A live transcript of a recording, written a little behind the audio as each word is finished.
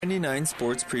99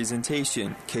 Sports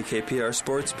Presentation. KKPR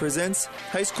Sports presents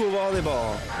High School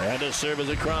Volleyball. And a serve is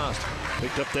across.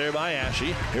 Picked up there by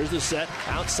Ashe. Here's the set.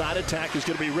 Outside attack is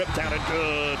going to be ripped out and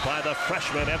good by the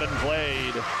freshman Evan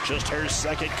Glade. Just her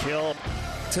second kill.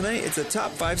 Tonight, it's a top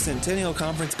 5 Centennial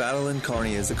Conference battle in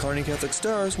Kearney as the Kearney Catholic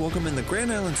Stars welcome in the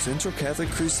Grand Island Central Catholic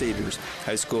Crusaders.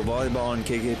 High School Volleyball on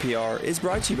KKPR is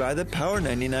brought to you by the Power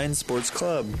 99 Sports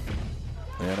Club.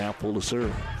 And Apple to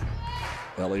serve.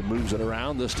 Ellie moves it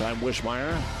around, this time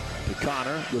Wishmeyer to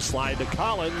Connor. The slide to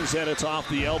Collins, and it's off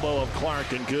the elbow of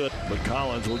Clark and good. But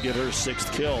Collins will get her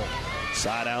 6th kill.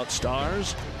 Side out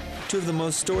Stars. Two of the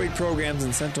most storied programs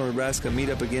in Central Nebraska meet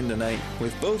up again tonight,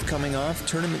 with both coming off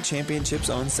tournament championships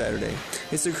on Saturday.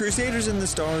 It's the Crusaders and the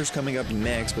Stars coming up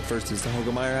next, but first is the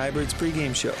Hoegemeyer Hybrids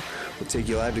pregame show. We'll take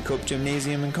you live to Cope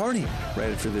Gymnasium in Kearney,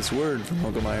 right after this word from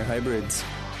Hoegemeyer Hybrids.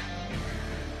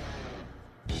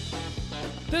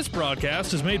 This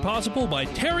broadcast is made possible by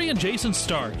Terry and Jason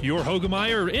Stark, your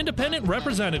Hoegemeyer independent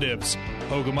representatives.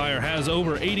 Hoegemeyer has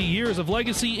over 80 years of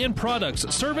legacy in products,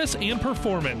 service, and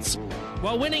performance.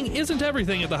 While winning isn't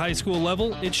everything at the high school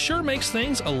level, it sure makes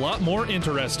things a lot more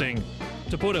interesting.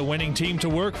 To put a winning team to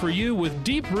work for you with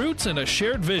deep roots and a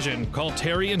shared vision, call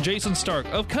Terry and Jason Stark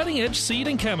of Cutting Edge Seed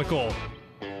and Chemical.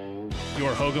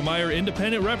 Your Hoegemeyer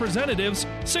independent representatives,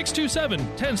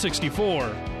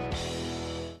 627-1064.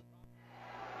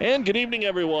 And good evening,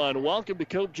 everyone. Welcome to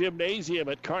Cope Gymnasium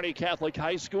at Kearney Catholic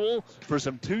High School for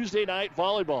some Tuesday night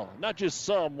volleyball. Not just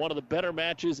some, one of the better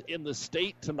matches in the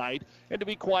state tonight. And to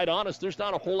be quite honest, there's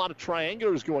not a whole lot of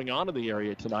triangulars going on in the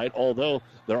area tonight, although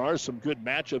there are some good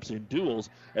matchups in duels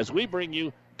as we bring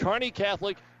you Kearney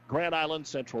Catholic, Grand Island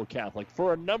Central Catholic.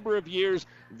 For a number of years,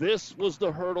 this was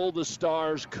the hurdle the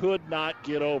Stars could not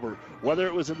get over, whether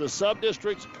it was in the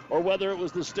sub-districts or whether it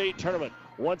was the state tournament.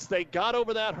 Once they got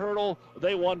over that hurdle,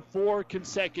 they won 4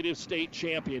 consecutive state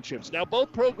championships. Now,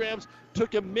 both programs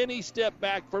took a mini step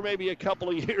back for maybe a couple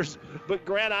of years, but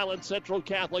Grand Island Central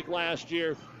Catholic last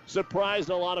year surprised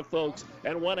a lot of folks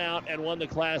and went out and won the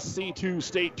Class C2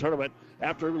 state tournament.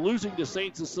 After losing to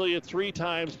St. Cecilia 3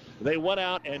 times, they went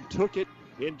out and took it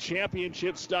in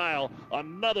championship style.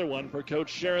 Another one for Coach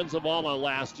Sharon Zavala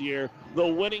last year, the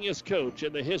winningest coach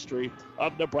in the history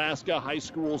of Nebraska high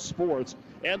school sports.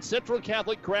 And Central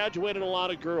Catholic graduated a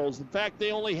lot of girls. In fact,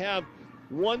 they only have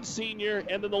one senior,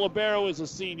 and then the libero is a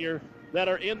senior, that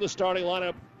are in the starting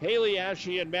lineup. Haley Ashe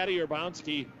and Maddie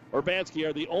Urbanski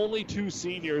are the only 2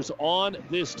 seniors on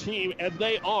this team, and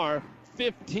they are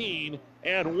 15-1.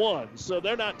 So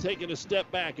they're not taking a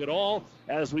step back at all.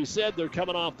 As we said, they're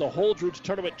coming off the Holdridge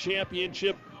Tournament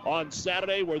Championship on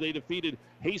Saturday, where they defeated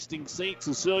Hastings St.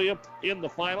 Cecilia in the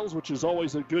finals, which is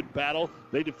always a good battle.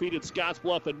 They defeated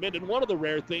Scottsbluff and Minden. One of the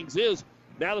rare things is,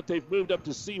 now that they've moved up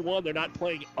to C1, they're not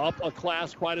playing up a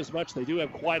class quite as much. They do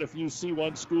have quite a few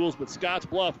C1 schools, but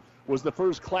Scottsbluff was the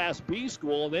first Class B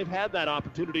school, and they've had that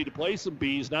opportunity to play some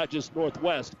Bs, not just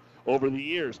Northwest, over the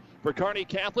years. For Kearney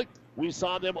Catholic, we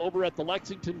saw them over at the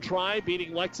Lexington Tri,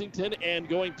 beating Lexington and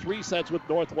going 3 sets with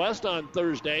Northwest on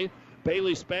Thursday.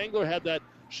 Bailey Spangler had that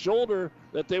shoulder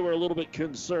that they were a little bit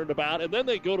concerned about, and then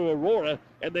they go to Aurora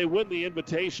and they win the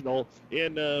Invitational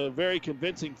in a very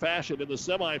convincing fashion. In the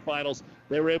semifinals,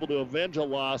 they were able to avenge a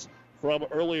loss from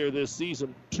earlier this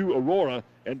season to Aurora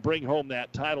and bring home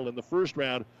that title. In the first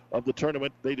round of the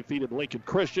tournament, they defeated Lincoln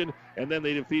Christian, and then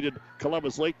they defeated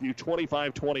Columbus Lakeview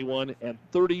 25-21 and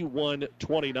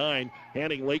 31-29,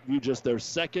 handing Lakeview just their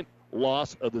 2nd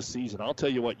loss of the season. I'll tell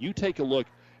you what, you take a look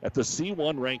at the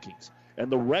C1 rankings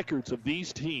and the records of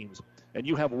these teams, and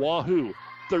you have Wahoo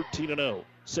 13-0,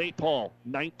 St. Paul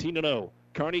 19-0,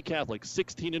 Kearney Catholic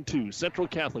 16-2, Central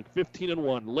Catholic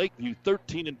 15-1, Lakeview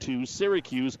 13-2,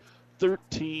 Syracuse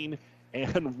 13-1,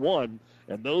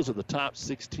 and those are the top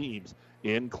 6 teams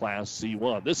in Class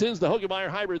C1. This is the Hoegemeyer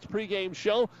Hybrids pregame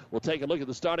show. We'll take a look at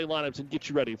the starting lineups and get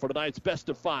you ready for tonight's best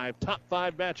of 5, top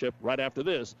 5 matchup right after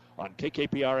this on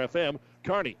KKPR FM,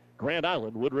 Kearney, Grand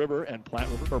Island, Wood River, and Platte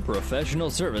River. For professional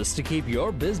service to keep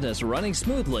your business running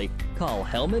smoothly, call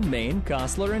Hellman, Maine,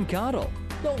 Kostler, and Cottle.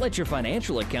 Don't let your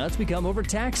financial accounts become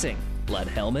overtaxing. Let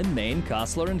Hellman, Maine,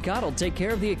 Kostler, and Cottle take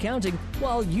care of the accounting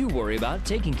while you worry about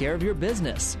taking care of your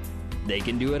business. They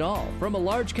can do it all, from a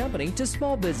large company to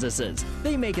small businesses.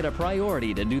 They make it a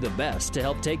priority to do the best to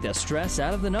help take the stress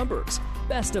out of the numbers.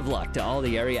 Best of luck to all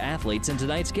the area athletes in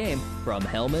tonight's game from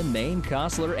Hellman, Maine,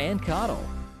 Kostler, and Cottle.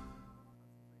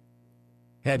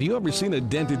 Have you ever seen a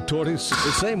dented tortoise?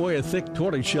 The same way a thick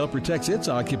tortoise shell protects its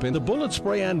occupant, the bullet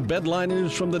spray-on bed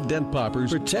liners from the Dent Poppers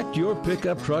protect your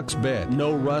pickup truck's bed.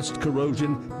 No rust,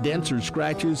 corrosion, dents, or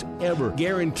scratches ever.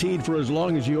 Guaranteed for as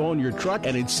long as you own your truck,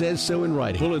 and it says so in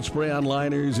writing. Bullet spray-on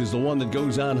liners is the one that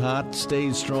goes on hot,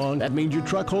 stays strong. That means your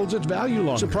truck holds its value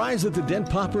longer. Surprised that the Dent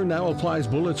Popper now applies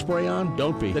bullet spray-on?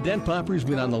 Don't be. The Dent Popper's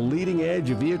been on the leading edge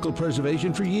of vehicle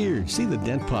preservation for years. See the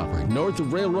Dent Popper north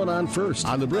of Railroad on First,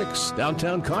 on the Bricks,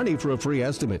 downtown Kearney for a free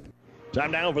estimate.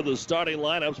 Time now for the starting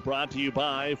lineups, brought to you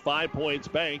by 5 Points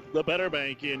Bank, the better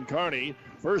bank in Kearney.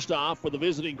 First off, for the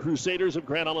visiting Crusaders of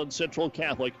Grand Island Central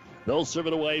Catholic, they'll serve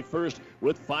it away first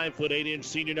with 5'8"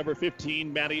 senior number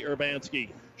 15, Maddie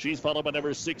Urbanski. She's followed by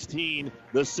number 16,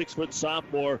 the 6'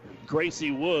 sophomore,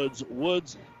 Gracie Woods.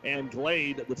 Woods and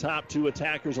Glade, the top two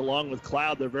attackers, along with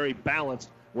Cloud. They're very balanced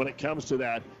when it comes to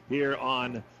that here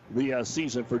on the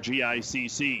season for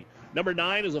GICC. Number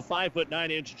 9 is a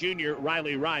 5'9" junior,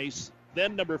 Riley Rice.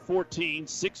 Then number 14,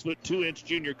 6'2"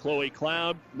 junior, Chloe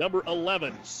Cloud. Number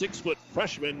 11, 6'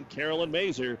 freshman, Carolyn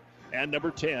Mazer. And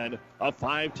number 10, a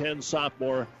 5'10"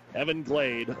 sophomore, Evan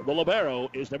Glade. The libero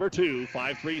is number 2,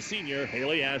 5'3" senior,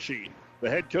 Haley Ashe. The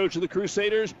head coach of the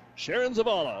Crusaders, Sharon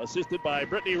Zavala, assisted by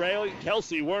Brittany Ray,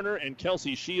 Kelsey Werner, and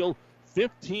Kelsey Shield.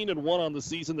 15-1 on the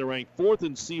season. They're ranked 4th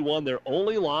in C1. Their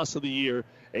only loss of the year,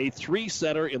 a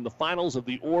 3-setter in the finals of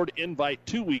the Ord Invite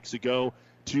 2 weeks ago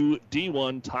to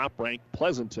D1 top-ranked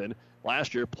Pleasanton.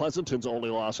 Last year, Pleasanton's only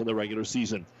loss in the regular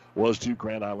season was to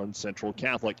Grand Island Central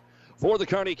Catholic. For the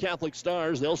Kearney Catholic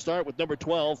Stars, they'll start with number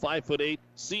 12, 5'8"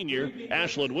 senior,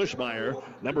 Ashlyn Wishmeyer.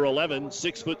 Number 11,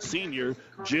 6' senior,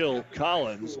 Jill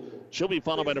Collins. She'll be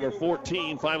followed by number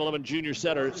 14, 5'11" junior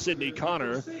setter, Sydney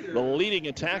Connor. The leading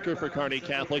attacker for Kearney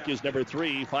Catholic is number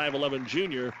 3, 5'11"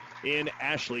 junior, in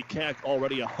Ashley Keck,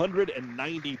 already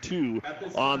 192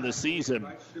 on the season.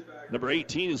 Number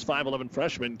 18 is 5'11"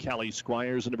 freshman, Callie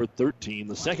Squires, and number 13,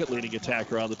 the second leading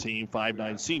attacker on the team,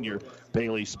 5'9" senior,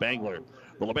 Bailey Spangler.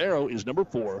 The libero is number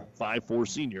 4, 5'4"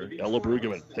 senior, Ella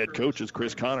Brueggemann. Head coach is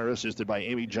Chris Connor, assisted by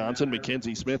Amy Johnson,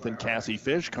 Mackenzie Smith, and Cassie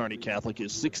Fish. Kearney Catholic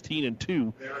is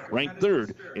 16-2, ranked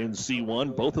 3rd in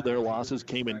C1. Both of their losses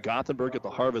came in Gothenburg at the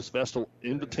Harvest Festival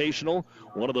Invitational.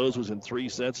 One of those was in 3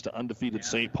 sets to undefeated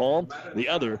St. Paul. The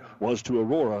other was to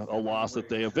Aurora, a loss that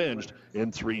they avenged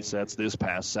in 3 sets this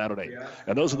past Saturday.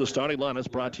 And those are the starting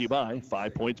lineups, brought to you by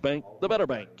 5 Points Bank, the better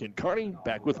bank in Kearney.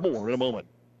 Back with more in a moment.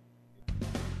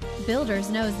 Builders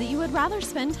knows that you would rather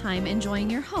spend time enjoying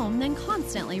your home than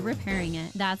constantly repairing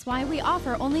it. That's why we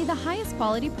offer only the highest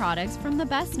quality products from the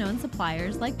best known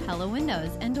suppliers like Pella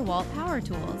Windows and DeWalt Power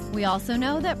Tools. We also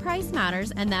know that price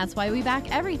matters, and that's why we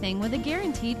back everything with a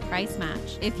guaranteed price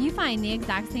match. If you find the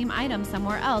exact same item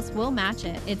somewhere else, we'll match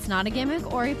it. It's not a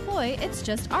gimmick or a ploy, it's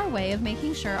just our way of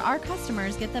making sure our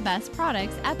customers get the best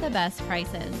products at the best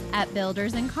prices. At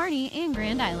Builders in Kearney and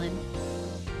Grand Island.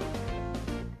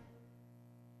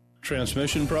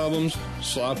 Transmission problems,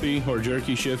 sloppy or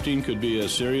jerky shifting could be a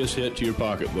serious hit to your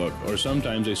pocketbook, or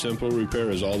sometimes a simple repair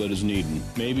is all that is needed.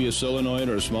 Maybe a solenoid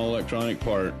or a small electronic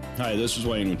part. Hi, this is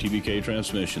Wayne with TBK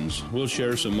Transmissions. We'll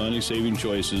share some money-saving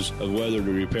choices of whether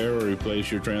to repair or replace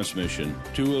your transmission.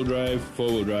 2-wheel drive,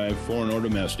 4-wheel drive, foreign or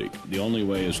domestic. The only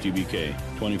way is TBK.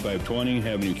 2520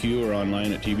 Avenue Q or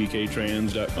online at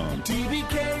tbktrans.com.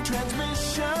 TBK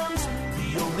Transmissions,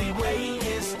 the only way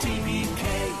is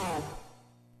TBK.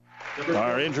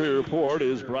 Our injury report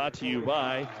is brought to you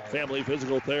by Family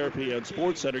Physical Therapy and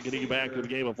Sports Center, getting you back to the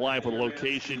game of life with a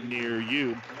location near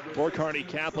you. For Kearney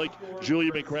Catholic,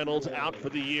 Julia McReynolds out for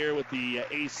the year with the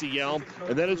ACL.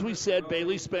 And then, as we said,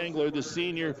 Bailey Spangler, the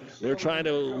senior, they're trying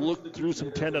to look through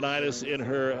some tendonitis in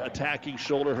her attacking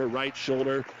shoulder, her right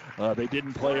shoulder. They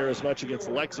didn't play her as much against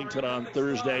Lexington on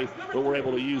Thursday, but were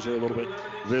able to use her a little bit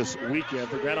this weekend.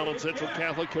 For Grand Island Central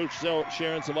Catholic, Coach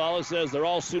Sharon Zavala says they're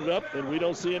all suited up, and we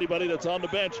don't see anybody that's on the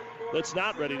bench that's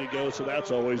not ready to go, so that's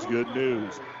always good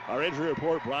news. Our injury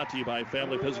report brought to you by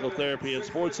Family Physical Therapy and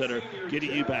Sports Center,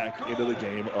 getting you back into the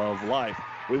game of life.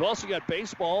 We've also got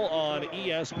baseball on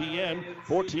ESPN,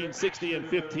 1460 and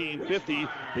 1550.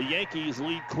 The Yankees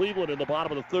lead Cleveland in the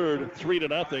bottom of the third,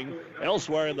 3-0.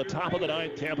 Elsewhere in the top of the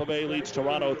ninth, Tampa Bay leads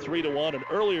Toronto 3-1. And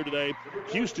earlier today,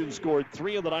 Houston scored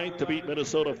 3 in the ninth to beat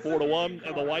Minnesota 4-1.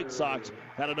 And the White Sox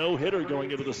had a no-hitter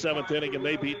going into the 7th inning, and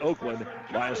they beat Oakland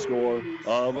by a score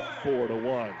of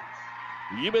 4-1.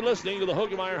 You've been listening to the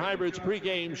Hogemeyer Hybrids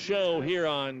pregame show here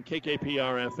on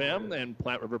KKPR-FM and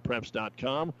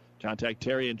PlatteRiverPreps.com. Contact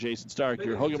Terry and Jason Stark,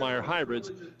 your Hogemeyer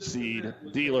Hybrids seed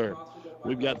dealer.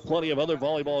 We've got plenty of other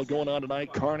volleyball going on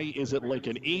tonight. Kearney is at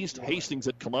Lincoln East, Hastings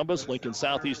at Columbus, Lincoln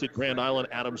Southeast at Grand Island,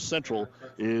 Adams Central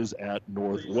is at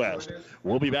Northwest.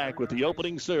 We'll be back with the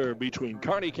opening serve between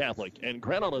Kearney Catholic and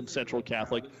Grand Island Central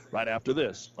Catholic right after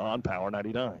this on Power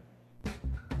 99.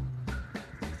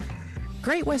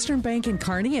 Great Western Bank in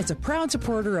Kearney is a proud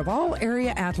supporter of all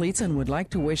area athletes and would like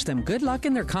to wish them good luck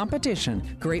in their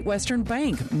competition. Great Western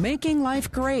Bank, making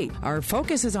life great. Our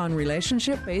focus is on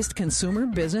relationship-based consumer,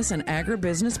 business, and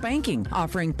agribusiness banking,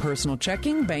 offering personal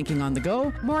checking, banking on the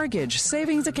go, mortgage,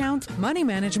 savings accounts, money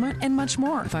management, and much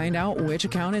more. Find out which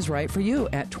account is right for you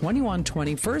at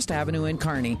 2120 First Avenue in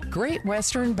Kearney. Great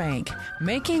Western Bank,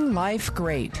 making life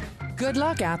great. Good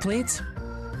luck, athletes.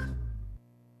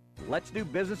 Let's do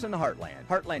business in the Heartland.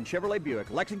 Heartland Chevrolet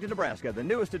Buick, Lexington, Nebraska, the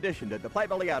newest addition to the Platte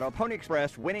Valley Auto Pony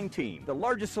Express winning team. The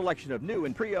largest selection of new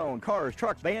and pre-owned cars,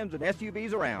 trucks, vans, and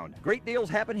SUVs around. Great deals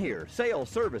happen here. Sales,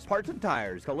 service, parts and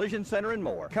tires, collision center, and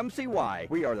more. Come see why.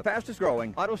 We are the fastest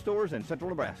growing auto stores in central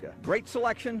Nebraska. Great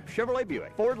selection, Chevrolet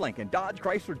Buick, Ford, Lincoln, Dodge,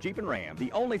 Chrysler, Jeep, and Ram.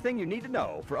 The only thing you need to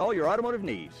know for all your automotive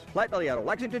needs. Platte Valley Auto,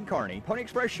 Lexington, Kearney, Pony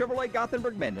Express Chevrolet,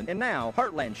 Gothenburg, Menden, and now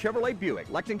Heartland Chevrolet Buick,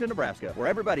 Lexington, Nebraska, where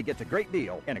everybody gets a great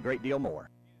deal and a great deal more.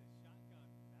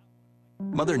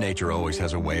 Mother Nature always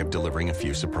has a way of delivering a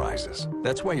few surprises.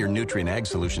 That's why your Nutrient Ag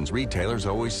Solutions retailer is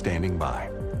always standing by.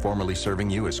 Formerly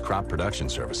serving you as Crop Production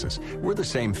Services, we're the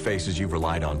same faces you've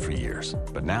relied on for years,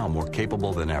 but now more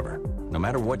capable than ever, no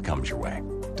matter what comes your way.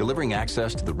 Delivering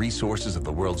access to the resources of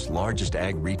the world's largest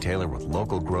ag retailer with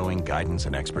local growing guidance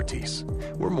and expertise.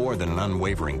 We're more than an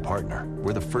unwavering partner.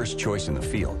 We're the first choice in the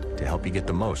field to help you get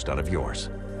the most out of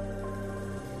yours.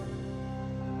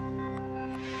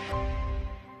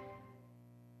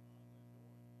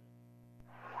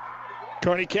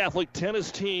 Kearney Catholic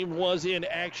tennis team was in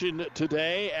action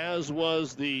today, as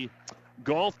was the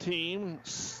golf team,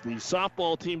 the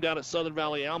softball team down at Southern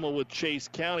Valley Alma with Chase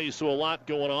County. So a lot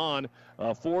going on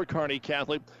for Kearney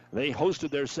Catholic. They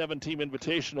hosted their 7-team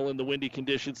invitational in the windy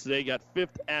conditions today, got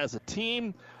 5th as a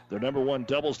team. Their number 1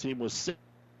 doubles team was 6th.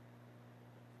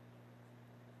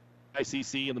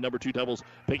 GICC and the number 2 doubles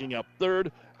picking up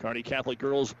 3rd. Kearney Catholic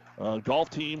girls golf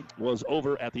team was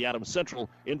over at the Adams Central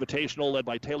Invitational, led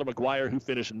by Taylor McGuire, who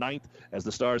finished 9th, as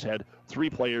the Stars had 3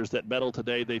 players that medaled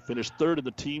today. They finished 3rd in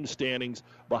the team standings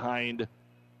behind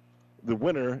the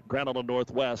winner, Grand Island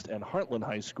Northwest and Heartland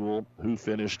High School, who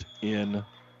finished in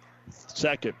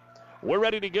 2nd. We're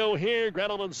ready to go here.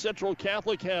 Grand Island Central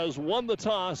Catholic has won the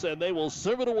toss, and they will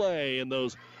serve it away in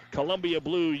those Columbia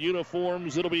blue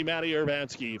uniforms. It'll be Maddie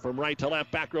Urbanski from right to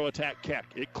left, back row attack Keck.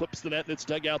 It clips the net, and it's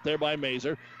dug out there by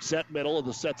Mazer. Set middle,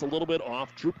 the set's a little bit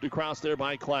off, drooped across there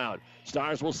by Cloud.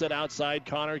 Stars will set outside.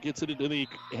 Connor gets it into the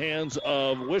hands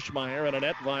of Wishmeyer, and a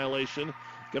net violation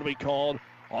going to be called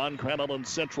on Grand Island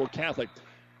Central Catholic.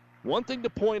 One thing to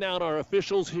point out, our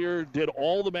officials here did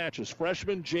all the matches,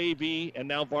 freshman, JV, and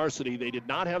now varsity. They did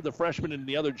not have the freshmen in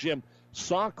the other gym.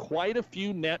 Saw quite a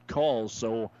few net calls,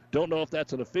 so don't know if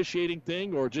that's an officiating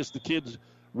thing or just the kids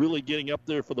really getting up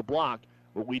there for the block,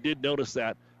 but we did notice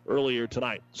that earlier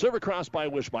tonight. Serve across by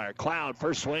Wishmeyer. Cloud,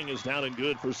 first swing is down and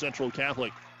good for Central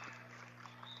Catholic.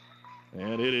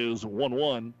 And it is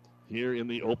 1-1 here in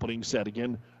the opening set.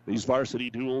 Again, these varsity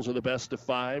duels are the best of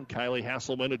 5. Kylie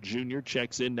Hasselman, a junior,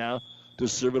 checks in now to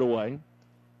serve it away.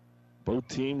 Both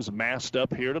teams massed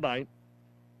up here tonight.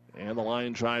 And the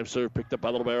line drive serve picked up by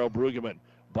Little Barrel Brueggemann.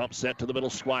 Bump set to the middle.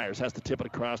 Squires has to tip it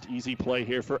across. Easy play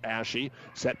here for Ashe.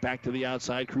 Set back to the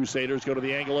outside. Crusaders go to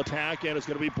the angle attack, and it's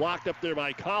going to be blocked up there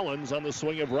by Collins on the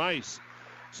swing of Rice.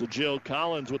 So Jill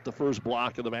Collins with the first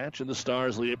block of the match, and the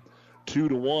Stars lead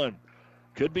 2-1.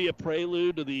 Could be a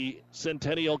prelude to the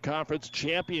Centennial Conference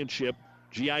Championship.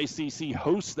 GICC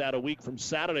hosts that a week from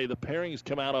Saturday. The pairings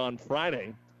come out on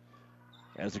Friday.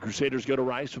 As the Crusaders go to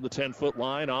Rice from the 10-foot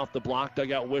line, off the block,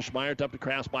 dug out Wishmeyer, dumped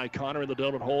across by Connor in the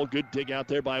donut hole. Good dig out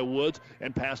there by Woods,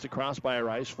 and passed across by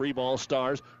Rice. Free ball,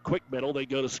 Stars. Quick middle, they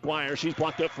go to Squire. She's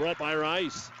blocked up front by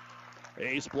Rice.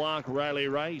 Ace block, Riley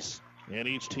Rice. And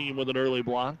each team with an early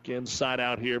block, and side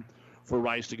out here for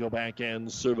Rice to go back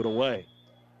and serve it away.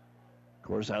 Of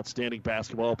course, outstanding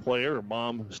basketball player, her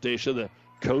mom, Stacia, the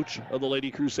coach of the Lady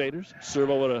Crusaders. Serve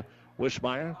over to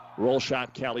Wishmeyer. Roll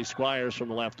shot, Callie Squires from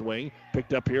the left wing.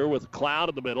 Picked up here with Cloud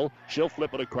in the middle. She'll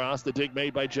flip it across. The dig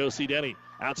made by Josie Denny.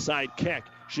 Outside Keck.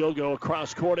 She'll go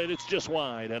across court, and it's just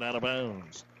wide and out of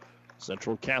bounds.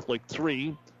 Central Catholic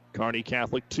 3, Kearney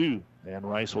Catholic 2. And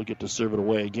Rice will get to serve it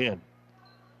away again.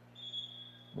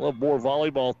 We'll have more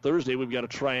volleyball Thursday. We've got a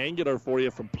triangular for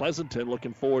you from Pleasanton.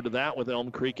 Looking forward to that with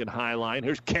Elm Creek and Highline.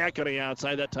 Here's Keck on the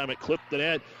outside. That time it clipped the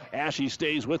net. Ashe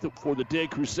stays with it for the dig.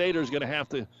 Crusaders going to have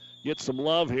to get some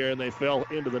love here, and they fell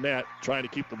into the net trying to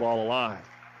keep the ball alive.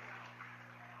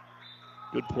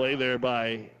 Good play there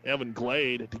by Evan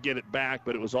Glade to get it back,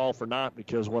 but it was all for naught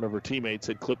because one of her teammates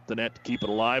had clipped the net to keep it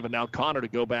alive, and now Connor to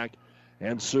go back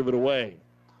and serve it away.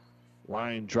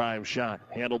 Line drive shot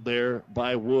handled there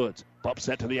by Woods. Bump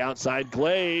set to the outside.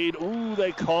 Glade. Ooh,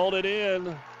 they called it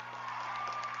in.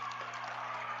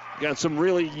 Got some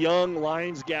really young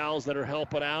Lions gals that are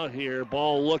helping out here.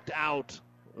 Ball looked out.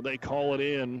 They call it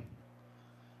in.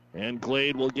 And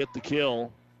Glade will get the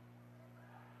kill.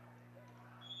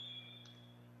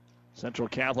 Central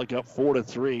Catholic up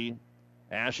 4-3.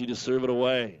 Ashe to serve it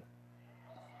away.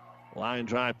 Line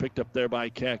drive picked up there by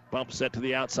Keck. Bump set to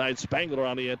the outside. Spangler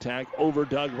on the attack. Over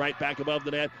Doug right back above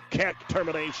the net. Keck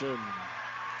termination.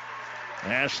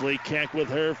 Ashley Keck with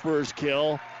her first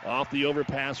kill. Off the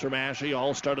overpass from Ashley.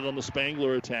 All started on the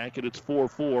Spangler attack, and it's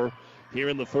 4-4 here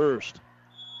in the first.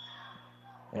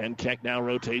 And Keck now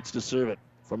rotates to serve it.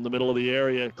 From the middle of the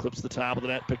area, clips the top of the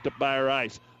net, picked up by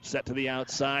Rice. Set to the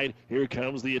outside. Here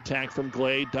comes the attack from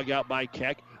Glade. Dug out by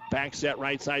Keck. Back set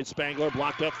right side Spangler.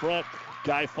 Blocked up front.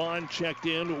 Guy Fawn checked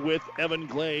in with Evan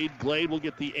Glade. Glade will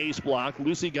get the ace block.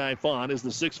 Lucy Guy Fawn is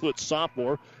the 6-foot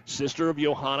sophomore, sister of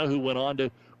Johanna, who went on to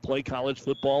play college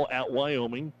football at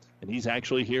Wyoming. And he's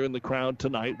actually here in the crowd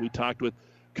tonight. We talked with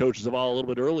Coach Zaval a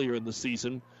little bit earlier in the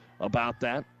season about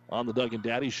that on the Doug and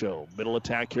Daddy Show. Middle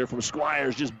attack here from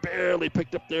Squires, just barely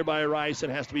picked up there by Rice.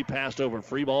 It has to be passed over.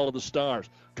 Free ball to the Stars.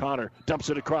 Connor dumps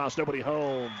it across. Nobody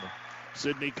home.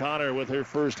 Sydney Connor with her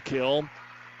first kill.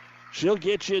 She'll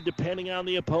get you, depending on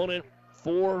the opponent,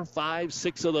 4, 5,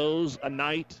 6 of those a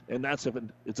night, and that's if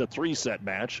it's a 3-set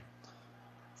match.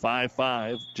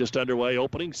 5-5, just underway.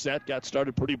 Opening set got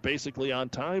started pretty basically on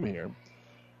time here.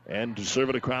 And to serve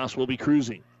it across will be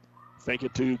Cruzy. Fake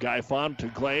it to Guy Fawn, to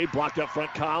Glade. Blocked up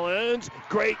front, Collins.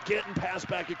 Great getting pass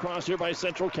back across here by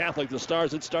Central Catholic. The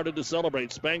Stars had started to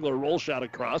celebrate. Spangler roll shot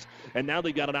across, and now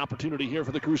they've got an opportunity here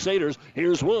for the Crusaders.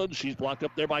 Here's Woods. She's blocked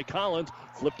up there by Collins.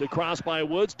 Flipped across by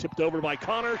Woods. Tipped over by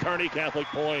Connor. Kearney Catholic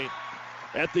point.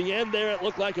 At the end there, it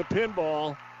looked like a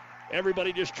pinball.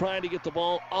 Everybody just trying to get the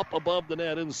ball up above the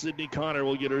net, and Sydney Connor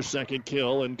will get her second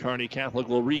kill, and Kearney Catholic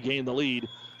will regain the lead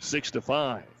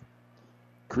 6-5.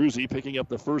 Cruzy picking up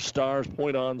the first Stars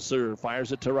point on serve.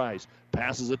 Fires it to Rice.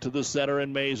 Passes it to the center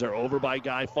and Mazer. Over by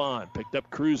Guy Fawn. Picked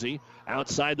up Cruzy.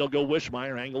 Outside they'll go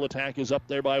Wishmeyer. Angle attack is up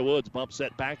there by Woods. Bump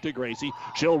set back to Gracie.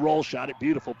 She'll roll shot it.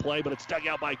 Beautiful play, but it's dug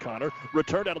out by Connor.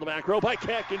 Returned out of the back row by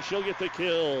Keck, and she'll get the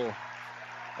kill.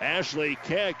 Ashley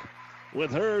Keck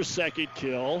with her second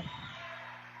kill.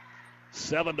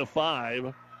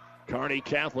 7-5. Kearney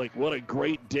Catholic. What a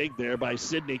great dig there by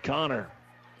Sydney Connor.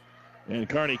 And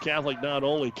Kearney Catholic not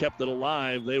only kept it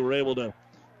alive, they were able to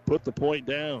put the point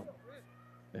down.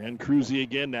 And Cruzy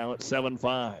again now at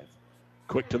 7-5.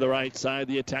 Quick to the right side.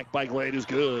 The attack by Glade is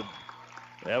good.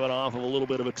 Evan off of a little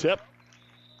bit of a tip.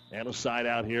 And a side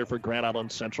out here for Grand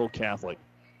Island Central Catholic.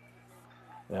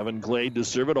 Evan Glade to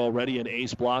serve it. Already an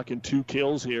ace block and 2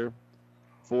 kills here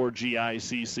for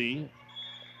GICC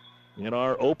in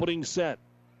our opening set.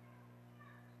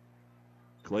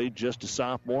 Glade just a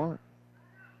sophomore.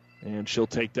 And she'll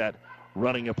take that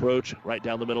running approach right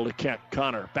down the middle to Keck.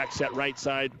 Connor, back set right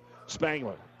side.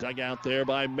 Spangler, dug out there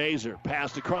by Mazer.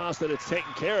 Passed across, that it's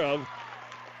taken care of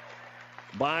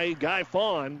by Guy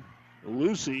Fawn.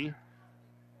 Lucy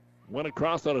went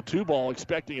across on a 2-ball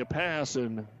expecting a pass,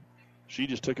 and she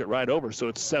just took it right over. So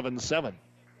it's 7-7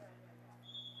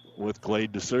 with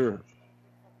Glade to serve.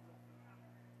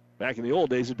 Back in the old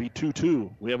days, it'd be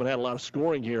 2-2. We haven't had a lot of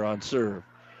scoring here on serve.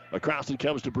 Across it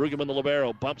comes to Brueggemann, the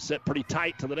libero. Bump set pretty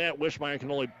tight to the net. Wishmeyer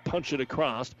can only punch it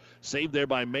across. Saved there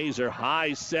by Mazer.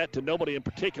 High set to nobody in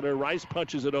particular. Rice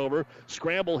punches it over.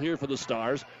 Scramble here for the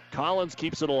Stars. Collins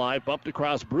keeps it alive. Bumped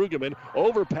across Brueggemann.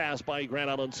 Overpass by Grand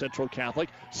Island Central Catholic.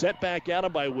 Set back at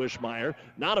him by Wishmeyer.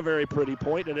 Not a very pretty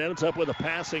point. It ends up with a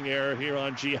passing error here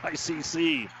on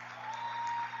GICC.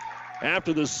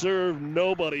 After the serve,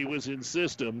 nobody was in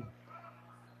system.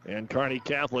 And Kearney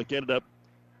Catholic ended up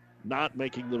not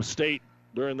making the state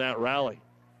during that rally.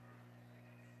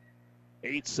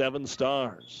 8-7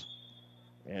 Stars.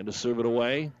 And to serve it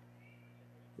away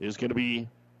is going to be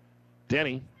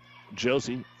Denny.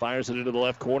 Josie fires it into the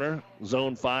left corner.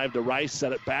 Zone 5 to Rice.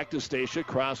 Set it back to Stacia.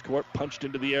 Cross court. Punched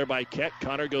into the air by Keck.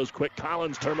 Connor goes quick.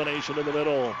 Collins termination in the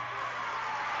middle.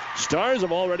 Stars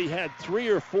have already had 3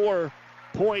 or 4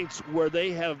 points where they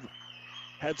have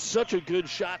had such a good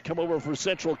shot come over for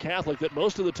Central Catholic that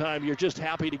most of the time you're just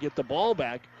happy to get the ball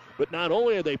back. But not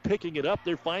only are they picking it up,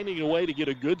 they're finding a way to get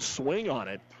a good swing on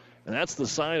it. And that's the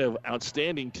sign of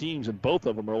outstanding teams, and both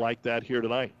of them are like that here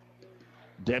tonight.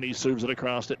 Denny serves it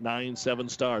across at 9-7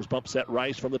 Stars. Bump set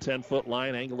Rice from the 10-foot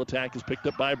line. Angle attack is picked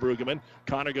up by Brueggemann.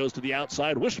 Connor goes to the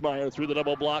outside. Wischmeyer through the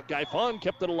double block. Guy Fawn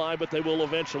kept it alive, but they will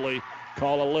eventually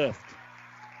call a lift.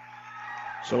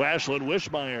 So Ashlyn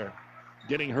Wischmeyer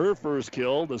getting her first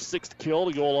kill, the 6th kill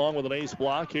to go along with an ace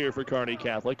block here for Kearney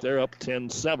Catholic. They're up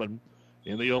 10-7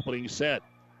 in the opening set.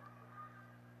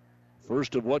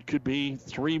 First of what could be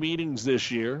 3 meetings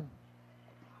this year.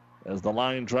 As the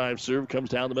line drive serve comes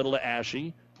down the middle to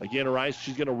Ashe. Again, Rice,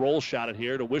 she's going to roll shot it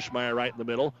here to Wischmeyer right in the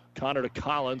middle. Connor to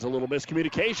Collins, a little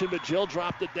miscommunication, but Jill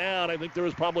dropped it down. I think there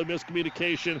was probably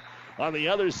miscommunication on the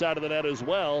other side of the net as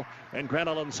well. And Grand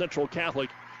Island Central Catholic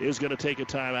is going to take a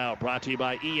timeout. Brought to you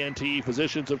by ENT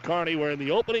Physicians of Kearney. We're in the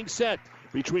opening set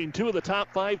between 2 of the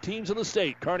top 5 teams in the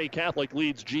state. Kearney Catholic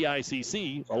leads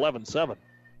GICC 11-7.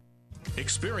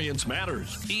 Experience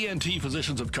matters. ENT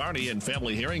Physicians of Kearney and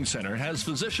Family Hearing Center has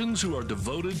physicians who are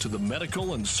devoted to the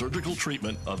medical and surgical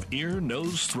treatment of ear,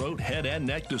 nose, throat, head, and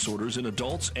neck disorders in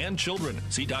adults and children.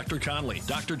 See Dr. Conley,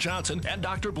 Dr. Johnson, and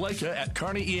Dr. Blaka at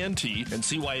Kearney ENT and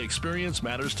see why experience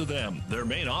matters to them. Their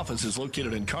main office is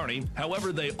located in Kearney.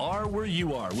 However, they are where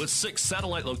you are. With 6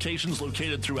 satellite locations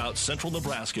located throughout central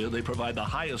Nebraska, they provide the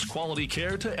highest quality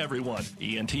care to everyone.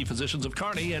 ENT Physicians of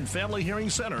Kearney and Family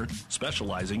Hearing Center,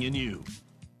 specializing in you.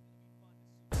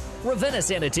 Ravenna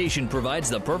Sanitation provides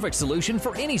the perfect solution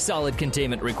for any solid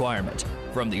containment requirement.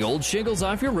 From the old shingles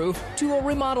off your roof to a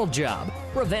remodel job,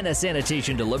 Ravenna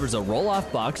Sanitation delivers a roll-off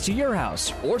box to your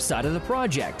house or side of the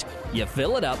project. You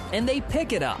fill it up and they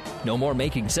pick it up. No more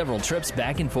making several trips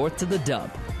back and forth to the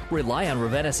dump. Rely on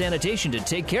Ravenna Sanitation to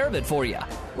take care of it for you.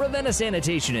 Ravenna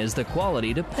Sanitation is the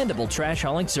quality, dependable trash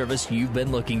hauling service you've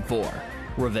been looking for.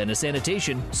 Ravenna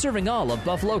Sanitation, serving all of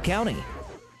Buffalo County.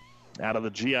 Out of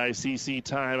the GICC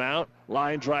timeout,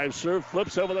 line drive serve,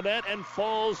 flips over the net and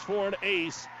falls for an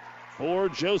ace for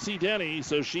Josie Denny.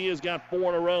 So she has got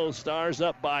 4 in a row. Stars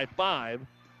up by 5.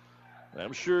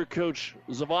 I'm sure Coach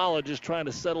Zavala just trying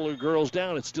to settle her girls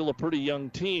down. It's still a pretty young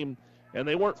team, and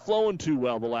they weren't flowing too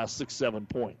well the last 6-7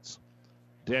 points.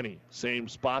 Denny, same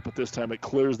spot, but this time it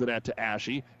clears the net to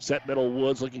Ashe. Set middle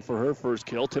Woods looking for her first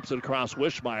kill. Tips it across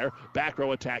Wischmeyer. Back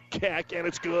row attack, Keck, and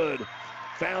it's good.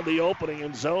 Found the opening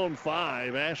in zone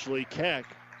 5. Ashley Keck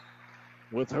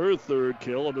with her 3rd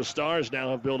kill, and the Stars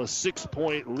now have built a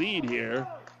 6-point lead here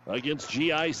against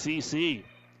GICC.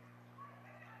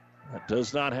 That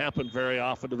does not happen very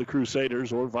often to the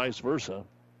Crusaders or vice versa.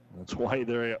 That's why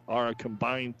they are a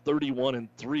combined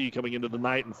 31-3 coming into the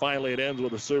night, and finally it ends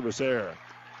with a service error.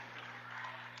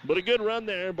 But a good run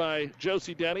there by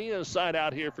Josie Denny. A side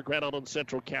out here for Grand Island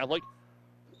Central Catholic.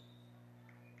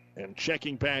 And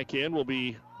checking back in will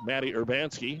be Maddie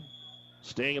Urbanski.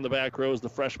 Staying in the back row is the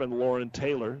freshman Lauren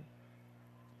Taylor.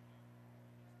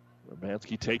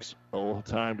 Urbanski takes a little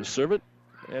time to serve it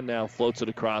and now floats it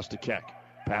across to Keck.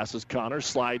 Passes Connor,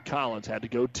 slide Collins, had to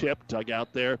go tip, dug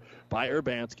out there by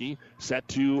Urbanski. Set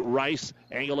to Rice,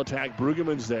 angle attack,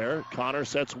 Brueggemann's there. Connor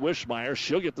sets Wischmeyer,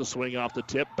 she'll get the swing off the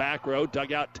tip. Back row,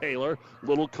 dug out Taylor,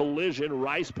 little collision,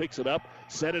 Rice picks it up,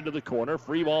 set into the corner.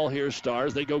 Free ball here,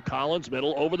 Stars. They go Collins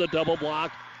middle, over the double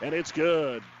block, and it's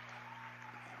good.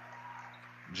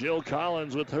 Jill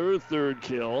Collins with her 3rd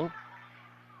kill.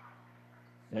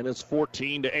 And it's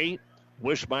 14-8.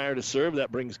 Wischmeyer to serve.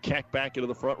 That brings Keck back into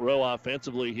the front row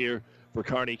offensively here for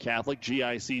Kearney Catholic.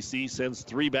 GICC sends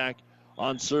 3 back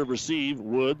on serve receive.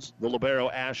 Woods, the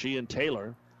libero, Ashe, and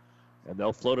Taylor. And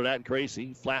they'll float it at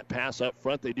Gracie. Flat pass up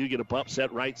front. They do get a bump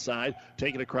set right side.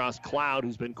 Taken across Cloud,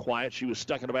 who's been quiet. She was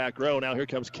stuck in the back row. Now here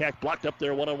comes Keck. Blocked up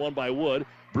there one-on-one by Wood.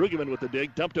 Brueggemann with the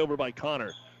dig. Dumped over by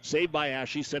Connor. Saved by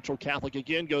Ashe. Central Catholic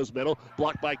again goes middle.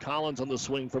 Blocked by Collins on the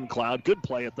swing from Cloud. Good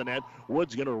play at the net.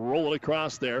 Wood's going to roll it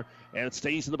across there. And it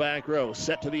stays in the back row.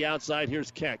 Set to the outside. Here's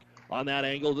Keck on that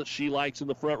angle that she likes in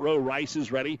the front row. Rice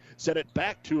is ready. Set it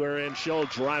back to her, and she'll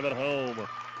drive it home.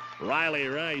 Riley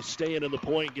Rice staying in the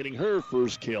point, getting her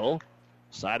first kill.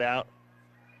 Side out,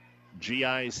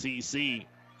 GICC.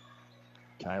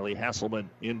 Kylie Hasselman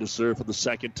in to serve for the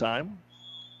 2nd time.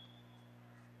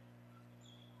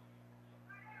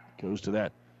 Goes to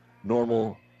that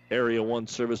normal Area 1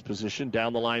 service position.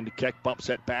 Down the line to Keck. Bump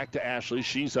set back to Ashley.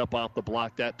 She's up off the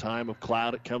block that time of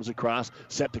Cloud. It comes across.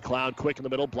 Set to Cloud. Quick in the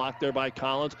middle. Blocked there by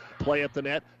Collins. Play at the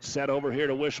net. Set over here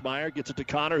to Wishmeyer. Gets it to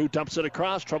Connor, who dumps it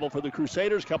across. Trouble for the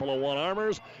Crusaders. Couple of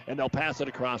one-armers. And they'll pass it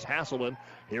across Hasselman.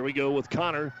 Here we go with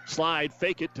Connor. Slide.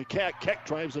 Fake it to Keck. Keck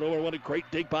drives it over. What a great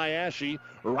dig by Ashley.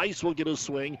 Rice will get a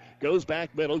swing. Goes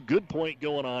back middle. Good point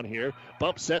going on here.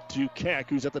 Bump set to Keck,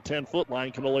 who's at the 10-foot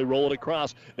line. Can only roll it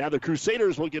across. Now the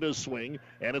Crusaders will get a swing,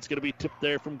 and it's going to be tipped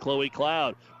there from Chloe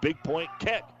Cloud. Big point,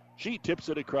 Keck. She tips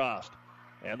it across.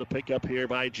 And the pickup here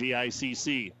by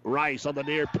GICC. Rice on the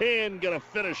near pin, going to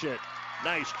finish it.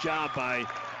 Nice job by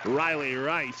Riley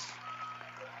Rice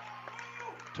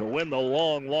to win the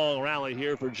long, long rally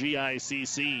here for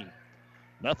GICC.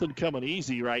 Nothing coming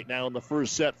easy right now in the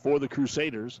first set for the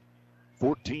Crusaders.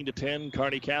 14-10,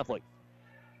 Kearney Catholic.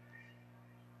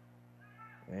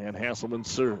 And Hasselman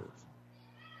serve.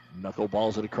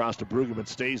 Knuckleballs it across to Brueggemann,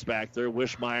 stays back there.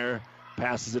 Wishmeyer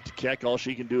passes it to Keck. All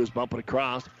she can do is bump it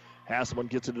across. Hasselman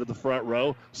gets it into the front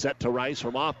row. Set to Rice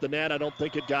from off the net. I don't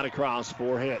think it got across.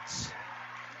 4 hits.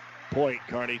 Point,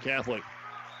 Kearney Catholic.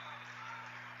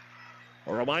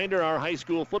 A reminder, our high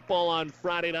school football on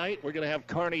Friday night. We're going to have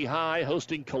Kearney High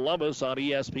hosting Columbus on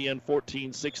ESPN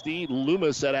 1460.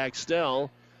 Loomis at Axtell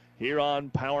here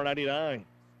on Power 99.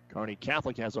 Kearney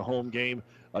Catholic has a home game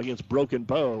against Broken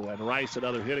Bow, and Rice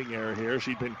another hitting error here.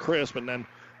 She'd been crisp, and then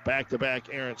back-to-back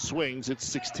errant swings. It's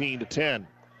 16-10.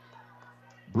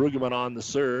 Brueggemann on the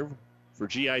serve for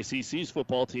GICC's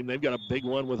football team. They've got a big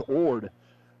one with Ord,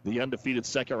 the undefeated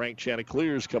second-ranked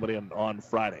Chanticleers, coming in on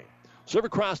Friday. Serve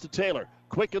across to Taylor.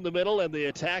 Quick in the middle, and the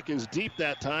attack is deep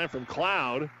that time from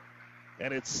Cloud.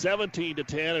 And it's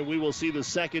 17-10, and we will see the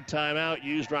second timeout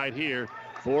used right here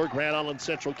for Grand Island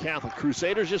Central Catholic.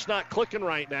 Crusaders just not clicking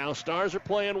right now. Stars are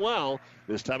playing well.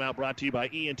 This timeout brought to you by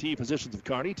ENT Physicians of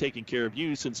Kearney, taking care of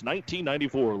you since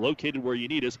 1994. Located where you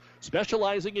need us,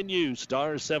 specializing in you.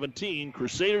 Stars 17,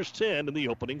 Crusaders 10 in the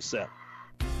opening set.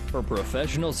 For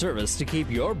professional service to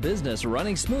keep your business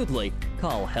running smoothly,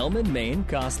 call Hellman, Maine,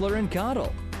 Kostler, and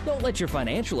Cottle. Don't let your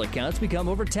financial accounts become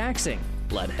overtaxing.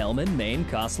 Let Hellman, Maine,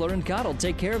 Kostler, and Cottle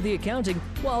take care of the accounting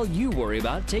while you worry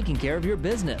about taking care of your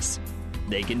business.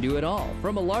 They can do it all,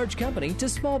 from a large company to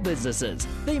small businesses.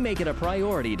 They make it a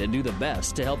priority to do the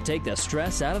best to help take the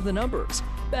stress out of the numbers.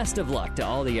 Best of luck to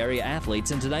all the area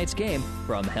athletes in tonight's game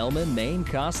from Hellman, Maine,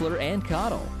 Kostler, and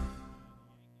Cottle.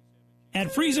 At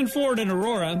Friesen Ford in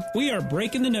Aurora, we are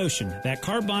breaking the notion that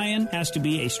car buying has to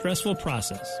be a stressful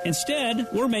process. Instead,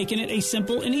 we're making it a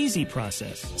simple and easy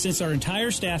process, since our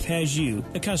entire staff has you,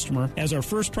 the customer, as our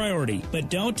first priority. But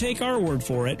don't take our word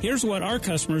for it. Here's what our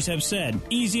customers have said.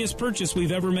 Easiest purchase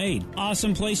we've ever made.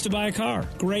 Awesome place to buy a car.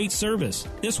 Great service.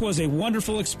 This was a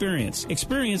wonderful experience.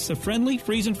 Experience the friendly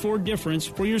Friesen Ford difference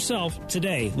for yourself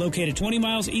today. Located 20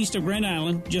 miles east of Grand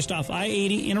Island, just off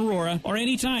I-80 in Aurora, or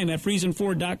anytime at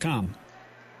FriesenFord.com.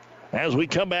 As we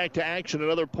come back to action,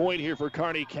 another point here for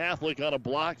Kearney Catholic on a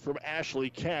block from Ashley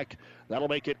Keck. That'll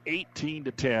make it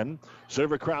 18-10.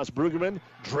 Serve across Brueggemann,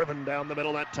 driven down the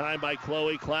middle that time by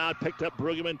Chloe Cloud. Picked up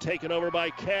Brueggemann, taken over by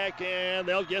Keck, and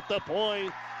they'll get the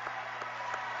point.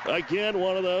 Again,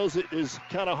 one of those, it is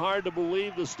kind of hard to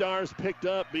believe the Stars picked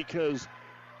up because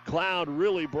Cloud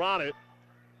really brought it.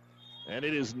 And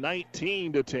it is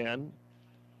 19-10.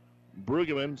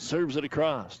 Brueggemann serves it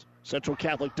across. Central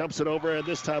Catholic dumps it over, and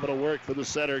this time it'll work for the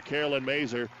setter, Carolyn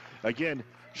Mazer. Again,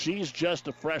 she's just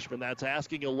a freshman. That's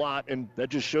asking a lot, and that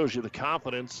just shows you the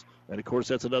confidence. And, of course,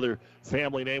 that's another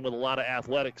family name with a lot of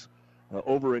athletics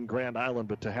over in Grand Island.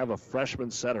 But to have a freshman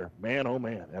setter, man, oh,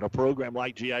 man, at a program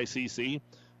like GICC,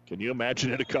 can you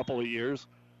imagine in a couple of years?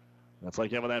 That's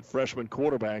like having that freshman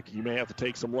quarterback. You may have to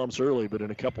take some lumps early, but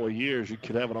in a couple of years, you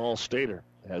could have an all-stater.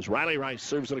 As Riley Rice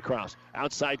serves it across.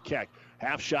 Outside Keck.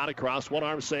 Half shot across,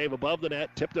 one-arm save above the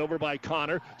net, tipped over by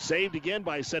Connor, saved again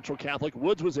by Central Catholic.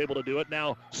 Woods was able to do it.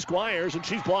 Now Squires, and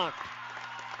she's blocked.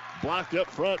 Blocked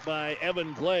up front by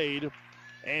Evan Glade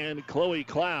and Chloe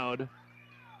Cloud.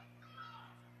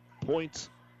 Points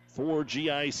for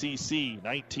GICC,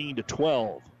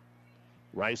 19-12.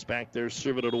 Rice back there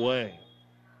serving it away.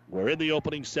 We're in the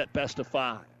opening set, best of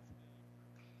 5.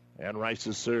 And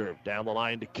Rice's serve down the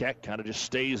line to Keck. Kind of just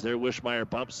stays there. Wishmeyer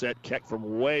bump set. Keck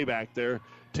from way back there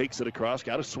takes it across.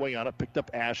 Got a swing on it. Picked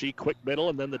up Ashy. Quick middle.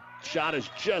 And then the shot is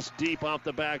just deep off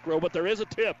the back row. But there is a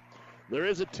tip. There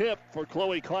is a tip for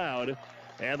Chloe Cloud.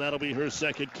 And that'll be her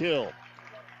second kill.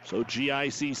 So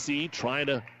GICC trying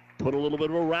to put a little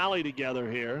bit of a rally together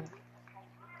here.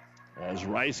 As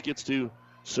Rice gets to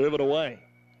serve it away.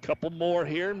 Couple more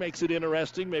here. Makes it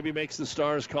interesting. Maybe makes the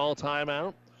Stars call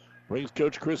timeout. Brings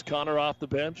Coach Chris Connor off the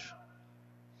bench.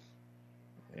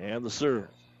 And the serve.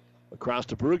 Across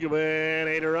to Brueggemann.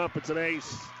 8 up. It's an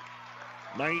ace.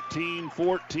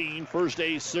 19-14. First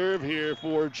ace serve here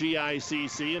for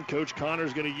GICC. And Coach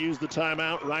Connor's going to use the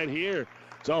timeout right here.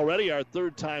 It's already our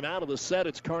third timeout of the set.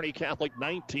 It's Kearney Catholic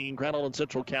 19, Grand Island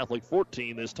Central Catholic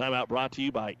 14. This timeout brought to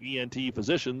you by ENT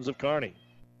Physicians of Kearney.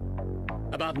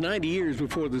 About 90 years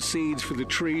before the seeds for the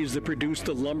trees that produce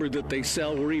the lumber that they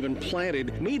sell were even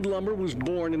planted, Meade Lumber was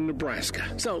born in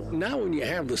Nebraska. So now when you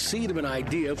have the seed of an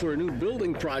idea for a new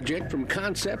building project from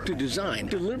concept to design,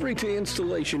 delivery to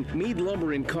installation, Meade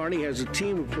Lumber in Kearney has a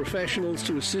team of professionals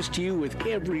to assist you with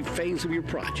every phase of your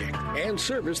project and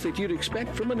service that you'd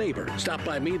expect from a neighbor. Stop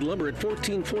by Meade Lumber at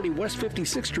 1440 West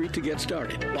 56th Street to get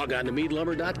started. Log on to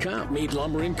MeadeLumber.com. Meade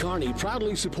Lumber in Kearney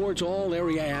proudly supports all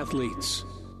area athletes.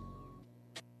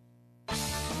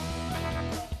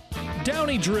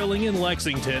 Downey Drilling in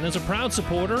Lexington is a proud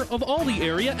supporter of all the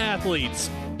area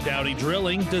athletes. Downey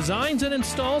Drilling designs and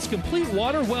installs complete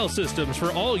water well systems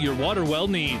for all your water well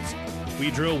needs.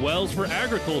 We drill wells for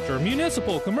agriculture,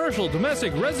 municipal, commercial,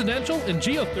 domestic, residential, and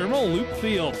geothermal loop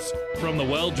fields. From the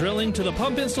well drilling to the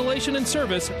pump installation and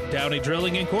service, Downey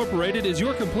Drilling Incorporated is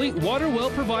your complete water well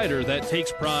provider that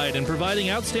takes pride in providing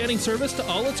outstanding service to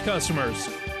all its customers.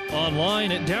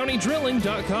 Online at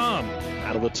downeydrilling.com.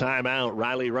 Out of the timeout,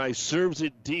 Riley Rice serves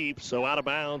it deep, so out of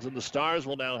bounds, and the Stars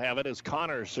will now have it as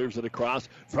Connor serves it across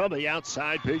from the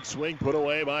outside. Big swing put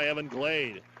away by Evan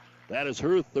Glade. That is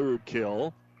her third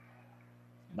kill.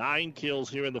 9 kills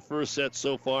here in the first set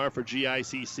so far for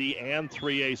GICC and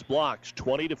 3 ace blocks.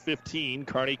 20-15,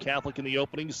 Kearney Catholic in the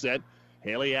opening set.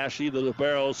 Haley Ashley, the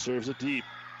libero, serves it deep.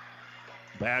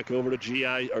 Back over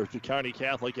to Kearney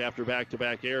Catholic after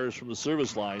back-to-back errors from the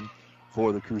service line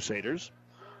for the Crusaders.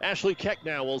 Ashley Keck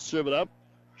now will serve it up.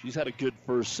 She's had a good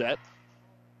first set.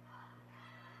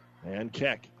 And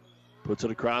Keck puts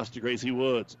it across to Gracie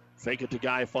Woods. Fake it to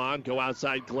Guy Fawn. Go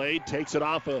outside Glade. Takes it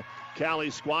off of Callie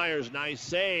Squires. Nice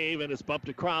save, and it's bumped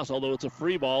across, although it's a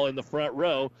free ball in the front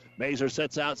row. Mazer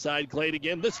sets outside Glade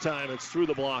again. This time it's through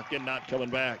the block and not coming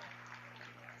back.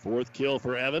 4th kill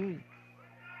for Evan.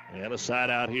 And a side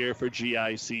out here for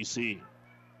GICC.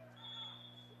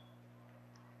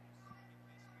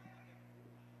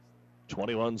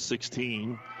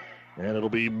 (21-16), and it'll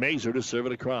be Mazer to serve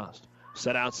it across.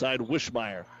 Set outside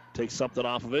Wishmeyer. Takes something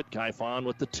off of it. Kai Fawn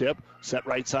with the tip. Set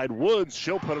right side Woods.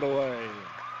 She'll put it away.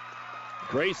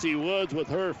 Gracie Woods with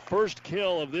her first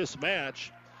kill of this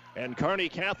match. And Kearney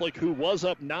Catholic, who was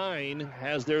up 9,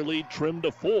 has their lead trimmed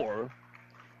to 4.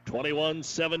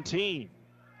 21-17.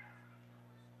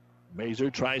 Mazer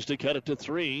tries to cut it to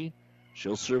 3.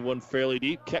 She'll serve one fairly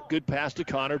deep. Kept good pass to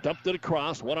Connor. Dumped it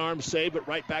across. One arm save, but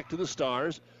right back to the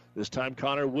Stars. This time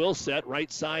Connor will set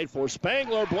right side for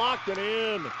Spangler. Blocked and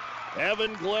in.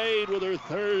 Evan Glade with her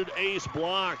 3rd ace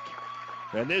block.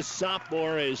 And this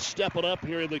sophomore is stepping up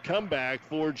here in the comeback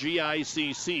for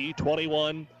GICC.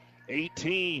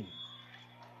 21-18.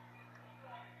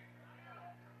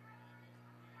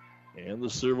 And the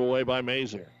serve away by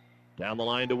Mazer. Down the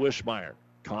line to Wishmeyer.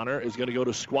 Connor is going to go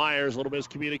to Squires. A little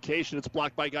miscommunication. It's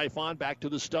blocked by Guy Fawn. Back to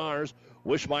the Stars.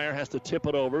 Wishmeyer has to tip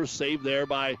it over. Saved there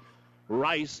by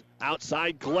Rice.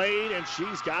 Outside Glade, and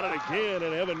she's got it again.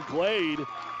 And Evan Glade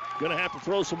going to have to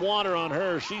throw some water on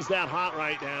her. She's that hot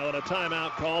right now. And a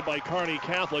timeout called by Kearney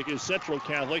Catholic as Central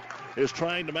Catholic is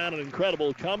trying to mount an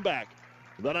incredible comeback.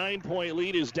 The 9-point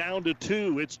lead is down to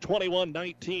 2. It's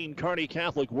 21-19. Kearney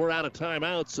Catholic. We're out of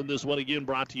timeouts. And this one again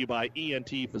brought to you by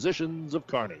ENT Physicians of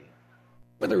Kearney.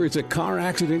 Whether it's a car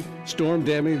accident, storm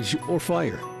damage, or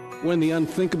fire, when the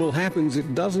unthinkable happens,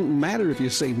 it doesn't matter if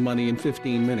you save money in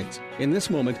 15 minutes. In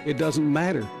this moment, it doesn't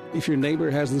matter if your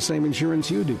neighbor has the same insurance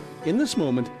you do. In this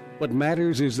moment, what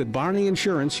matters is that Barney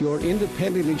Insurance, your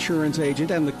independent insurance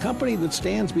agent, and the company that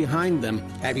stands behind them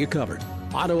have you covered.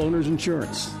 Auto Owners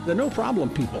Insurance, the no-problem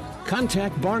people.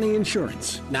 Contact Barney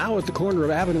Insurance, now at the corner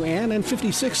of Avenue Ann and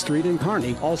 56th Street in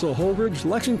Kearney, also Holdridge,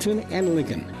 Lexington, and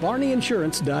Lincoln.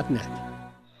 BarneyInsurance.net.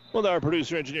 With our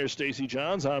producer-engineer Stacy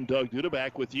Johns, I'm Doug Duda,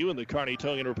 back with you in the Kearney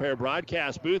Towing and Repair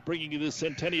broadcast booth, bringing you this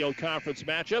Centennial Conference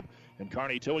matchup. And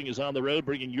Kearney Towing is on the road,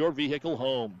 bringing your vehicle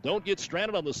home. Don't get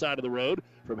stranded on the side of the road.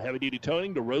 From heavy-duty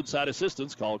towing to roadside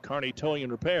assistance, call Kearney Towing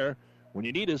and Repair. When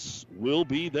you need us, we'll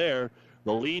be there.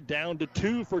 The lead down to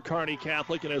 2 for Kearney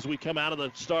Catholic, and as we come out of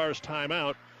the Stars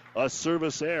timeout, a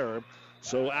service error.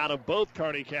 So out of both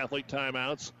Kearney Catholic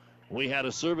timeouts, we had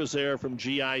a service error from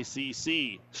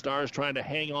GICC. Stars trying to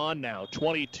hang on now,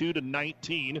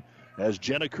 22-19, as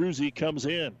Jenna Cruzy comes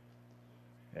in.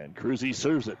 And Cruzy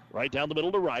serves it right down the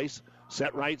middle to Rice.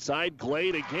 Set right side,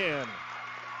 Glade again.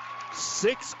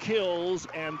 6 kills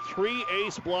and 3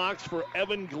 ace blocks for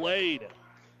Evan Glade.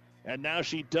 And now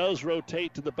she does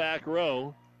rotate to the back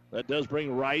row. That does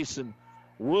bring Rice and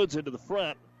Woods into the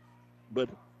front. But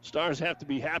Stars have to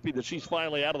be happy that she's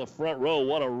finally out of the front row.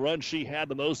 What a run she had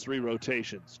in those 3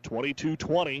 rotations.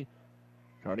 22-20.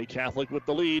 Kearney Catholic with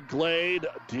the lead. Glade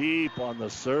deep on the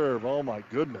serve. Oh, my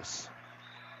goodness.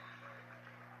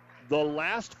 The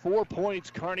last 4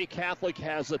 points Kearney Catholic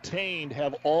has attained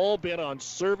have all been on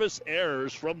service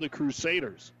errors from the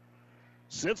Crusaders.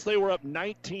 Since they were up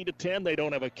 19-10, they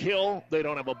don't have a kill, they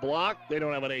don't have a block, they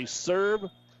don't have an ace serve,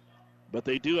 but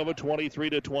they do have a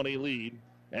 23-20 lead.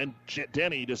 And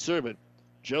Denny to serve it.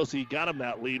 Josie got him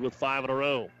that lead with 5 in a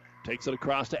row. Takes it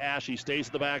across to Ashe. Stays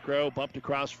in the back row. Bumped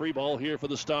across, free ball here for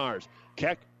the Stars.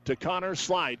 Keck to Connor,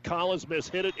 slide. Collins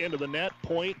hit it into the net.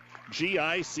 Point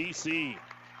GICC.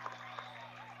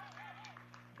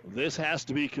 This has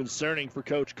to be concerning for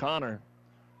Coach Connor.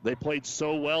 They played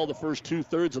so well the first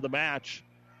 2/3 of the match,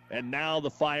 and now the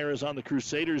fire is on the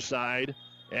Crusaders' side,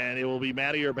 and it will be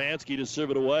Maddie Urbanski to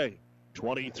serve it away.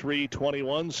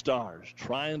 23-21 Stars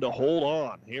trying to hold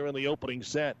on here in the opening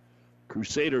set.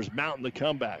 Crusaders mounting the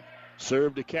comeback.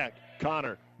 Serve to Keck.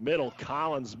 Connor, middle.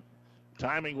 Collins,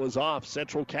 timing was off.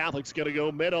 Central Catholic's going to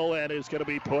go middle, and it's going to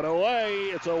be put away.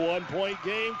 It's a 1-point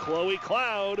game. Chloe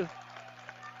Cloud.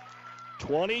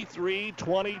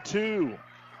 23-22.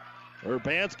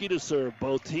 Urbanski to serve.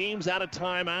 Both teams out of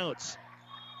timeouts.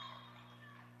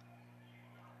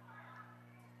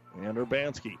 And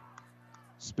Urbanski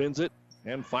spins it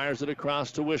and fires it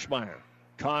across to Wishmeyer.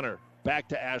 Connor back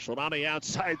to Ashland on the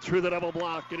outside through the double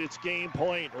block, and it's game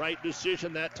point. Right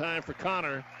decision that time for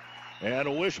Connor. And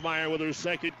Wishmeyer with her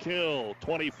second kill.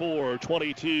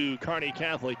 24-22 Kearney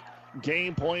Catholic.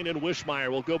 Game point, and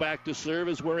Wishmeyer will go back to serve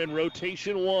as we're in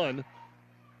rotation 1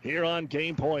 here on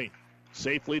game point.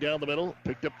 Safely down the middle,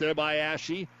 picked up there by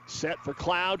Ashe. Set for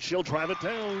Cloud, she'll drive it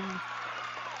down.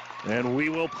 And we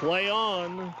will play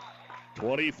on.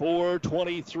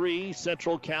 24-23,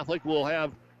 Central Catholic will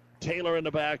have Taylor in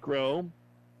the back row.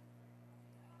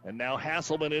 And now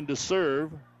Hasselman in to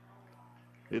serve.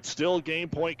 It's still game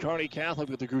point Kearney Catholic,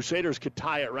 but the Crusaders could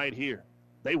tie it right here.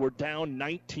 They were down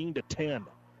 19-10.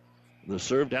 The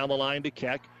serve down the line to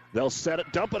Keck. They'll set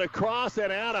it, dump it across,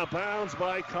 and out of bounds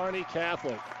by Kearney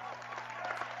Catholic.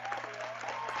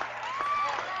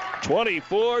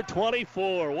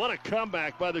 24-24. What a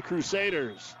comeback by the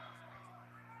Crusaders.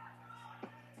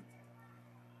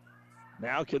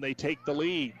 Now can they take the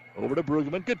lead? Over to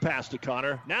Brueggemann. Good pass to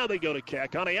Connor. Now they go to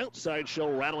Keck. On the outside,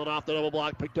 she'll rattle it off the double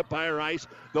block. Picked up by Rice.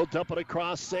 They'll dump it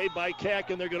across. Saved by Keck,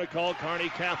 and they're going to call Kearney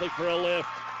Catholic for a lift.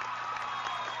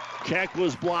 Keck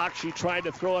was blocked. She tried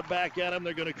to throw it back at him.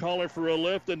 They're going to call her for a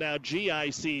lift, and now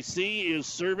GICC is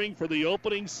serving for the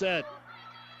opening set.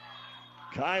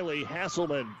 Kylie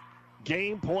Hasselman.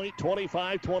 Game point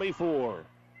 25-24.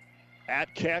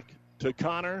 At Keck to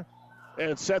Connor.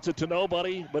 And sets it to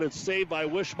nobody, but it's saved by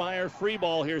Wishmeyer. Free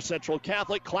ball here, Central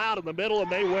Catholic. Cloud in the middle,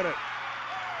 and they win it.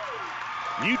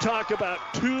 You talk about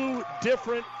 2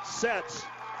 different sets.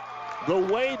 The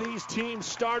way these teams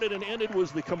started and ended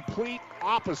was the complete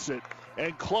opposite.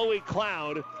 And Chloe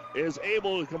Cloud is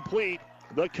able to complete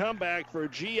the comeback for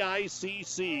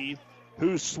GICC,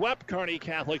 who swept Kearney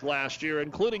Catholic last year,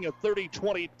 including a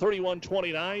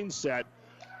 31-29 set.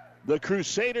 The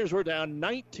Crusaders were down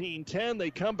 19-10. They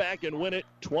come back and win it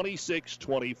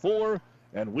 26-24,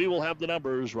 and we will have the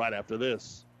numbers right after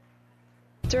this.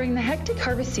 During the hectic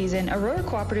harvest season, Aurora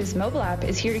Cooperative's mobile app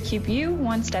is here to keep you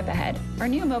one step ahead. Our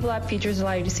new mobile app features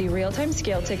allow you to see real-time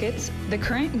scale tickets, the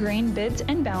current grain bids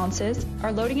and balances,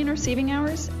 our loading and receiving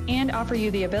hours, and offer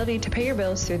you the ability to pay your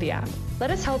bills through the app. Let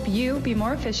us help you be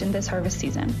more efficient this harvest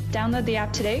season. Download the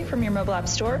app today from your mobile app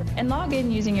store and log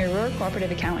in using your Aurora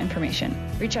Cooperative account information.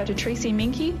 Reach out to Tracy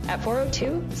Minke at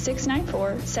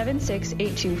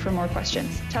 402-694-7682 for more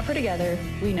questions. Tougher together,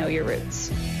 we know your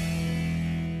roots.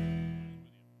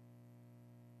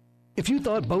 If you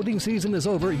thought boating season is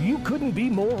over, you couldn't be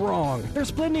more wrong. There's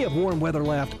plenty of warm weather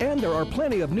left, and there are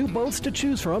plenty of new boats to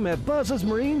choose from at Buzz's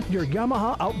Marine, your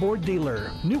Yamaha outboard dealer.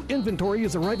 New inventory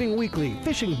is arriving weekly.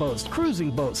 Fishing boats,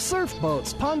 cruising boats, surf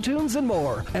boats, pontoons, and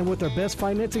more. And with their best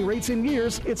financing rates in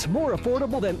years, it's more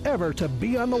affordable than ever to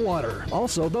be on the water.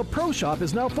 Also, the Pro Shop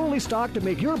is now fully stocked to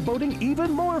make your boating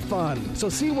even more fun. So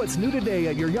see what's new today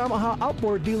at your Yamaha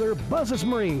outboard dealer, Buzz's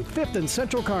Marine, 5th and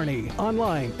Central Kearney.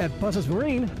 Online at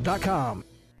buzzesmarine.com.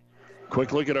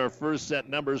 Quick look at our first set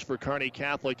numbers for Kearney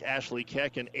Catholic. Ashley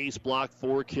Keck, an ace block,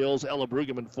 4 kills. Ella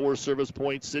Brueggemann, 4 service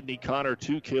points. Sydney Connor,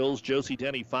 2 kills. Josie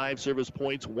Denny, 5 service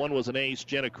points. 1 was an ace.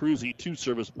 Jenna Cruzy, 2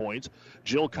 service points.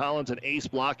 Jill Collins, an ace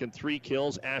block and 3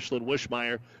 kills. Ashlyn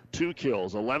Wishmeyer, 2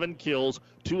 kills. 11 kills,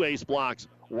 2 ace blocks,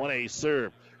 1 ace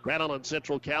serve. Grand Island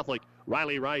Central Catholic,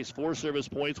 Riley Rice, 4 service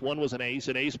points. 1 was an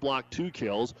ace block, 2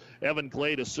 kills. Evan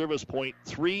Glade, a service point,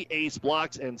 3 ace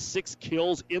blocks, and 6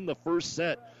 kills in the first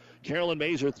set. Carolyn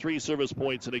Mazer, 3 service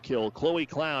points and a kill. Chloe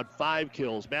Cloud, 5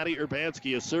 kills. Maddie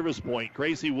Urbanski, a service point.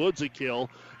 Gracie Woods, a kill.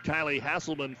 Kylie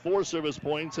Hasselman, 4 service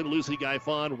points. And Lucy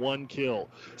Gaifon, 1 kill.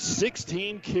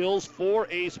 16 kills, 4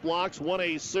 ace blocks, 1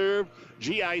 ace serve.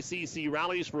 GICC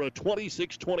rallies for a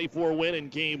 26-24 win in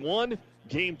Game 1.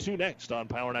 Game 2 next on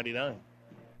Power 99.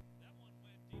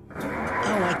 Oh,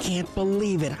 I can't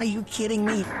believe it. Are you kidding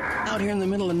me? Out here in the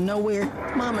middle of nowhere,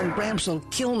 Mom and Gramps will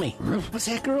kill me. What's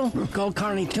that, girl? Call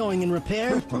Kearney Towing and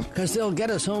Repair? Because they'll get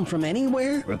us home from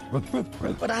anywhere?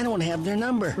 But I don't have their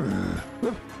number.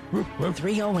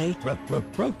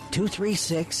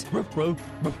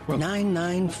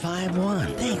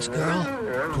 308-236-9951. Thanks, girl.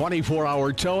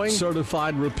 24-hour towing,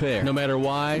 certified repair. No matter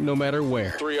why, no matter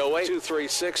where.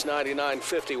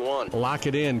 308-236-9951. Lock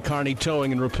it in, Kearney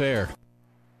Towing and Repair.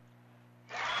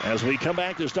 As we come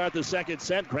back to start the second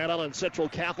set, Grand Island Central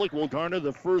Catholic will garner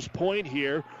the first point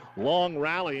here. Long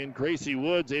rally, and Gracie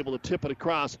Woods able to tip it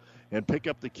across and pick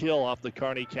up the kill off the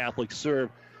Kearney Catholic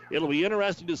serve. It'll be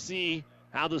interesting to see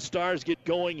how the Stars get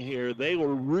going here. They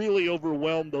were really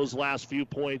overwhelmed those last few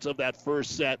points of that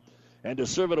first set. And to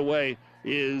serve it away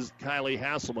is Kylie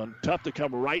Hasselman. Tough to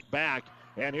come right back.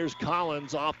 And here's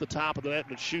Collins off the top of the net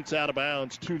and shoots out of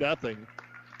bounds, 2-0.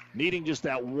 Needing just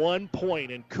that 1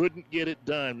 point and couldn't get it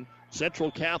done.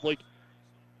 Central Catholic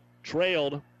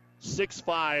trailed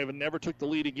 6-5 and never took the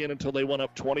lead again until they went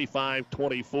up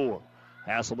 25-24.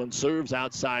 Hasselman serves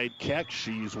outside Keck.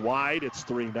 She's wide. It's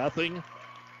 3-0.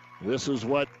 This is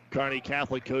what Kearney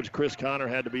Catholic coach Chris Connor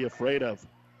had to be afraid of.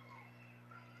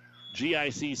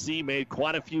 GICC made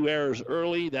quite a few errors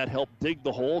early. That helped dig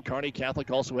the hole. Kearney Catholic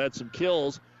also had some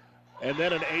kills. And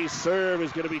then an ace serve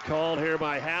is going to be called here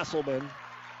by Hasselman.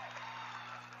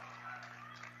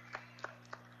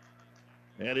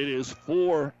 And it is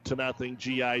 4-0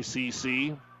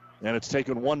 GICC. And it's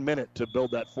taken 1 minute to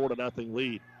build that 4-0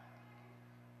 lead.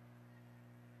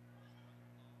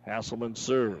 Hasselman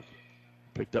serve.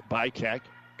 Picked up by Keck.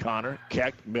 Connor.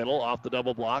 Keck, middle, off the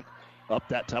double block. Up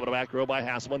that top of the back row by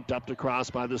Hasselman. Dumped across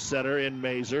by the center in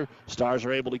Mazer. Stars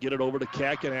are able to get it over to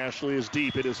Keck, and Ashley is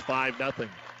deep. It is 5-0.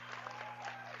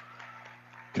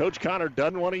 Coach Connor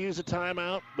doesn't want to use a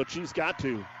timeout, but she's got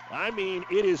to. I mean,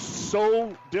 it is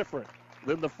so different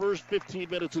than the first 15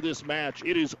 minutes of this match.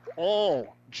 It is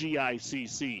all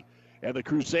GICC. And the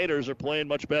Crusaders are playing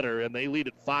much better, and they lead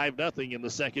at 5-0 in the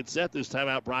second set. This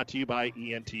timeout brought to you by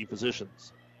ENT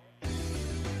Physicians.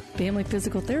 Family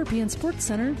Physical Therapy and Sports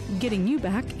Center, getting you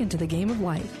back into the game of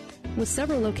life. With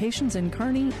several locations in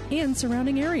Kearney and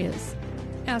surrounding areas.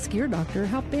 Ask your doctor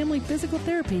how Family Physical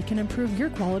Therapy can improve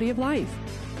your quality of life.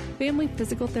 Family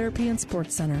Physical Therapy and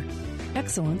Sports Center.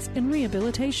 Excellence in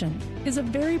Rehabilitation is a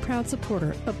very proud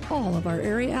supporter of all of our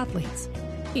area athletes,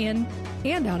 in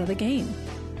and out of the game.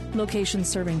 Locations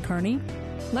serving Kearney,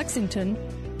 Lexington,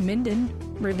 Minden,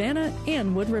 Ravenna,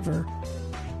 and Wood River.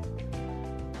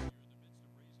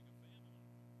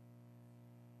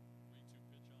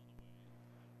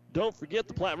 Don't forget,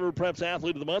 the Platte River Preps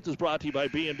Athlete of the Month is brought to you by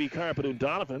B&B Carpet in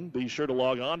Donovan. Be sure to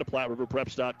log on to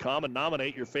PlatteRiverPreps.com and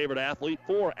nominate your favorite athlete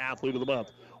for Athlete of the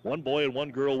Month. One boy and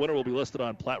one girl winner will be listed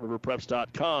on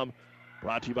PlatteRiverPreps.com.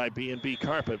 Brought to you by B&B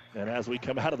Carpet. And as we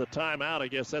come out of the timeout, I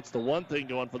guess that's the one thing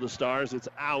going for the Stars. It's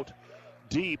out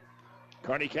deep.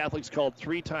 Kearney Catholic's called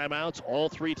 3 timeouts. All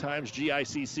 3 times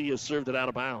GICC has served it out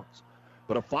of bounds.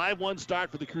 But a 5-1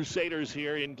 start for the Crusaders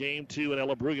here in Game 2, and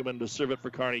Ella Brueggemann to serve it for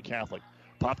Kearney Catholic.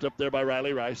 Popped up there by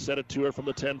Riley Rice, set it to her from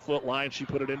the 10-foot line. She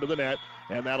put it into the net,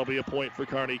 and that'll be a point for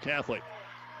Kearney Catholic.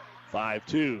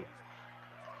 5-2.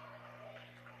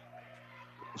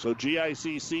 So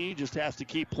GICC just has to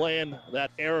keep playing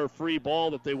that error-free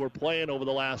ball that they were playing over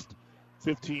the last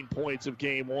 15 points of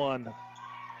Game 1.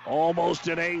 Almost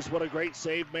an ace. What a great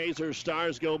save, Mazer.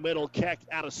 Stars go middle. Keck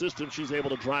out of system. She's able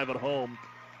to drive it home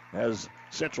as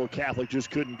Central Catholic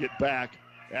just couldn't get back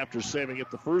after saving it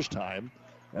the first time.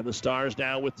 And the Stars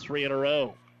now with 3 in a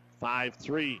row.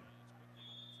 5-3.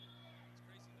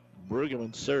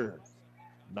 Brueggemann serve.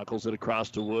 Knuckles it across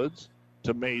to Woods.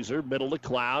 To Mazer, middle to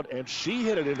Cloud, and she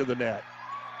hit it into the net.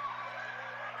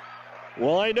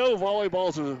 Well, I know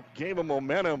volleyball's a game of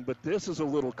momentum, but this is a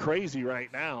little crazy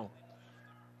right now.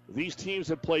 These teams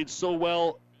have played so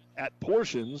well at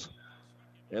portions,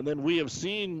 and then we have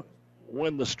seen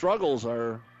when the struggles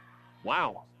are,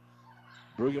 wow.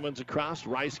 Brueggemann's across.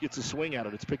 Rice gets a swing at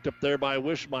it. It's picked up there by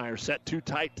Wishmeyer. Set too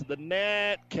tight to the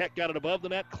net. Keck got it above the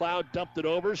net. Cloud dumped it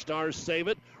over. Stars save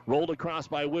it. Rolled across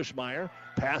by Wishmeyer.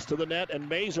 Pass to the net, and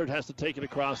Mazur has to take it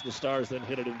across. The Stars then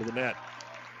hit it into the net.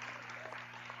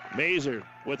 Mazur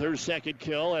with her second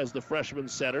kill as the freshman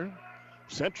setter.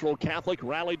 Central Catholic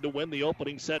rallied to win the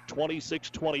opening set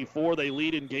 26-24. They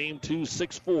lead in game 2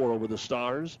 6-4 over the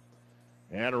Stars.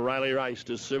 And Riley Rice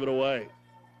to serve it away.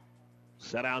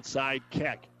 Set outside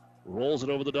Keck. Rolls it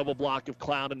over the double block of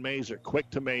Cloud and Mazur. Quick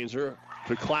to Mazur.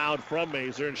 To Cloud from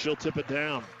Mazur, and she'll tip it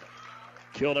down.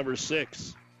 Kill number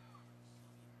 6.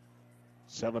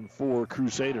 7-4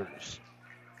 Crusaders.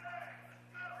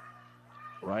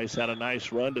 Rice had a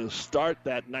nice run to start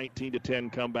that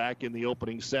 19-10 comeback in the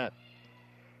opening set.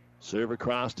 Serve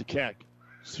across to Keck.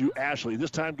 Sue Ashley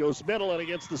this time goes middle, and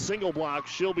against the single block,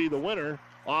 she'll be the winner.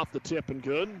 Off the tip and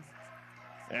good.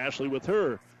 Ashley with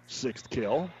her 6th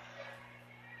kill.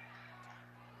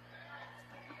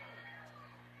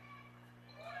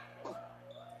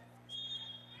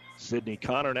 Sydney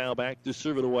Connor now back to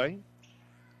serve it away.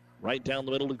 Right down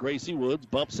the middle to Gracie Woods.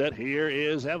 Bump set. Here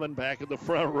is Evan back in the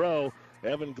front row.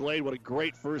 Evan Glade, what a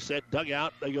great first set. Dug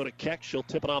out. They go to Keck. She'll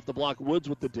tip it off the block. Woods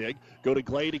with the dig. Go to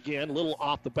Glade again. Little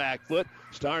off the back foot.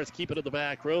 Stars keep it in the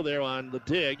back row there on the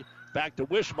dig. Back to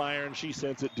Wishmeyer, and she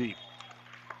sends it deep.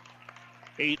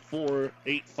 8-5,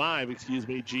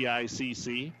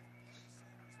 GICC.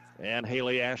 And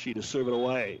Haley Ashe to serve it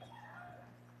away.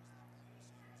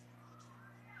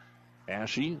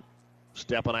 Ashe,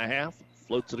 step and a half.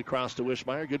 Floats it across to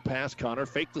Wishmeyer. Good pass, Connor.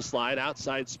 Fake the slide.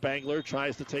 Outside Spangler.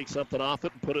 Tries to take something off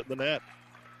it and put it in the net.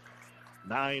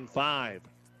 9-5.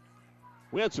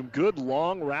 We had some good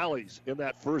long rallies in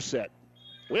that first set.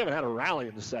 We haven't had a rally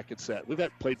in the second set. We've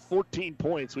played 14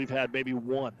 points. We've had maybe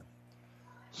 1.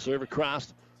 Serve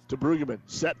across to Brueggemann.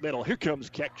 Set middle. Here comes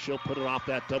Keck. She'll put it off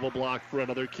that double block for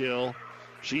another kill.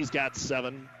 She's got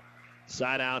 7.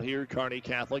 Side out here, Kearney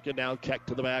Catholic, and now Keck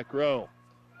to the back row.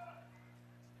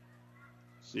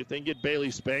 See if they can get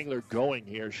Bailey Spangler going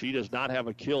here. She does not have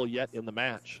a kill yet in the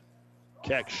match.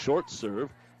 Keck short serve.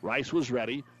 Rice was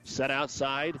ready. Set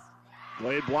outside.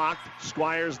 Glade blocked.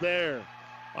 Squires there.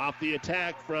 Off the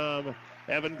attack from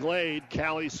Evan Glade,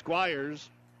 Callie Squires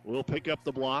will pick up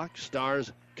the block.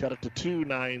 Stars cut it to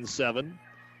 2-9-7.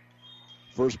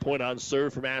 First point on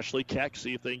serve from Ashley Keck.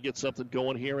 See if they can get something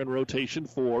going here in rotation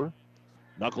 4.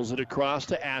 Knuckles it across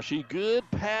to Ashe. Good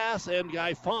pass, and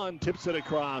Guy Fawn tips it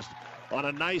across on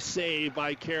a nice save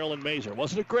by Carolyn Mazur.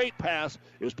 Wasn't a great pass.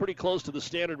 It was pretty close to the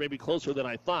standard, maybe closer than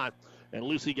I thought. And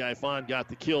Lucy Guy Fawn got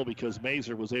the kill because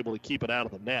Mazur was able to keep it out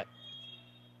of the net.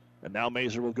 And now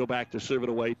Mazur will go back to serve it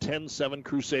away. 10-7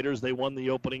 Crusaders. They won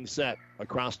the opening set.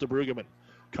 Across to Brueggemann.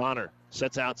 Connor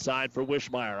sets outside for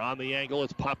Wishmeyer. On the angle,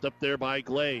 it's popped up there by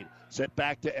Glade. Set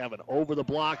back to Evan. Over the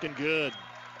block and good.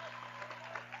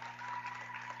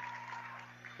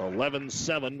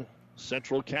 11-7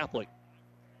 Central Catholic.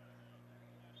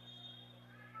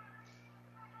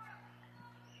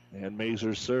 And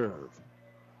Mazur serve.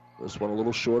 This one a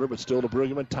little shorter, but still to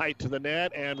Brueggemann. Tight to the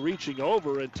net, and reaching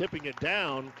over and tipping it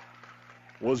down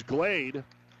was Glade,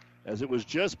 as it was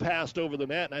just passed over the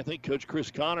net. And I think Coach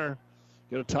Chris Connor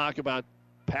going to talk about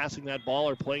passing that ball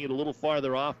or playing it a little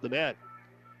farther off the net.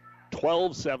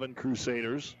 12-7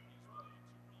 Crusaders.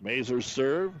 Mazur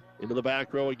serve into the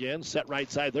back row again. Set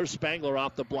right side. There's Spangler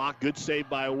off the block. Good save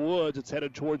by Woods. It's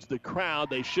headed towards the crowd.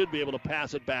 They should be able to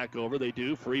pass it back over. They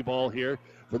do. Free ball here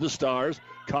for the Stars.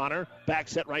 Connor, back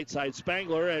set right side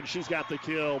Spangler, and she's got the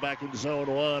kill back in zone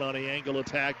 1 on the angle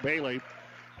attack. Bailey,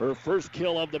 her first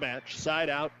kill of the match. Side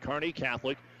out, Kearney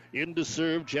Catholic. In to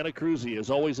serve, Jenna Cruzy. As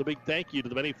always, a big thank you to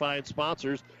the many fine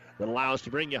sponsors that allow us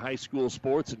to bring you high school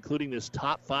sports, including this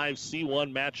top 5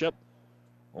 C1 matchup.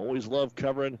 Always love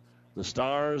covering the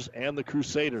Stars and the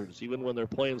Crusaders, even when they're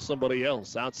playing somebody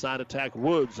else. Outside attack,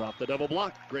 Woods off the double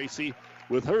block. Gracie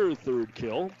with her 3rd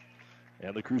kill.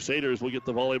 And the Crusaders will get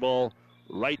the volleyball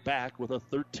right back with a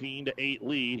 13-8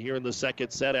 lead here in the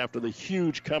second set after the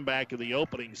huge comeback in the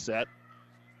opening set.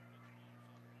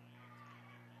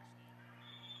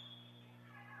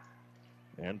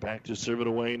 And back to serve it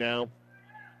away now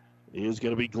is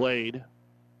going to be Glade.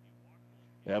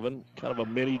 Evan, kind of a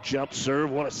mini jump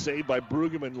serve. What a save by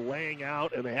Brueggemann, laying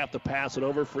out, and they have to pass it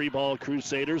over. Free ball,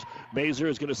 Crusaders. Mazur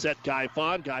is going to set Guy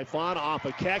Fawn. Guy Fawn off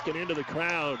a Keck and into the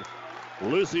crowd.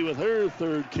 Lucy with her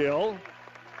 3rd kill.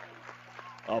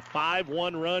 A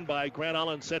 5-1 run by Grand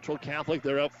Island Central Catholic.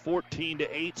 They're up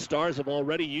 14-8. Stars have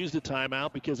already used a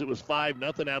timeout because it was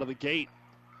 5-0 out of the gate.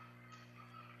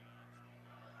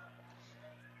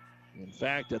 In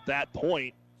fact, at that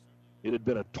point, It had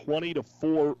been a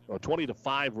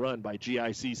 20-5 run by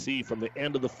GICC from the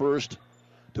end of the first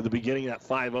to the beginning of that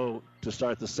 5-0 to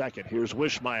start the second. Here's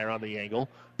Wishmeyer on the angle.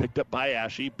 Picked up by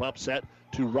Ashe. Bump set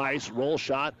to Rice. Roll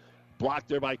shot. Blocked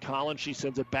there by Collins. She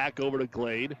sends it back over to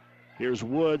Glade. Here's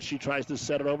Woods. She tries to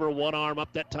set it over. One arm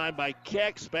up that time by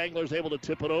Keck. Spangler's able to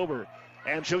tip it over.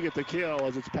 And she'll get the kill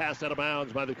as it's passed out of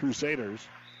bounds by the Crusaders.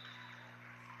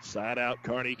 Side out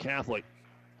Kearney Catholic.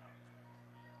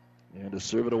 And to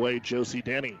serve it away, Josie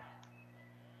Denny.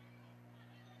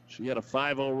 She had a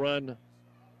 5-0 run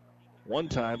one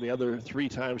time. The other 3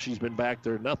 times she's been back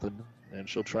there, nothing. And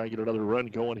she'll try and get another run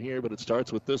going here, but it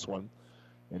starts with this one.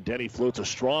 And Denny floats a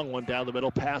strong one down the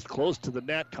middle, pass close to the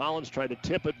net. Collins tried to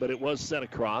tip it, but it was sent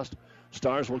across.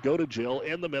 Stars will go to Jill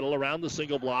in the middle around the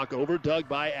single block, overdug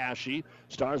by Ashe.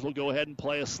 Stars will go ahead and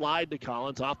play a slide to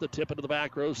Collins off the tip into the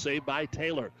back row, saved by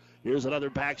Taylor. Here's another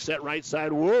back set right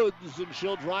side, Woods, and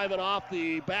she'll drive it off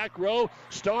the back row.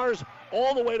 Stars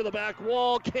all the way to the back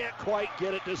wall, can't quite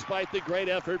get it despite the great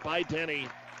effort by Denny.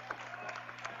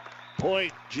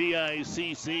 Point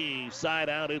GICC, side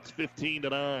out, it's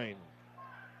 15-9.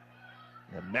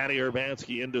 And Maddie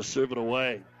Urbanski in to serve it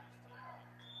away.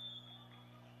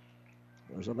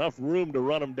 There's enough room to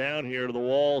run them down here to the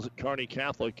walls at Kearney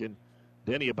Catholic, and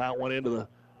Denny about went into the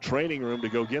training room to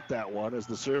go get that one as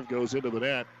the serve goes into the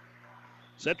net.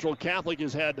 Central Catholic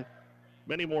has had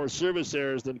many more service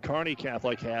errors than Kearney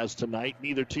Catholic has tonight.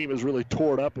 Neither team has really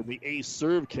tore it up in the ace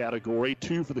serve category.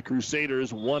 2 for the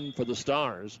Crusaders, 1 for the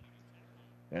Stars.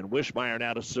 And Wishmeyer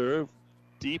now to serve.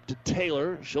 Deep to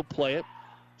Taylor. She'll play it.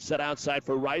 Set outside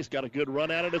for Rice. Got a good run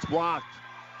at it. It's blocked.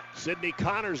 Sydney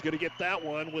Connor's going to get that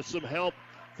one with some help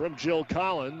from Jill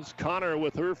Collins. Connor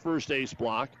with her first ace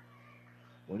block.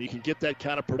 When you can get that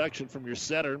kind of production from your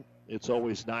setter, it's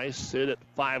always nice. Sid at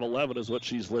 5'11" is what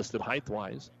she's listed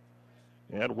height-wise.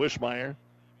 And Wishmeyer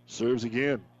serves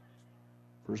again.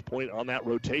 First point on that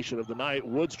rotation of the night.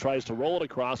 Woods tries to roll it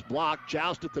across. Block,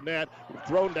 joust at the net.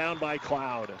 Thrown down by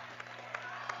Cloud.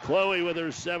 Chloe with her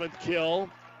 7th kill.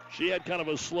 She had kind of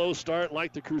a slow start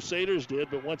like the Crusaders did,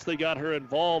 but once they got her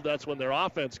involved, that's when their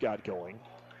offense got going.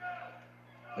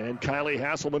 And Kylie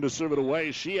Hasselman to serve it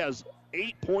away. She has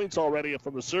 8 points already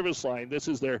from the service line. This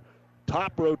is their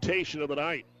top rotation of the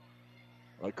night.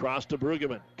 Across to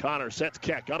Brueggemann. Connor sets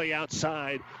Keck on the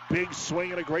outside. Big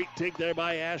swing and a great dig there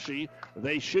by Ashe.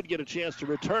 They should get a chance to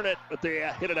return it, but they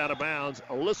hit it out of bounds.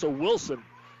 Alyssa Wilson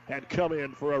had come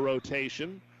in for a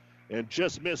rotation and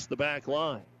just missed the back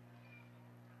line.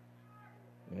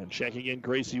 And checking in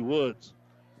Gracie Woods.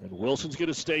 And Wilson's going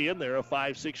to stay in there, a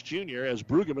 5'6" junior, as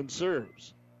Brueggemann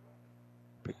serves.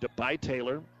 Picked up by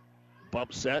Taylor.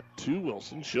 Bump set to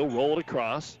Wilson. She'll roll it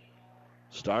across.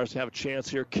 Stars have a chance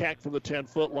here. Keck from the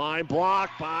 10-foot line.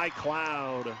 Blocked by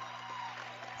Cloud.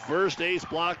 First ace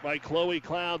blocked by Chloe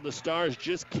Cloud. The Stars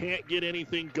just can't get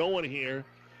anything going here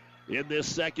in this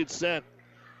second set.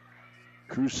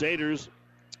 Crusaders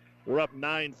were up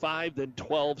 9-5, then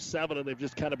 12-7, and they've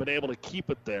just kind of been able to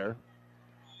keep it there.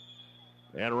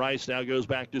 And Rice now goes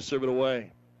back to serve it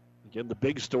away. Again, the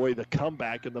big story, the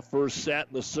comeback in the first set,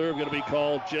 and the serve going to be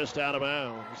called just out of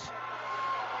bounds.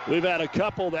 We've had a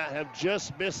couple that have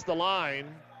just missed the line.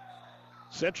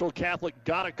 Central Catholic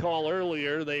got a call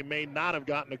earlier. They may not have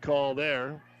gotten a call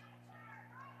there.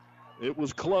 It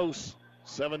was close,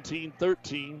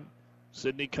 17-13.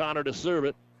 Sydney Connor to serve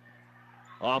it.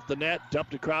 Off the net,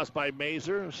 dumped across by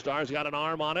Mazer. Stars got an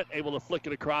arm on it, able to flick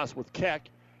it across with Keck.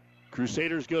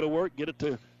 Crusaders go to work, get it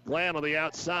to Glenn on the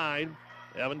outside.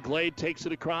 Evan Glade takes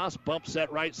it across, bump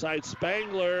set right side.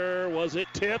 Spangler, was it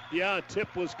tipped? Yeah, a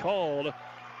tip was called.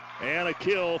 And a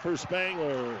kill for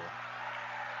Spangler.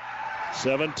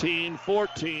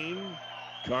 17-14.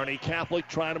 Kearney Catholic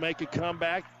trying to make a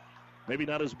comeback. Maybe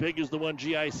not as big as the one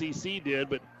GICC did,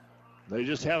 but they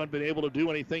just haven't been able to do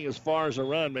anything as far as a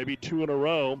run. Maybe 2 in a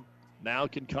row. Now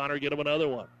can Connor get him another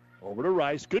one? Over to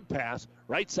Rice. Good pass.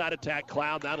 Right side attack.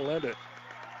 Cloud. That'll end it.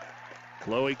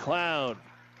 Chloe Cloud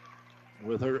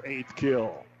with her 8th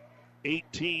kill.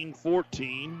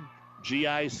 18-14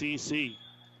 GICC.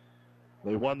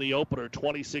 They won the opener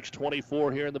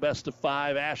 26-24 here in the best of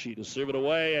 5. Ashe to serve it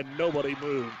away, and nobody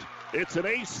moved. It's an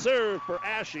ace serve for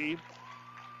Ashe.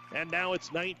 And now it's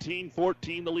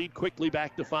 19-14. The lead quickly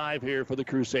back to 5 here for the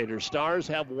Crusaders. Stars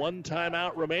have 1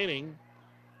 timeout remaining,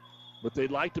 but they'd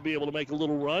like to be able to make a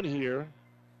little run here.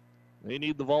 They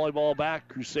need the volleyball back.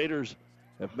 Crusaders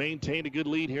have maintained a good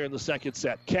lead here in the second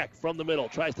set. Keck from the middle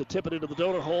tries to tip it into the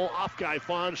donut hole. Off Guy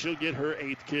Fawn. She'll get her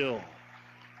 8th kill.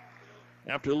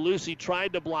 After Lucy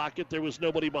tried to block it, there was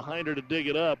nobody behind her to dig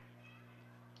it up.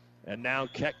 And now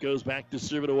Keck goes back to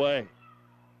serve it away.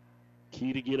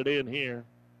 Key to get it in here.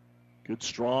 Good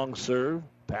strong serve.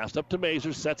 Passed up to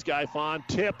Mazer. Sets Guy Fawn.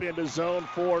 Tip into zone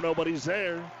 4. Nobody's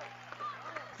there.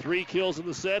 3 kills in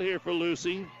the set here for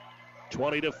Lucy.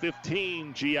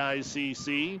 20-15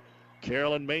 GICC.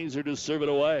 Carolyn Mazer to serve it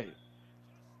away.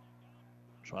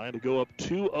 Trying to go up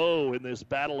 2-0 in this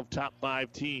battle of top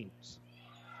 5 teams.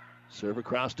 Serve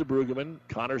across to Brueggemann.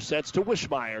 Connor sets to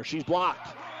Wishmeyer. She's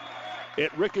blocked.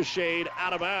 It ricocheted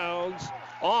out of bounds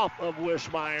off of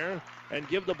Wishmeyer, and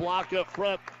give the block up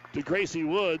front to Gracie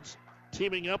Woods,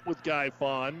 teaming up with Guy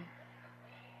Fawn.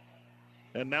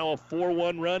 And now a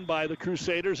 4-1 run by the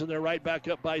Crusaders, and they're right back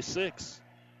up by 6.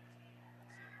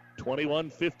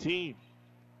 21-15.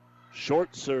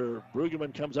 Short serve.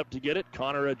 Brueggemann comes up to get it.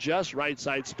 Connor adjusts. Right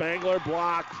side Spangler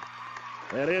blocked.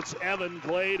 And it's Evan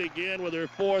Glade again with her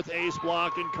 4th ace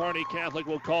block, and Kearney Catholic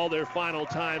will call their final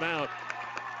timeout.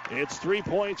 It's 3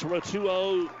 points from a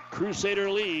 2-0 Crusader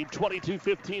lead.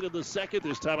 22-15 in the second.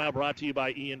 This timeout brought to you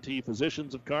by ENT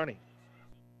Physicians of Kearney.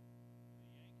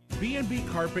 B&B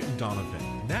Carpet in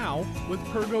Donovan, now with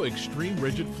Pergo Extreme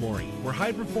Rigid Flooring, where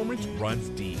high performance runs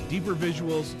deep. Deeper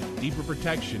visuals, deeper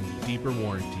protection, deeper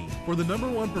warranty. For the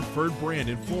 #1 preferred brand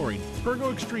in flooring,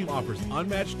 Pergo Extreme offers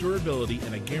unmatched durability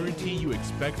and a guarantee you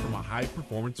expect from a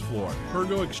high-performance floor.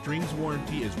 Pergo Extreme's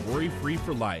warranty is worry-free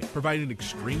for life, providing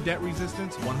extreme debt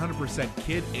resistance, 100%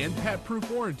 kid and pet-proof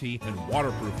warranty, and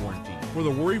waterproof warranty. For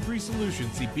the worry-free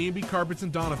solution, see B&B Carpets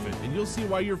in Donovan, and you'll see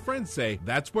why your friends say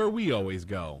that's where we always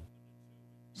go.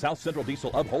 South Central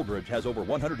Diesel of Holdridge has over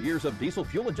 100 years of diesel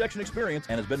fuel injection experience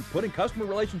and has been putting customer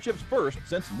relationships first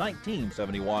since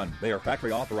 1971. They are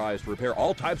factory authorized to repair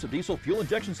all types of diesel fuel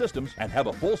injection systems and have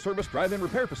a full-service drive-in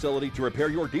repair facility to repair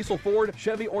your diesel Ford,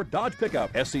 Chevy, or Dodge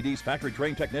pickup. SCD's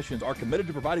factory-trained technicians are committed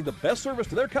to providing the best service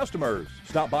to their customers.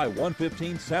 Stop by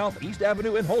 115 South East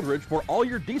Avenue in Holdridge for all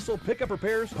your diesel pickup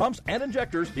repairs, pumps and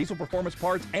injectors, diesel performance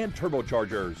parts, and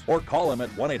turbochargers. Or call them at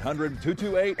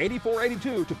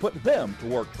 1-800-228-8482 to put them to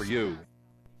work for you.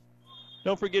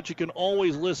 Don't forget you can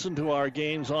always listen to our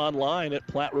games online at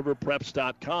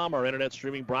PlatteRiverPreps.com. Our internet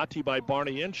streaming brought to you by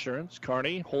Barney Insurance.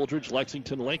 Kearney, Holdridge,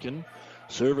 Lexington, Lincoln.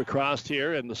 Serve across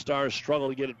here, and the Stars struggle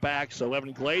to get it back. So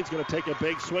Evan Glade's going to take a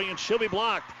big swing, and she'll be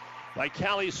blocked by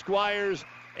Callie Squires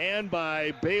and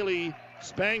by Bailey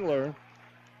Spangler.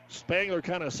 Spangler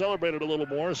kind of celebrated a little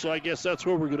more, so I guess that's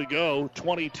where we're going to go.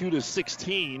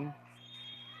 22-16.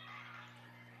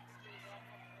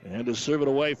 And to serve it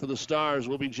away for the Stars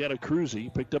will be Jenna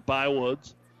Cruzy, picked up by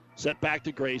Woods. Sent back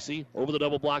to Gracie. Over the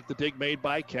double block, the dig made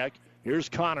by Keck. Here's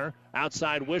Connor.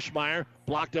 Outside Wishmeyer.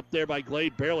 Blocked up there by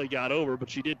Glade. Barely got over, but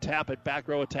she did tap it. Back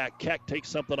row attack. Keck takes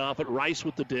something off it. Rice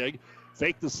with the dig.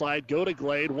 Fake the slide. Go to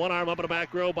Glade. One arm up in the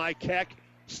back row by Keck.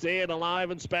 Staying alive,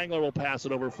 and Spangler will pass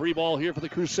it over. Free ball here for the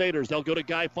Crusaders. They'll go to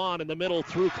Guy Fawn in the middle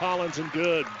through Collins, and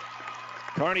good.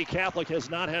 Kearney Catholic has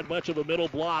not had much of a middle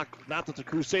block. Not that the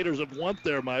Crusaders have won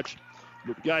there much,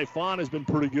 but Guy Fawn has been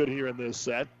pretty good here in this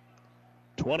set.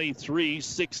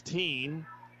 23-16,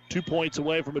 2 points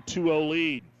away from a 2-0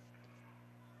 lead.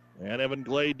 And Evan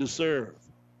Glade to serve.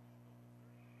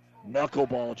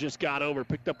 Knuckleball just got over,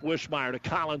 picked up Wishmeyer to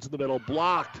Collins in the middle,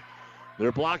 blocked.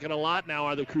 They're blocking a lot now,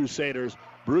 are the Crusaders.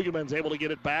 Brueggemann's able to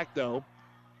get it back, though.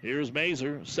 Here's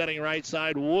Mazer setting right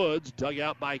side Woods, dug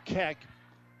out by Keck.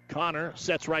 Connor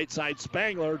sets right side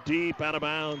Spangler, deep out of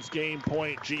bounds. Game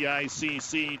point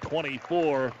GICC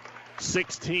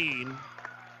 24-16.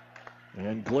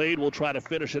 And Glade will try to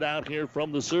finish it out here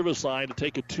from the service line to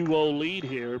take a 2-0 lead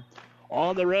here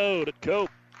on the road at Cope.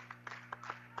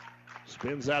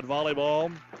 Spins that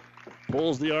volleyball,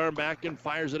 pulls the arm back and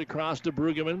fires it across to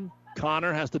Brueggemann.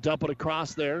 Connor has to dump it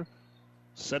across there.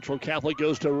 Central Catholic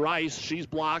goes to Rice. She's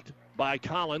blocked by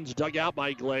Collins, dug out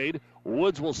by Glade.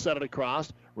 Woods will set it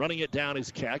across. Running it down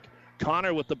is Keck.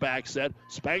 Connor with the back set.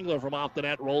 Spangler from off the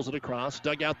net rolls it across.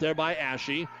 Dug out there by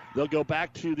Ashley. They'll go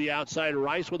back to the outside.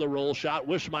 Rice with a roll shot.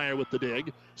 Wishmeyer with the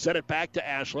dig. Set it back to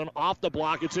Ashlyn. Off the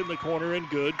block. It's in the corner and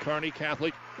good. Kearney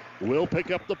Catholic will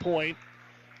pick up the point.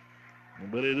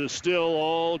 But it is still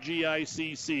all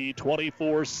GICC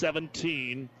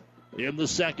 24-17 in the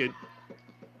second.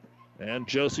 And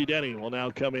Josie Denny will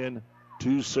now come in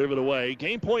to serve it away.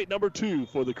 Game point number 2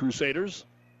 for the Crusaders.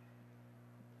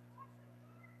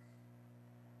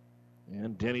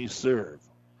 And Denny's serve.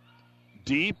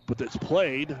 Deep, but it's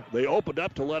played. They opened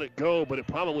up to let it go, but it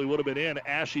probably would have been in.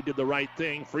 Ashley did the right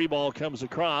thing. Free ball comes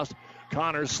across.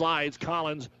 Connor slides.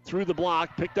 Collins through the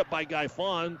block. Picked up by Guy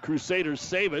Fawn. Crusaders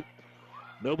save it.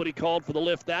 Nobody called for the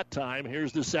lift that time.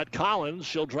 Here's the set. Collins.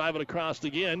 She'll drive it across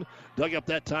again. Dug up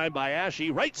that time by Ashley.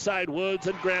 Right side Woods,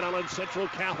 and Grand Island Central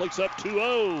Catholic's up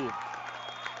 2-0.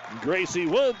 Gracie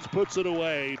Woods puts it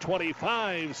away.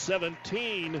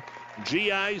 25-17.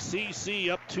 GICC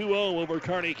up 2-0 over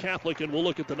Kearney Catholic, and we'll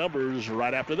look at the numbers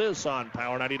right after this on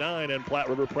Power 99 and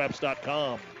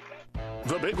PlatteRiverPreps.com.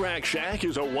 The Big Rack Shack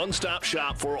is a one-stop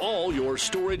shop for all your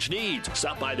storage needs.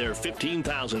 Stop by their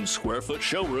 15,000 square foot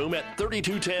showroom at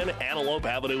 3210 Antelope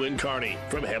Avenue in Kearney.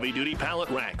 From heavy-duty pallet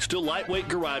racks to lightweight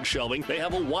garage shelving, they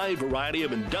have a wide variety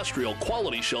of industrial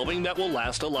quality shelving that will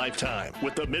last a lifetime.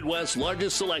 With the Midwest's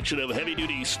largest selection of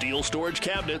heavy-duty steel storage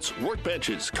cabinets,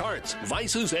 workbenches, carts,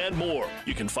 vices, and more.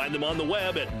 You can find them on the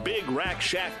web at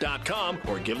BigRackShack.com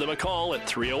or give them a call at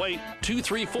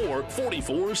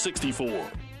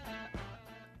 308-234-4464.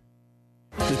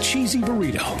 The cheesy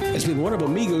burrito has been one of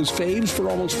Amigo's faves for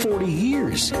almost 40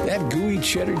 years. That gooey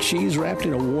cheddar cheese wrapped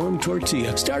in a warm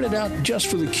tortilla started out just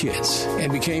for the kids and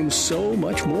became so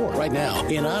much more. Right now,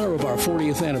 in honor of our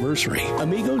 40th anniversary,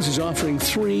 Amigo's is offering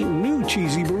 3 new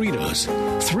cheesy burritos.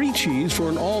 3 cheese for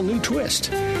an all-new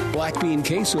twist. Black bean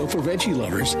queso for veggie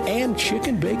lovers, and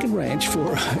chicken bacon ranch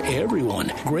for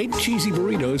everyone. Great cheesy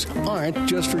burritos aren't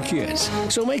just for kids.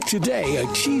 So make today a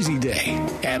cheesy day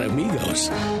at Amigo's.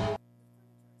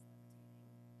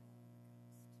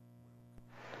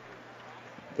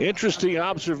 Interesting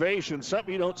observation,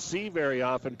 something you don't see very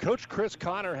often. Coach Chris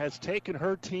Connor has taken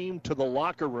her team to the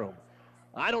locker room.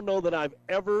 I don't know that I've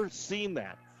ever seen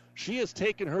that. She has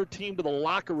taken her team to the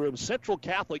locker room. Central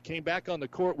Catholic came back on the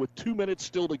court with 2 minutes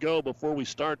still to go before we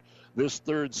start this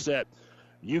third set.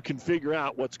 You can figure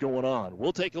out what's going on.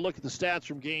 We'll take a look at the stats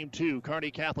from Game 2.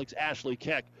 Kearney Catholic's Ashley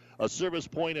Keck, a service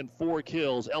point and 4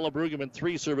 kills. Ella Brueggemann,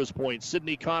 3 service points.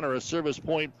 Sydney Connor, a service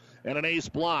point and an ace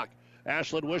block.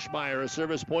 Ashlyn Wishmeyer, a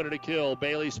service point and a kill.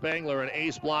 Bailey Spangler, an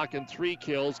ace block and 3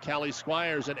 kills. Callie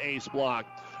Squires, an ace block.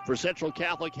 For Central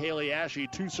Catholic, Haley Ashe,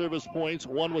 2 service points.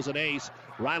 1 was an ace.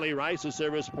 Riley Rice, a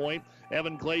service point.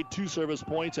 Evan Glade, 2 service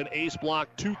points, an ace block,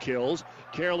 2 kills.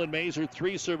 Carolyn Mazer,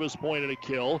 3 service point and a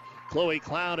kill. Chloe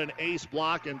Cloud, an ace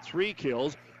block and 3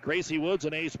 kills. Gracie Woods,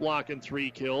 an ace block and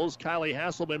 3 kills. Kylie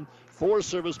Hasselman, 4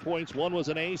 service points, 1 was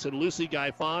an ace. And Lucy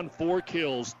Gaifon, 4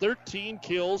 kills. 13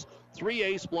 kills, 3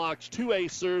 ace blocks, 2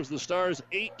 ace serves. The Stars,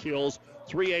 8 kills,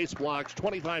 3 ace blocks,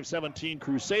 25-17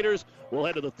 Crusaders. We'll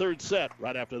head to the third set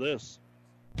right after this.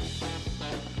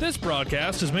 This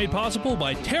broadcast is made possible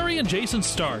by Terry and Jason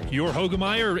Stark, your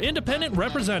Hogemeyer independent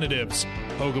representatives.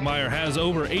 Hogemeyer has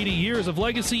over 80 years of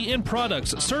legacy in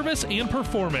products, service, and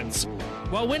performance.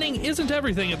 While winning isn't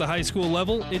everything at the high school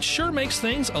level, it sure makes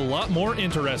things a lot more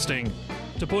interesting.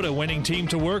 To put a winning team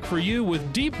to work for you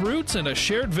with deep roots and a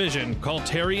shared vision, call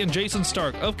Terry and Jason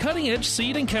Stark of Cutting Edge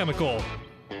Seed and Chemical.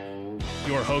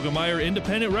 Your Hogemeyer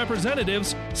independent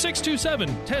representatives,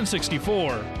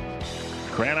 627-1064.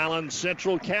 Grand Island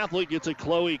Central Catholic gets a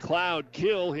Chloe Cloud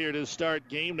kill here to start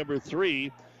game number 3.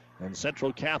 And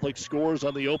Central Catholic scores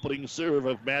on the opening serve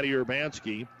of Maddie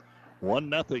Urbanski.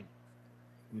 1-0.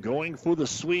 Going for the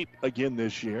sweep again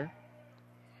this year.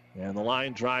 And the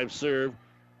line drive serve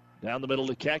down the middle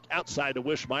to Keck, outside to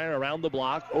Wishmeyer, around the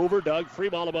block, over Doug, free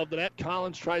ball above the net.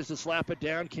 Collins tries to slap it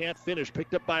down, can't finish.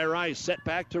 Picked up by Rice, set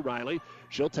back to Riley.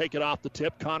 She'll take it off the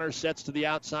tip. Connor sets to the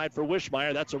outside for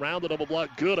Wishmeyer. That's around the double block.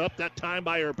 Good up that time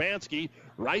by Urbanski.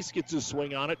 Rice gets his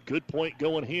swing on it. Good point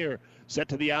going here. Set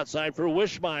to the outside for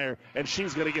Wishmeyer, and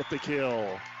she's going to get the kill.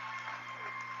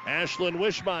 Ashlyn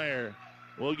Wishmeyer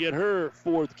will get her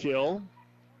 4th kill,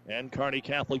 and Kearney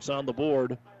Catholic's on the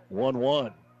board,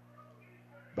 1-1.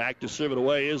 Back to serve it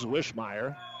away is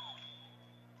Wishmeyer.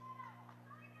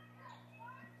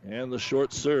 And the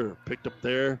short serve picked up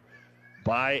there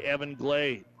by Evan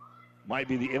Glade. Might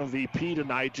be the MVP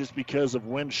tonight just because of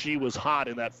when she was hot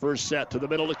in that first set. To the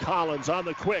middle to Collins on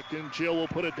the quick, and Jill will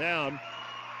put it down.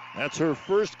 That's her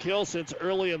first kill since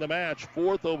early in the match.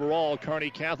 4th overall, Kearney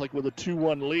Catholic with a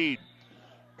 2-1 lead.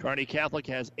 Kearney Catholic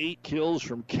has 8 kills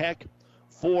from Keck,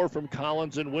 4 from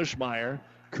Collins and Wishmeyer.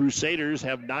 Crusaders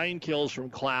have 9 kills from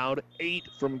Cloud, 8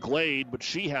 from Glade, but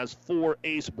she has 4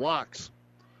 ace blocks.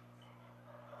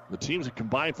 The teams have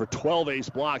combined for 12 ace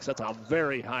blocks. That's a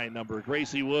very high number.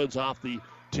 Gracie Woods off the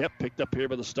tip, picked up here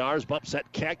by the Stars. Bump set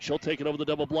Keck. She'll take it over the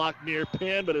double block near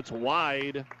pin, but it's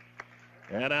wide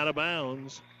and out of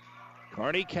bounds.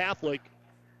 Kearney Catholic,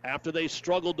 after they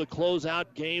struggled to close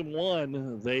out game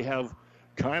 1, they have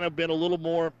kind of been a little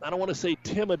more, I don't want to say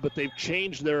timid, but they've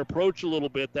changed their approach a little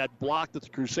bit. That block that the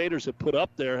Crusaders have put up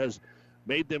there has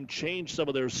made them change some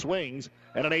of their swings.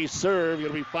 And an ace serve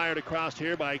going to be fired across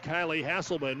here by Kylie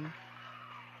Hasselman.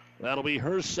 That'll be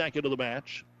her 2nd of the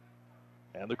match.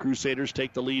 And the Crusaders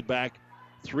take the lead back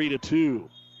 3-2.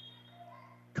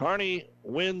 Kearney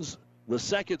wins the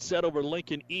second set over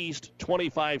Lincoln East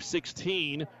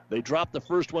 25-16. They dropped the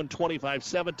first one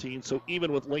 25-17, so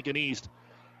even with Lincoln East.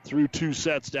 through 2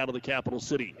 sets down to the capital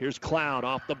city. Here's Cloud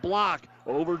off the block,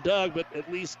 over Doug, but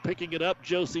at least picking it up,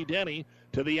 Josie Denny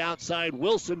to the outside.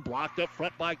 Wilson blocked up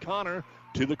front by Connor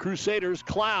to the Crusaders.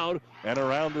 Cloud, and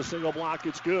around the single block,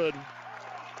 it's good.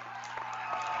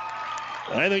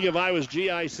 I think if I was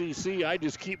GICC, I'd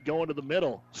just keep going to the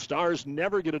middle. Stars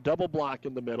never get a double block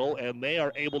in the middle, and they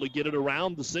are able to get it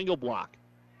around the single block.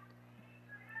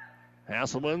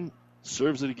 Hasselman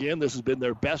serves it again. This has been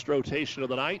their best rotation of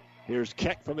the night. Here's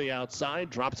Keck from the outside,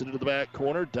 drops it into the back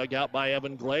corner, dug out by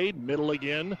Evan Glade. Middle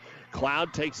again.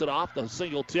 Cloud takes it off the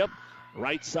single tip.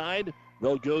 Right side,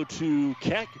 they'll go to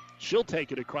Keck. She'll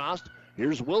take it across.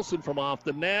 Here's Wilson from off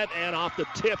the net, and off the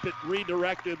tip, it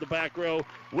redirected the back row.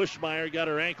 Wischmeyer got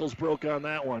her ankles broke on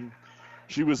that one.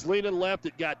 She was leaning left.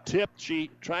 It got tipped. She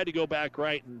tried to go back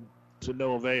right, and to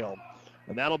no avail.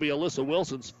 And that'll be Alyssa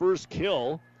Wilson's first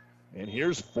kill. And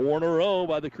here's 4 in a row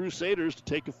by the Crusaders to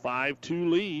take a 5-2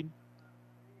 lead.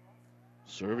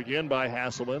 Serve again by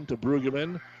Hasselman to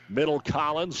Brueggemann. Middle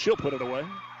Collins. She'll put it away.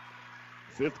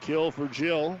 5th kill for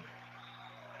Jill.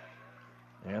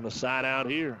 And the side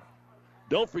out here.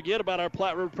 Don't forget about our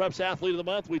Platte River Preps Athlete of the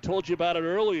Month. We told you about it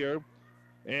earlier.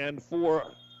 And for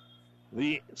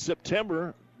the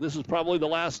September, this is probably the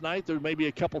last night. There may be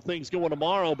a couple things going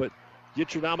tomorrow, but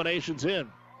get your nominations in.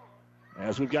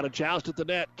 As we've got a joust at the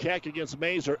net, Keck against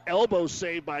Mazer. Elbow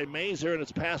saved by Mazer, and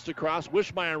it's passed across.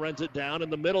 Wischmeyer runs it down. In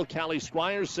the middle, Callie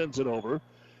Squires sends it over.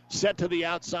 Set to the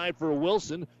outside for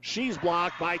Wilson. She's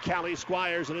blocked by Callie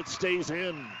Squires, and it stays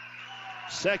in.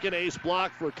 Second ace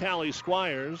block for Callie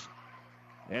Squires.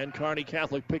 And Kearney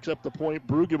Catholic picks up the point.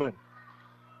 Brueggemann.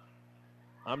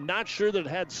 I'm not sure that it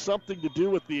had something to do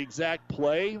with the exact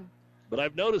play, but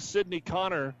I've noticed Sydney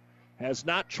Connor has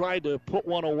not tried to put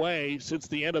one away since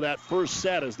the end of that first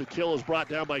set as the kill is brought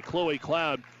down by Chloe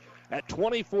Cloud. At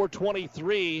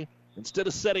 24-23, instead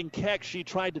of setting Keck, she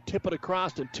tried to tip it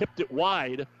across and tipped it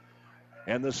wide,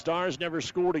 and the Stars never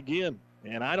scored again.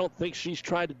 And I don't think she's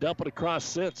tried to dump it across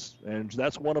since, and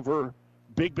that's one of her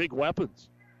big weapons.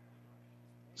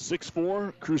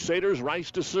 6-4, Crusaders, Rice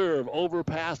to serve.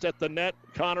 Overpassed at the net.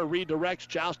 Connor redirects,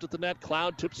 joust at the net.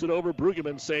 Cloud tips it over.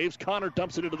 Brueggemann saves. Connor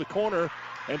dumps it into the corner,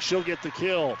 and she'll get the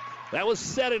kill. That was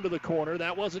set into the corner.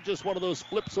 That wasn't just one of those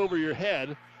flips over your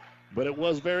head, but it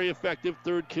was very effective.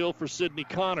 3rd kill for Sydney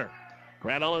Connor.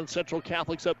 Grand Island Central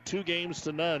Catholics up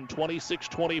 2-0,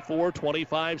 26-24,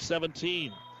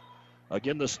 25-17.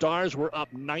 Again, the Stars were up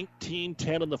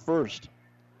 19-10 in the first,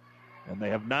 and they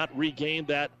have not regained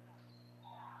that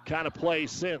kind of play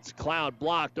since. Cloud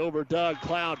blocked over Doug.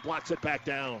 Cloud blocks it back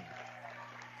down.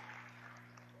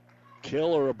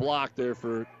 Kill or a block there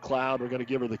for Cloud. We're going to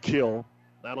give her the kill.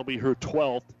 That'll be her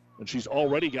 12th, and she's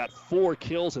already got 4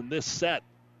 kills in this set.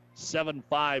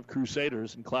 7-5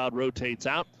 Crusaders, and Cloud rotates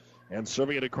out, and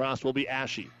serving it across will be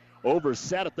Ashe. Over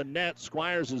set at the net.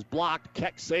 Squires is blocked.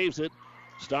 Keck saves it.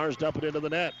 Stars dump it into the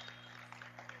net.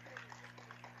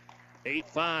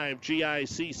 8-5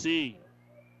 GICC.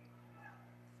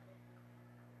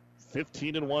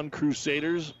 15-1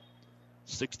 Crusaders,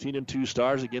 16-2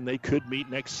 Stars. Again, they could meet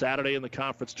next Saturday in the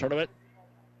conference tournament,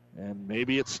 and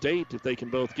maybe at state if they can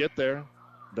both get there.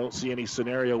 Don't see any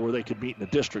scenario where they could meet in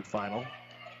the district final.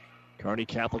 Kearney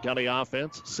Catholic on the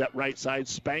offense, set right side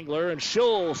Spangler, and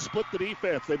she'll split the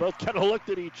defense. They both kind of looked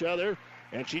at each other,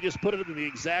 and she just put it in the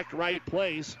exact right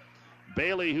place.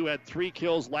 Bailey, who had 3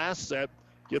 kills last set,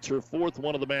 gets her 4th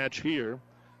one of the match here,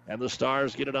 and the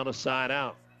Stars get it on a side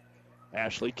out.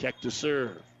 Ashley Keck to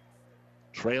serve.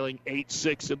 Trailing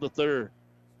 8-6 in the 3rd.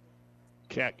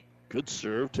 Keck, good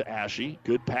serve to Ashe.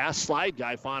 Good pass. Slide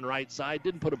guy on right side.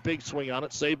 Didn't put a big swing on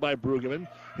it. Saved by Brueggemann.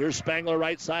 Here's Spangler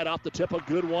right side off the tip. A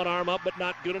good one arm up, but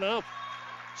not good enough.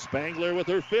 Spangler with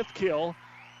her 5th kill.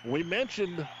 We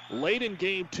mentioned late in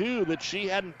game 2 that she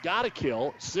hadn't got a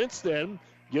kill. Since then,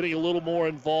 getting a little more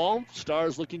involved.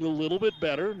 Stars looking a little bit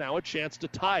better. Now a chance to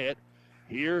tie it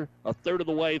here a third of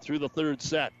the way through the 3rd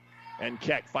set. And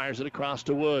Keck fires it across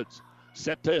to Woods.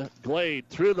 Set to Glade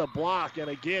through the block,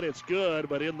 and again it's good,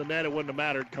 but in the net it wouldn't have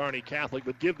mattered, Kearney Catholic.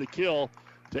 But give the kill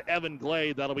to Evan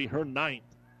Glade. That'll be her 9th.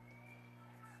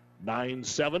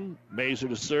 9-7, Mazer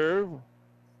to serve.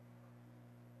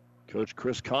 Coach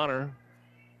Chris Connor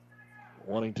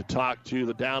wanting to talk to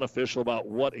the down official about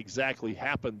what exactly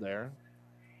happened there.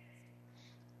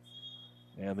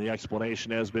 And the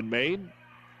explanation has been made.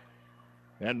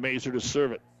 And Mazer to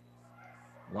serve it.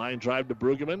 Line drive to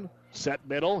Brueggemann. Set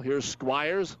middle. Here's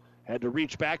Squires. Had to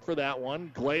reach back for that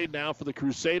one. Glade now for the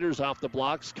Crusaders off the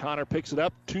blocks. Connor picks it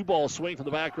up. 2-ball swing from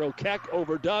the back row. Keck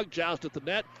over Doug. Joust at the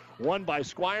net. Won by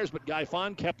Squires, but Guy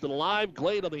Fon kept it alive.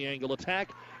 Glade on the angle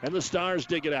attack, and the Stars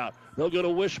dig it out. They'll go to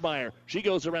Wishmeyer. She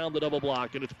goes around the double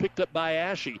block, and it's picked up by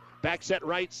Ashe. Back set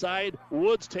right side.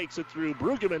 Woods takes it through.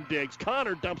 Brueggemann digs.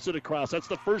 Connor dumps it across. That's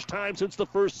the first time since the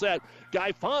first set.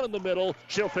 Guy Fon in the middle.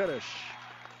 She'll finish.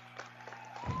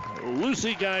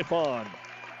 Lucy Guy Fon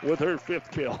with her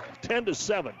 5th kill.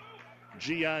 10-7,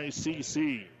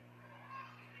 GICC.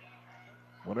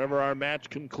 Whenever our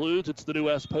match concludes, it's the New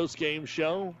West postgame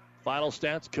show. Final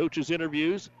stats, coaches'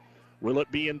 interviews. Will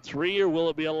it be in 3 or will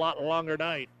it be a lot longer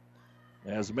night?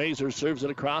 As Mazer serves it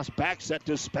across, back set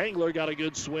to Spangler, got a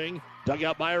good swing. Dug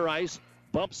out by Rice.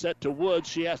 Bump set to Woods.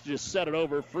 She has to just set it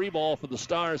over. Free ball for the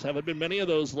Stars. Haven't been many of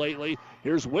those lately.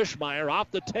 Here's Wishmeyer off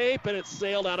the tape, and it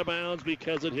sailed out of bounds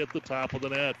because it hit the top of the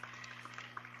net.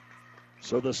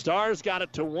 So the Stars got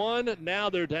it to 1. Now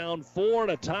they're down 4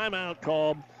 and a timeout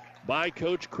call by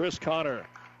Coach Chris Connor.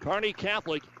 Kearney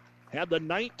Catholic had the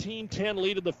 19-10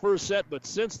 lead in the first set, but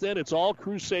since then it's all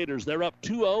Crusaders. They're up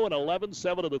 2-0 and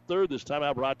 11-7 in the third. This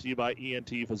timeout brought to you by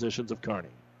ENT Physicians of Kearney.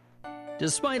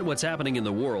 Despite what's happening in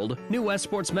the world, New West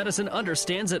Sports Medicine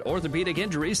understands that orthopedic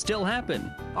injuries still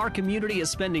happen. Our community is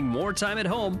spending more time at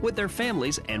home with their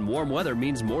families, and warm weather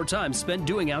means more time spent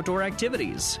doing outdoor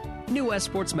activities. New West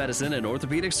Sports Medicine and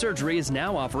Orthopedic Surgery is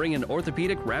now offering an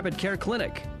orthopedic rapid care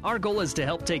clinic. Our goal is to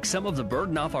help take some of the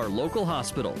burden off our local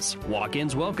hospitals.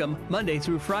 Walk-ins welcome, Monday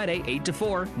through Friday, 8 to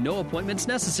 4, no appointments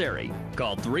necessary.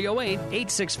 Call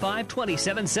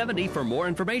 308-865-2770 for more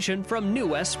information from New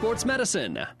West Sports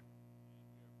Medicine.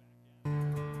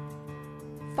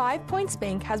 5 Points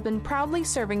Bank has been proudly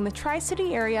serving the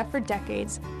Tri-City area for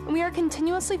decades, and we are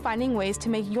continuously finding ways to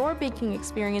make your banking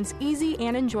experience easy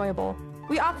and enjoyable.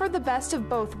 We offer the best of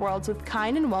both worlds with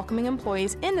kind and welcoming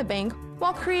employees in the bank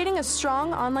while creating a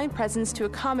strong online presence to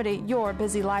accommodate your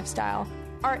busy lifestyle.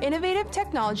 Our innovative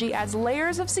technology adds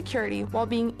layers of security while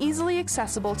being easily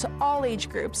accessible to all age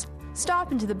groups.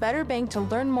 Stop into the Better Bank to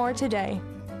learn more today.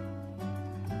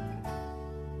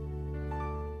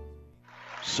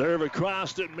 Serve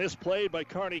across it, misplayed by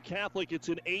Kearney Catholic. It's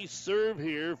an ace serve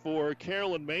here for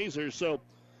Carolyn Mazer. So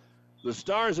the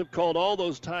Stars have called all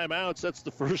those timeouts. That's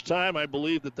the first time, I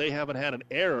believe, that they haven't had an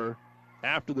error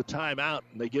after the timeout,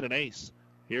 and they get an ace.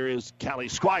 Here is Callie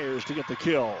Squires to get the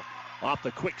kill off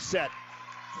the quick set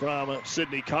from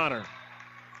Sydney Connor.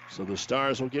 So the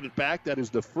Stars will get it back. That is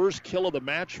the first kill of the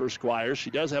match for Squires.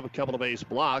 She does have a couple of ace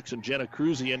blocks, and Jenna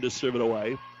Cruzy in to serve it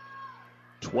away.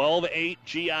 12-8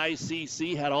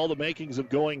 GICC had all the makings of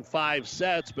going 5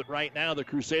 sets, but right now the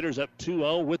Crusaders up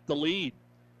 2-0 with the lead.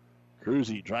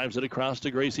 Cruzy drives it across to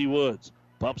Gracie Woods.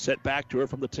 Bump set back to her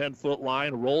from the 10-foot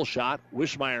line. Roll shot.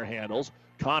 Wishmeyer handles.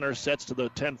 Connor sets to the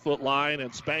 10-foot line,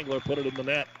 and Spangler put it in the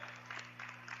net.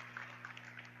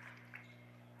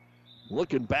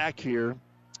 Looking back here,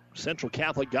 Central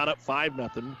Catholic got up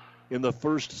 5-0 in the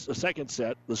second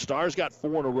set. The Stars got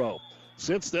 4 in a row.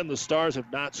 Since then, the Stars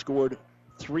have not scored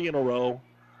 3 in a row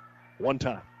one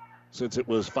time since it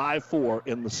was 5-4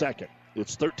 in the second.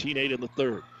 It's 13-8 in the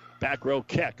third. Back row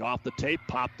Keck off the tape,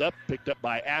 popped up, picked up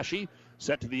by Ashe,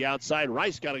 set to the outside.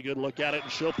 Rice got a good look at it,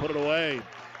 and she'll put it away.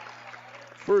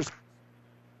 First,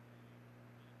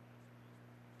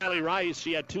 Kylie Rice,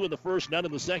 she had 2 in the first, none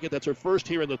in the second. That's her first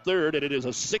here in the third, and it is a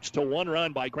 6-1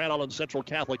 run by Grand Island Central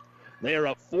Catholic. They are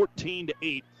up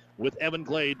 14-8 with Evan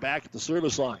Glade back at the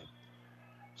service line.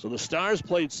 So the Stars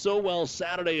played so well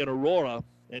Saturday in Aurora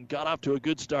and got off to a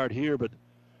good start here, but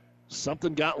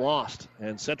something got lost,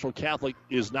 and Central Catholic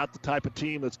is not the type of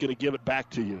team that's going to give it back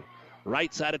to you.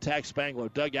 Right side attack, Spangler.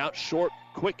 Dug out, short,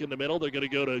 quick in the middle. They're going to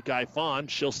go to Guy Fon.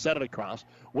 She'll set it across.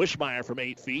 Wishmeyer from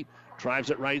 8 feet. Drives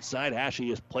it right side. Ashe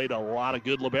has played a lot of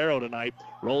good libero tonight.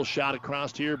 Roll shot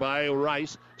across here by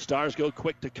Rice. Stars go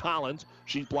quick to Collins.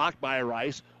 She's blocked by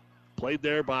Rice. Played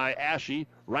there by Ashe.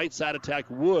 Right side attack,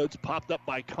 Woods. Popped up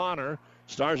by Connor.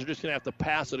 Stars are just going to have to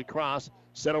pass it across.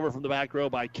 Set over from the back row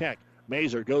by Keck.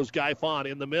 Mazer goes Guy Fon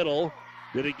in the middle.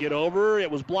 Did it get over? It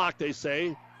was blocked, they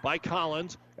say, by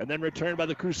Collins, and then returned by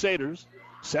the Crusaders.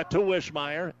 Set to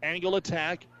Wishmeyer. Angle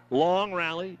attack. Long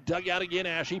rally. Dug out again,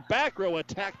 Ashe. Back row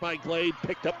attack by Glade.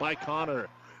 Picked up by Connor.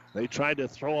 They tried to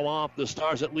throw him off. The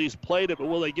Stars at least played it, but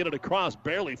will they get it across?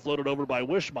 Barely floated over by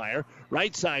Wishmeyer.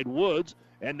 Right side, Woods.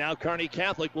 And now Kearney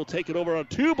Catholic will take it over on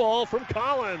 2-ball from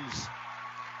Collins.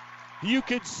 You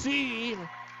could see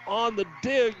on the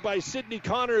dig by Sydney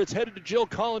Connor, it's headed to Jill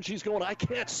Collins. She's going, I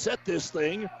can't set this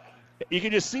thing. You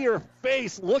can just see her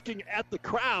face looking at the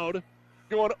crowd,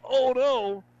 going, oh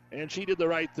no. and she did the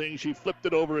right thing. She flipped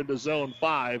it over into zone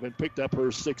 5 and picked up her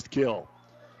 6th kill.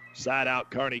 Side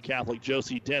out Kearney Catholic,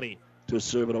 Josie Denny to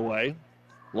serve it away.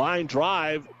 Line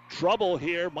drive, trouble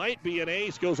here, might be an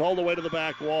ace, goes all the way to the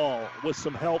back wall with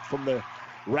some help from the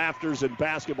rafters and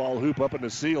basketball hoop up in the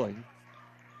ceiling.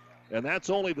 And that's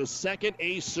only the second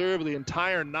ace serve of the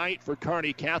entire night for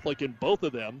Kearney Catholic, and both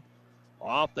of them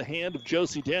off the hand of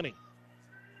Josie Denny.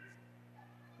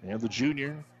 And the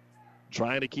junior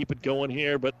trying to keep it going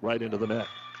here, but right into the net.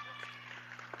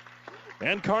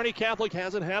 And Kearney Catholic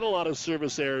hasn't had a lot of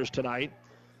service errors tonight.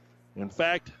 In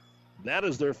fact, that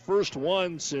is their first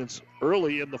one since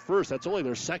early in the first. That's only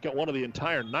their second one of the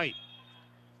entire night,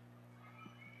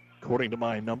 according to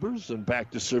my numbers. And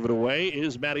back to serve it away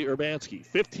is Maddie Urbanski.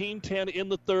 15-10 in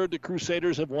the third. The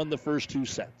Crusaders have won the first 2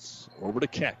 sets. Over to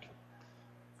Keck.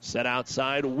 Set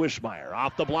outside, Wishmeyer.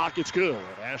 Off the block, it's good.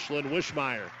 Ashlyn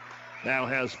Wishmeyer now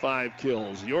has 5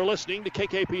 kills. You're listening to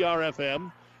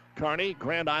KKPR-FM. Kearney,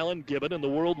 Grand Island, Gibbon, and the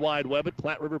World Wide Web at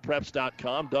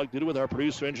PlatteRiverPreps.com. Doug Duda with our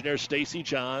producer-engineer Stacy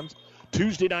Johns.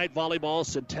 Tuesday night volleyball,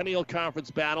 Centennial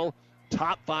Conference battle,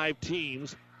 top 5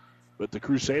 teams. But the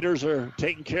Crusaders are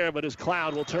taking care of it as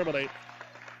Cloud will terminate.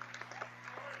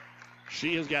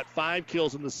 She has got 5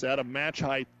 kills in the set, a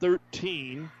match-high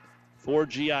 13 for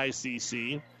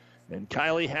GICC. And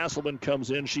Kylie Hasselman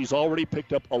comes in. She's already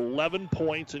picked up 11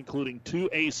 points, including 2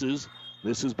 aces.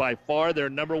 This is by far their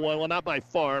number one. Well, not by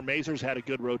far. Mazur's had a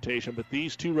good rotation, but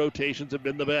these 2 rotations have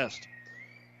been the best.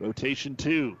 Rotation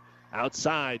 2,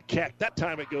 outside, Keck. That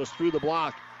time it goes through the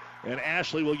block, and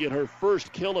Ashley will get her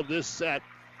first kill of this set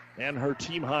and her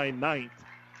team-high 9th.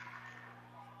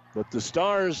 But the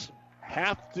Stars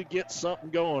have to get something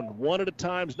going. One at a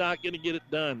time's not going to get it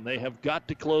done. They have got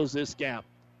to close this gap.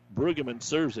 Brueggemann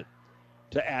serves it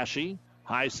to Ashe.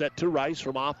 High set to Rice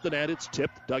from off the net. It's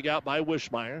tipped, dug out by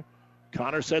Wishmeyer.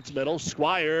 Connor sets middle.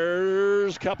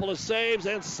 Squires, couple of saves,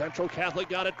 and Central Catholic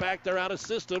got it back. They're out of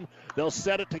system. They'll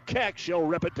set it to Keck. She'll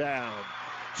rip it down.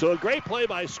 So a great play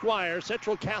by Squire.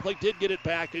 Central Catholic did get it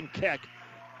back, and Keck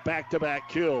back-to-back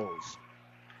kills.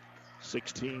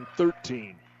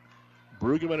 16-13.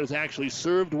 Brueggemann has actually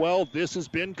served well. This has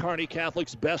been Kearney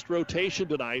Catholic's best rotation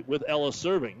tonight with Ella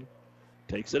serving.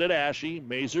 Takes it at Ashe.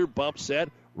 Mazur bump set.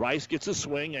 Rice gets a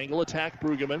swing. Angle attack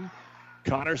Brueggemann.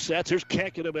 Connor sets. Here's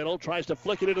Keck in the middle. Tries to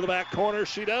flick it into the back corner.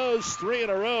 She does. 3 in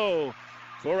a row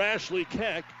for Ashley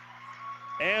Keck.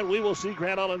 And we will see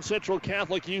Grand Island Central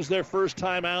Catholic use their first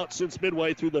timeout since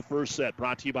midway through the first set.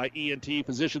 Brought to you by ENT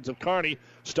Physicians of Kearney.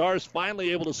 Stars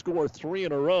finally able to score 3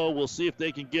 in a row. We'll see if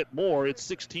they can get more. It's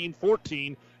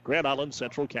 16-14, Grand Island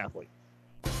Central Catholic.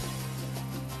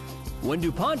 When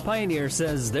DuPont Pioneer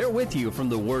says they're with you from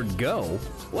the word go,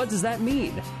 what does that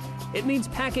mean? It means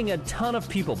packing a ton of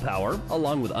people power,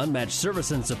 along with unmatched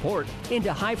service and support,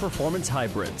 into high-performance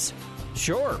hybrids.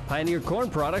 Sure, Pioneer Corn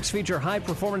products feature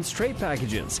high-performance trait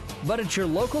packages, but it's your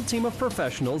local team of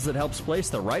professionals that helps place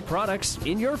the right products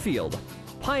in your field.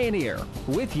 Pioneer,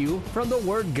 with you from the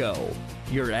word go.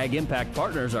 Your Ag Impact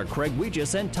partners are Craig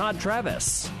Weegis and Todd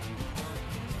Travis.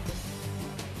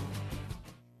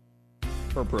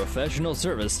 For professional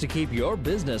service to keep your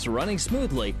business running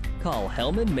smoothly, call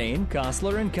Hellman, Maine,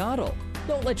 Kostler, and Cottle.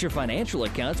 Don't let your financial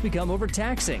accounts become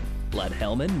overtaxing. Let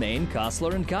Hellman, Maine,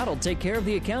 Kostler, and Cottle take care of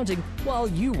the accounting while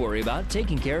you worry about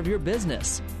taking care of your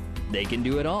business. They can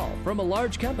do it all, from a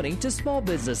large company to small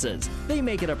businesses. They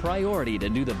make it a priority to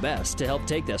do the best to help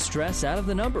take the stress out of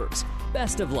the numbers.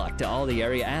 Best of luck to all the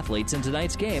area athletes in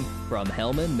tonight's game from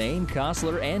Hellman, Maine,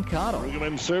 Kostler, and Cottle.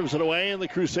 Brueggemann serves it away, and the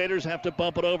Crusaders have to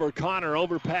bump it over. Connor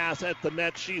overpass at the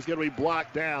net. She's going to be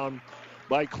blocked down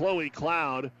by Chloe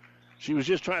Cloud. She was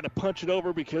just trying to punch it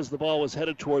over because the ball was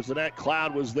headed towards the net.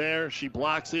 Cloud was there. She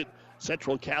blocks it.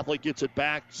 Central Catholic gets it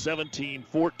back.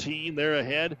 17-14. They're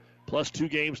ahead. Plus 2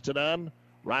 games to none.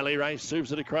 Riley Rice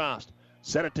serves it across.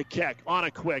 Set it to Keck on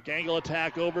a quick angle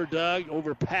attack over Doug.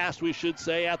 Overpassed, we should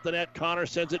say, at the net. Connor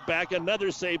sends it back.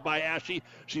 Another save by Ashe.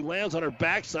 She lands on her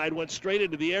backside, went straight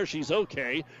into the air. She's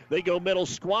okay. They go middle.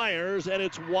 Squires, and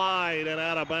it's wide and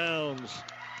out of bounds.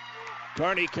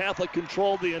 Kearney Catholic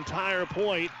controlled the entire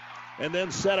point and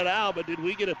then set it out, but did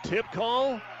we get a tip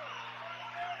call?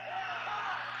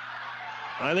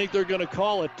 I think they're going to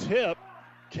call a tip.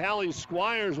 Callie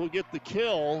Squires will get the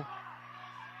kill.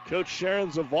 Coach Sharon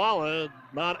Zavala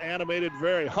not animated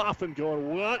very often,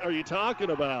 going, what are you talking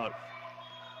about?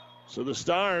 So the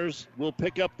Stars will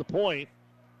pick up the point.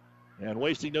 And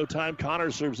wasting no time, Connor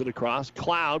serves it across.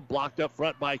 Cloud blocked up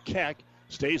front by Keck.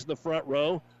 Stays in the front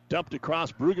row. Dumped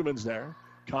across. Brueggemann's there.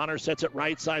 Connor sets it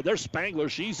right side. There's Spangler.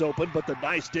 She's open, but the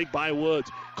nice dig by Woods.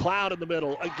 Cloud in the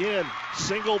middle. Again,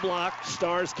 single block.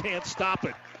 Stars can't stop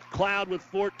it. Cloud with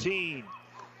 14.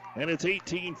 And it's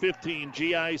 18-15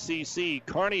 GICC.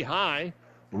 Kearney High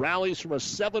rallies from a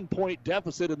 7-point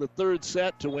deficit in the third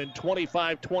set to win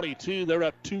 25-22. They're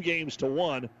up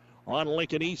 2-1 on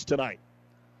Lincoln East tonight.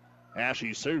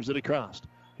 Ashley serves it across.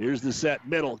 Here's the set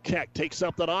middle. Keck takes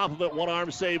something off of it. One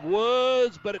arm save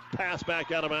Woods, but it passed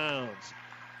back out of bounds.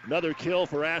 Another kill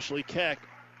for Ashley Keck.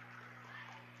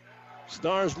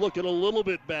 Stars looking a little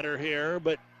bit better here,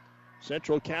 but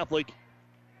Central Catholic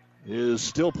is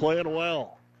still playing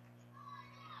well.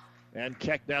 And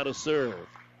Keck now to serve.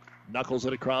 Knuckles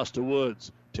it across to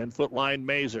Woods. 10-foot line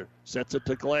Mazer. Sets it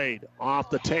to Glade. Off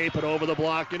the tape and over the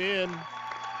block and in.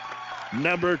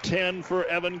 Number 10 for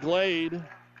Evan Glade.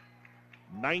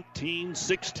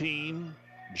 19-16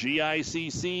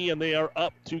 GICC, and they are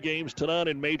up 2-0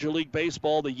 in Major League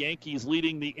Baseball. The Yankees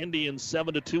leading the Indians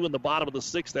 7-2 in the bottom of the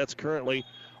sixth. That's currently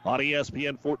on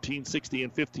ESPN 1460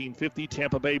 and 1550.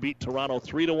 Tampa Bay beat Toronto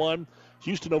 3-1.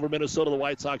 Houston over Minnesota. The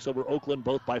White Sox over Oakland,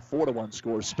 both by 4-1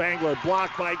 scores. Spangler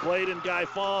blocked by Glade and Guy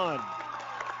Fawn.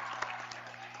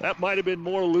 That might have been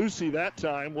more Lucy that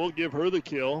time. We'll give her the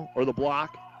kill or the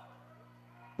block.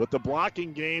 But the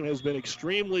blocking game has been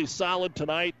extremely solid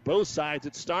tonight. Both sides.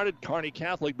 It started Kearney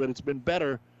Catholic, but it's been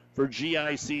better for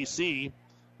GICC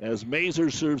as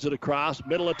Mazer serves it across.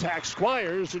 Middle attack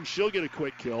Squires, and she'll get a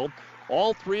quick kill.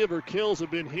 All three of her kills have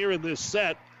been here in this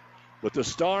set, but the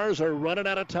Stars are running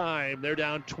out of time. They're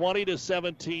down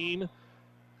 20-17,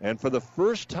 and for the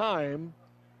first time,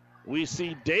 we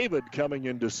see David coming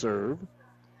in to serve.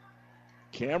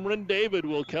 Cameron David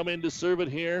will come in to serve it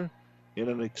here in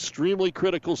an extremely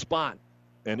critical spot.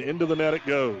 And into the net it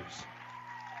goes.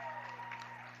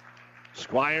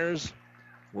 Squires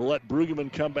will let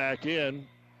Brueggemann come back in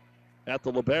at the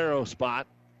libero spot.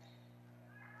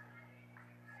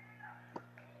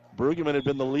 Brueggemann had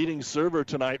been the leading server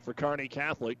tonight for Kearney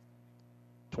Catholic.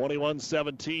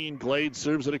 21-17, Glade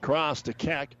serves it across to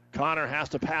Keck. Connor has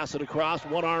to pass it across.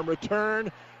 One-arm return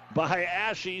by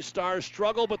Ashe. Stars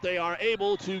struggle, but they are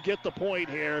able to get the point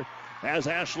here as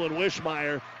Ashlyn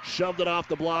Wishmeyer shoved it off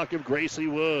the block of Gracie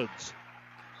Woods.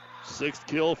 Sixth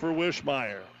kill for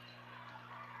Wishmeyer.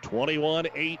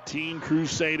 21-18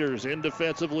 Crusaders. In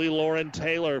defensively, Lauren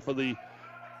Taylor for the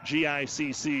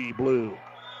GICC Blue.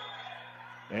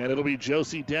 And it'll be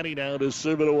Josie Denny now to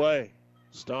serve it away.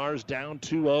 Stars down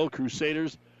 2-0.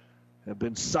 Crusaders have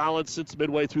been solid since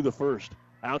midway through the first.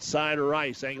 Outside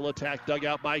Rice. Angle attack dug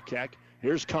out by Keck.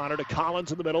 Here's Connor to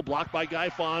Collins in the middle. Blocked by Guy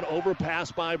Fawn.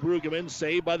 Overpass by Brueggemann.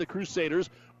 Saved by the Crusaders.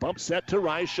 Bump set to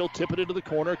Rice. She'll tip it into the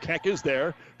corner. Keck is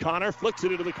there. Connor flicks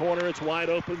it into the corner. It's wide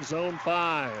open. Zone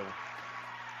 5.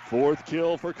 Fourth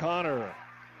kill for Connor.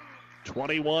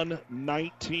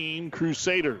 21-19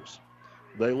 Crusaders.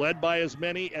 They led by as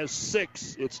many as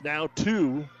 6. It's now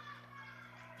 2.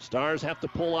 Stars have to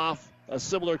pull off a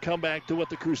similar comeback to what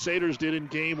the Crusaders did in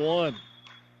game 1.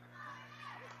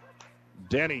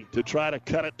 Denny to try to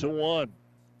cut it to 1.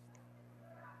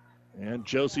 And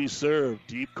Josie served.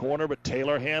 Deep corner, but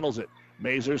Taylor handles it.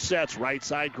 Mazer sets. Right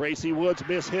side, Gracie Woods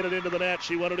hit it into the net.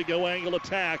 She wanted to go angle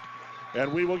attack.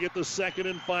 And we will get the second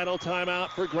and final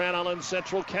timeout for Grand Island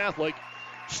Central Catholic.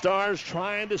 Stars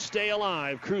trying to stay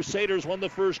alive. Crusaders won the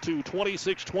first two,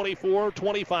 26-24,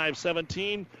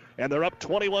 25-17. And they're up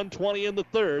 21-20 in the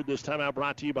third. This time out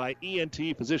brought to you by ENT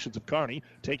Physicians of Kearney,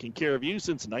 taking care of you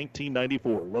since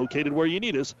 1994. Located where you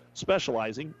need us,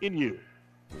 specializing in you.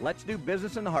 Let's do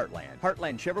business in the Heartland.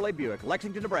 Heartland Chevrolet Buick,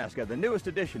 Lexington, Nebraska, the newest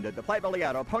addition to the Platte Valley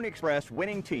Auto Pony Express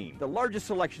winning team. The largest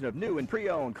selection of new and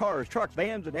pre-owned cars, trucks,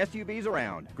 vans, and SUVs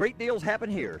around. Great deals happen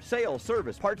here. Sales,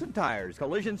 service, parts and tires,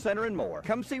 collision center, and more.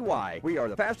 Come see why. We are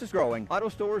the fastest growing auto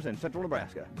stores in central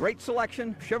Nebraska. Great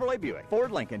selection, Chevrolet Buick,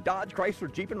 Ford, Lincoln, Dodge,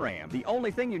 Chrysler, Jeep, and Ram. The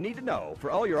only thing you need to know for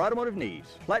all your automotive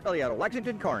needs. Platte Valley Auto,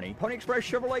 Lexington, Kearney, Pony Express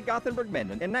Chevrolet, Gothenburg,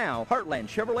 Menden, and now Heartland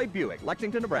Chevrolet Buick,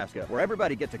 Lexington, Nebraska, where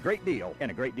everybody gets a great deal and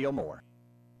a great deal more.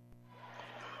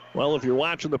 Well, if you're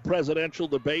watching the presidential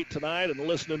debate tonight and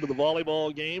listening to the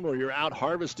volleyball game, or you're out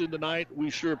harvesting tonight,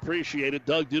 we sure appreciate it.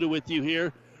 Doug Duda with you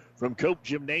here from Cope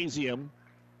Gymnasium.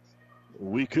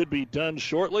 We could be done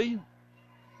shortly,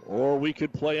 or we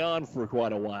could play on for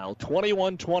quite a while.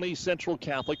 21-20 Central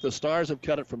Catholic. The Stars have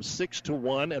cut it from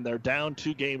 6-1, and they're down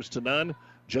 2-0.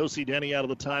 Josie Denny out of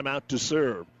the timeout to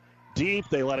serve. Deep,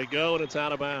 they let it go, and it's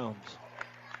out of bounds.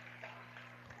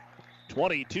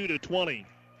 22-20.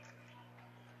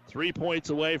 3 points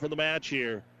away from the match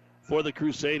here for the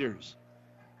Crusaders.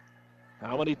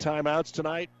 How many timeouts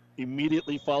tonight?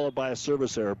 Immediately followed by a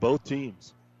service error, both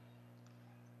teams.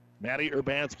 Maddie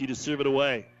Urbanski to serve it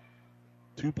away.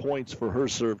 2 points for her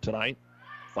serve tonight.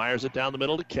 Fires it down the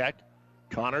middle to Keck.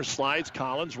 Connor slides.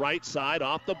 Collins right side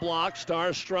off the block.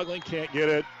 Stars struggling, can't get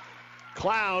it.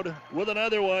 Cloud with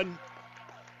another one.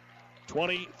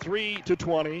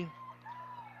 23-20.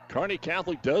 Kearney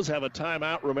Catholic does have a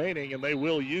timeout remaining, and they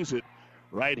will use it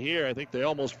right here. I think they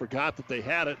almost forgot that they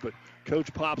had it, but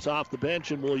Coach pops off the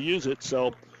bench and will use it.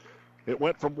 So it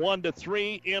went from 1 to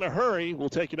 3 in a hurry. We'll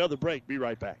take another break. Be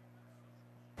right back.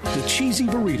 The cheesy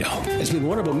burrito has been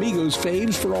one of Amigo's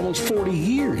faves for almost 40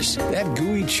 years. That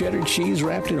gooey cheddar cheese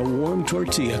wrapped in a warm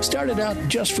tortilla started out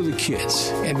just for the kids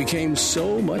and became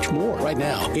so much more. Right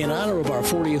now, in honor of our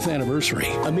 40th anniversary,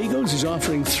 Amigo's is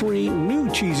offering 3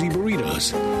 new cheesy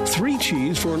burritos. 3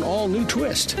 cheese for an all-new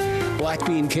twist, black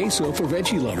bean queso for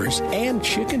veggie lovers, and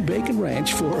chicken bacon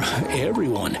ranch for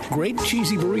everyone. Great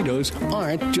cheesy burritos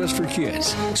aren't just for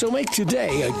kids. So make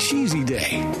today a cheesy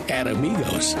day at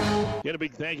Amigo's. Get a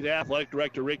big thank you to Athletic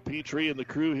Director Rick Petrie and the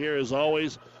crew here, as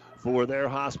always, for their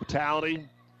hospitality.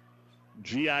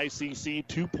 GICC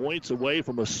 2 points away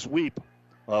from a sweep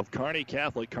of Kearney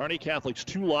Catholic. Kearney Catholic's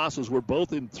 2 losses were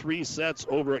both in 3 sets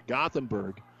over at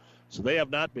Gothenburg, so they have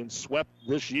not been swept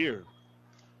this year.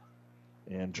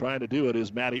 And trying to do it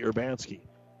is Maddie Urbanski.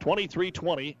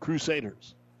 23-20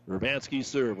 Crusaders. Urbanski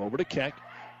serve over to Keck.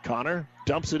 Connor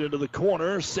dumps it into the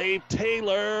corner. Save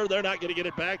Taylor. They're not going to get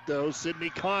it back, though. Sydney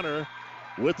Connor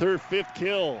with her 5th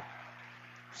kill.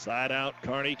 Side out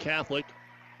Kearney Catholic.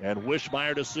 And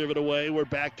Wishmeyer to serve it away. We're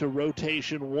back to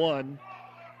rotation 1.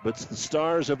 But the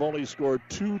Stars have only scored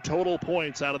 2 total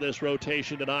points out of this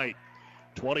rotation tonight.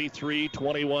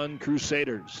 23-21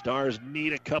 Crusaders. Stars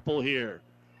need a couple here.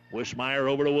 Wishmeyer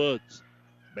over to Woods.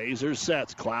 Mazer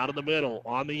sets. Cloud in the middle.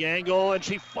 On the angle. And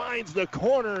she finds the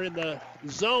corner in the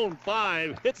zone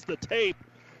 5. Hits the tape.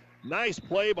 Nice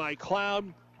play by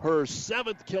Cloud. Her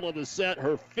 7th kill of the set.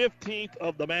 Her 15th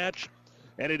of the match.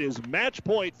 And it is match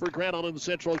point for Grand Island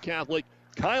Central Catholic.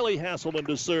 Kylie Hasselman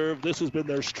to serve. This has been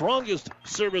their strongest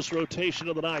service rotation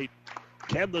of the night.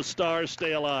 Can the Stars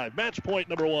stay alive? Match point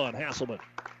number 1, Hasselman.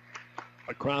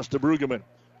 Across to Brueggemann.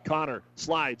 Connor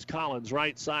slides. Collins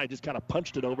right side. Just kind of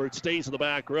punched it over. It stays in the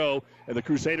back row. And the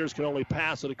Crusaders can only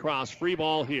pass it across. Free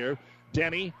ball here.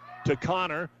 Denny to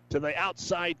Connor. To the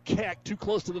outside Keck. Too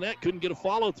close to the net. Couldn't get a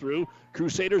follow through.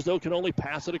 Crusaders, though, can only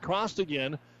pass it across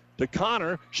again. To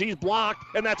Connor. She's blocked.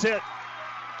 And that's it.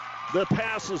 The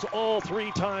passes all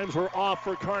 3 times were off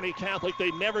for Kearney Catholic. They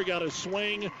never got a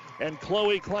swing. And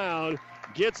Chloe Cloud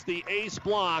gets the ace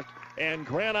block. And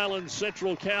Grand Island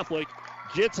Central Catholic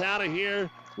gets out of here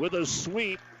with a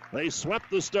sweep. They swept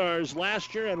the Stars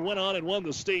last year and went on and won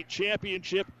the state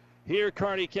championship. Here,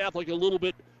 Kearney Catholic, a little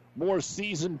bit more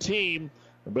seasoned team,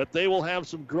 but they will have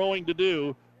some growing to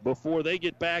do before they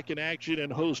get back in action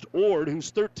and host Ord, who's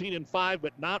 13-5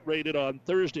 but not rated on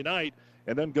Thursday night,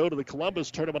 and then go to the Columbus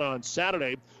tournament on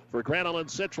Saturday. For Grand Island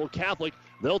Central Catholic,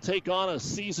 they'll take on a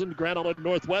seasoned Grand Island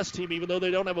Northwest team, even though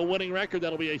they don't have a winning record.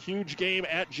 That'll be a huge game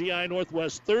at GI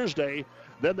Northwest Thursday.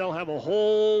 Then they'll have a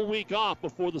whole week off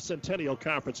before the Centennial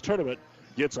Conference tournament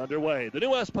gets underway. The New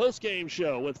West postgame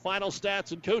show with final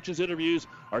stats and coaches interviews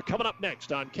are coming up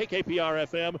next on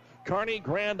KKPR-FM, Kearney,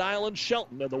 Grand Island,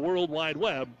 Shelton, and the World Wide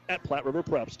Web at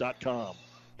PlatteRiverPreps.com.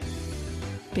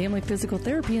 Family Physical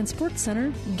Therapy and Sports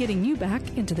Center, getting you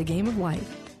back into the game of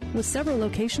life. With several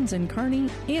locations in Kearney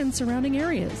and surrounding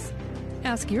areas.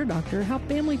 Ask your doctor how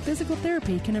Family Physical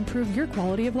Therapy can improve your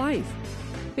quality of life.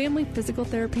 Family Physical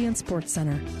Therapy and Sports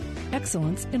Center.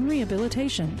 Excellence in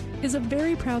Rehabilitation is a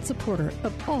very proud supporter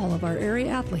of all of our area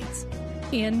athletes,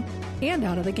 in and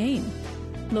out of the game.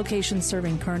 Locations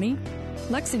serving Kearney,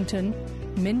 Lexington,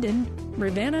 Minden,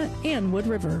 Ravenna, and Wood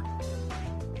River.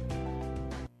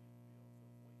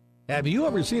 Have you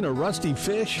ever seen a rusty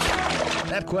fish?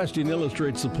 That question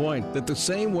illustrates the point that the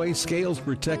same way scales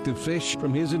protect a fish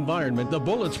from his environment, the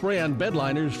bullet spray on bed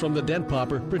liners from the Dent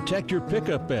Popper protect your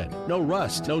pickup bed. No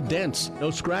rust, no dents,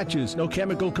 no scratches, no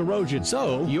chemical corrosion.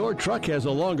 So your truck has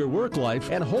a longer work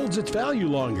life and holds its value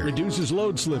longer, reduces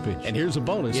load slippage. And here's a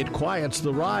bonus, it quiets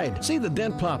the ride. See the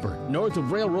Dent Popper north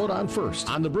of Railroad on 1st,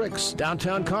 on the Bricks,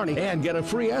 downtown Kearney, and get a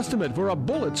free estimate for a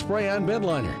bullet spray on bed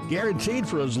liner. Guaranteed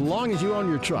for as long as you own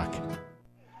your truck.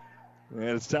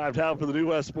 And it's time now for the New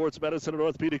West Sports Medicine and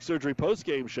Orthopedic Surgery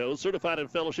postgame show. Certified and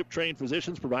fellowship-trained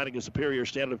physicians providing a superior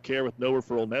standard of care with no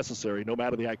referral necessary. No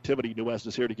matter the activity, New West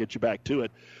is here to get you back to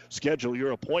it. Schedule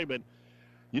your appointment.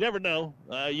 You never know.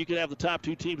 You could have the top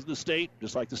 2 teams in the state,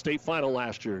 just like the state final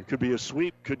last year. It could be a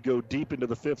sweep, could go deep into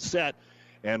the 5th set.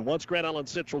 And once Grand Island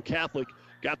Central Catholic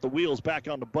got the wheels back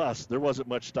on the bus, there wasn't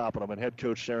much stopping them. And head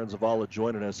coach Sharon Zavala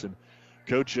joining us. And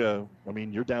Coach,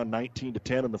 you're down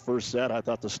 19-10 in the first set. I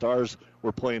thought the Stars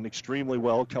were playing extremely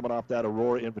well coming off that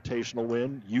Aurora Invitational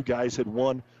win. You guys had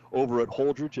won over at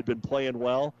Holdridge, had been playing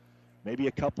well. Maybe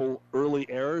a couple early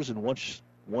errors, and once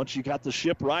you got the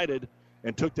ship righted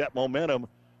and took that momentum,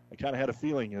 I kind of had a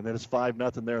feeling, and then it's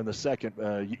 5-0 there in the second.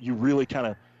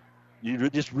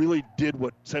 You just really did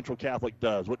what Central Catholic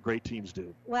does, what great teams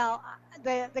do. Well,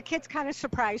 the kids kind of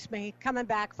surprised me coming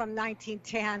back from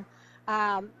 19-10.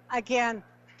 Again,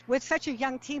 with such a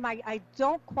young team, I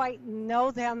don't quite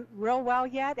know them real well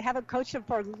yet. I haven't coached them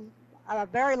for a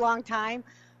very long time,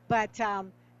 but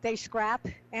they scrap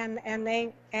and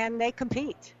they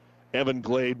compete. Evan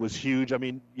Glade was huge.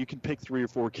 You can pick 3 or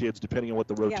 4 kids depending on what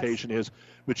the rotation is,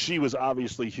 but she was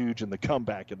obviously huge in the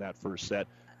comeback in that first set,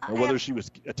 whether she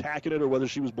was attacking it or whether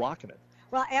she was blocking it.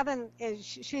 Well, Evan,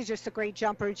 she's just a great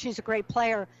jumper. She's a great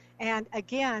player. And,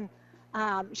 again,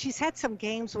 she's had some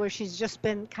games where she's just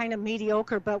been kind of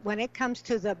mediocre, but when it comes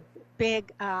to the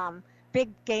big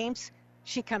games,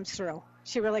 she comes through.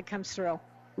 She really comes through.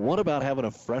 What about having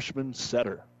a freshman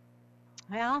setter?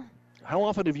 Well, how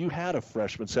often have you had a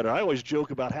freshman setter? I always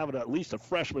joke about having at least a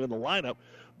freshman in the lineup,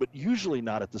 but usually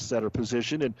not at the setter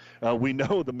position. And we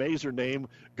know the Mazer name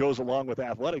goes along with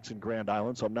athletics in Grand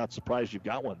Island, so I'm not surprised you've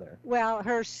got one there. Well,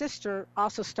 her sister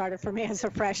also started for me as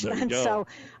a freshman. So,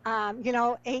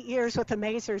 8 years with the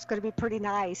Mazer is going to be pretty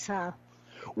nice.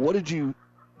 What did you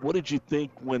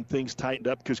think when things tightened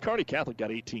up? Because Kearney Catholic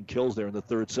got 18 kills there in the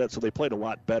third set, so they played a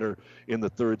lot better in the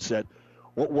third set.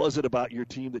 What was it about your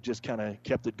team that just kind of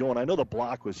kept it going? I know the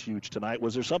block was huge tonight.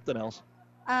 Was there something else?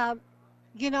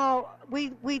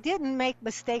 We didn't make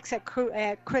mistakes at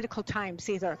critical times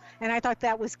either, and I thought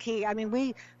that was key.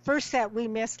 First set we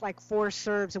missed like 4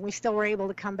 serves, and we still were able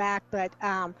to come back, but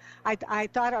I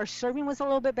thought our serving was a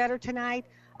little bit better tonight.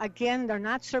 Again, they're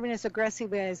not serving as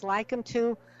aggressive as like them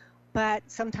to, but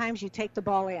sometimes you take the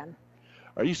ball in.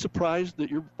 Are you surprised that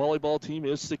your volleyball team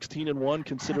is 16-1,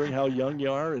 considering how young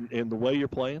you are and the way you're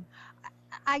playing?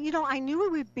 I knew we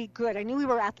would be good. I knew we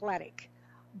were athletic,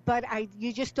 but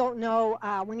you just don't know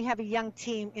when you have a young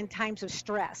team in times of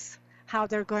stress how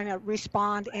they're going to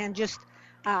respond, and just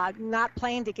not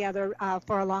playing together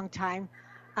for a long time.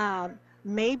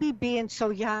 Maybe being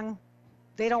so young,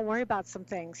 they don't worry about some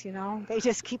things, They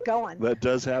just keep going. That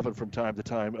does happen from time to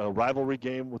time. A rivalry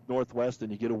game with Northwest,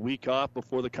 and you get a week off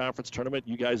before the conference tournament.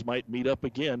 You guys might meet up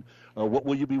again. What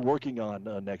will you be working on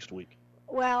next week?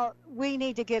 Well, we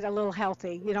need to get a little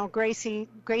healthy. Gracie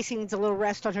needs a little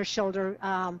rest on her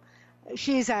shoulder.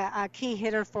 She's a key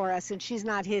hitter for us, and she's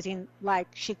not hitting like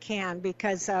she can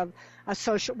because of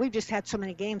we've just had so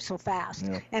many games so fast.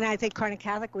 Yeah. And I think Kearney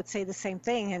Catholic would say the same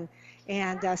thing.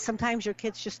 And sometimes your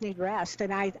kids just need rest,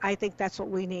 and I think that's what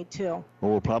we need too.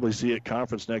 Well, we'll probably see you at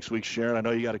conference next week, Sharon. I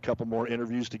know you got a couple more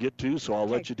interviews to get to, so I'll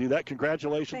let you do that.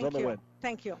 Congratulations on the win.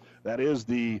 Thank you. That is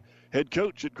the head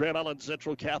coach at Grand Island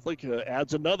Central Catholic.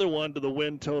 Adds another one to the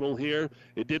win total here.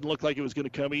 It didn't look like it was going to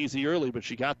come easy early, but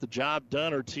she got the job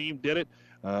done. Her team did it,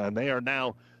 and they are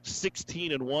now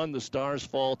 16-1. The Stars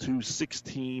fall to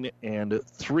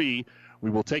 16-3. We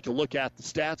will take a look at the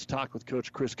stats, talk with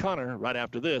Coach Chris Connor right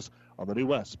after this on the New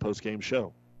West postgame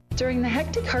show. During the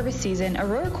hectic harvest season,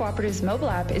 Aurora Cooperative's mobile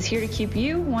app is here to keep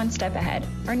you one step ahead.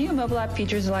 Our new mobile app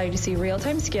features allow you to see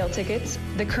real-time scale tickets,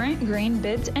 the current grain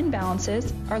bids and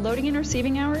balances, our loading and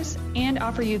receiving hours, and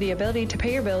offer you the ability to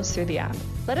pay your bills through the app.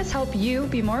 Let us help you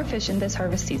be more efficient this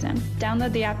harvest season.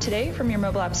 Download the app today from your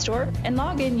mobile app store and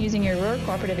log in using your Aurora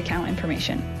Cooperative account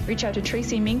information. Reach out to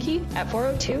Tracy Minke at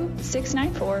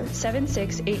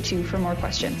 402-694-7682 for more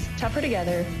questions. Tougher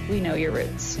together, we know your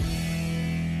roots.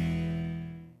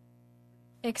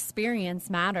 Experience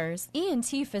matters.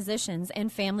 ENT Physicians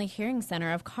and Family Hearing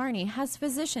Center of Kearney has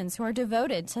physicians who are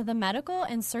devoted to the medical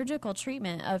and surgical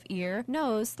treatment of ear,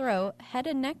 nose, throat, head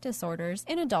and neck disorders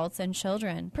in adults and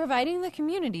children, providing the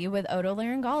community with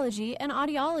otolaryngology and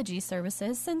audiology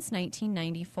services since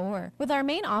 1994. With our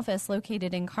main office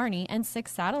located in Kearney and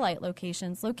 6 satellite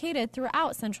locations located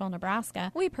throughout central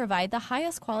Nebraska, we provide the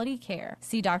highest quality care.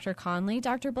 See Dr. Conley,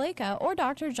 Dr. Blaka, or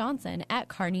Dr. Johnson at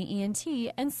Kearney ENT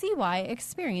and see why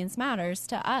experience matters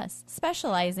to us,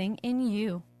 specializing in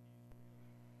you.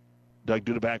 Doug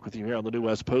Duda back with you here on the New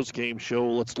West postgame show.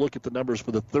 Let's look at the numbers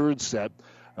for the third set.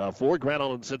 For Grand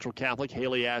Island Central Catholic,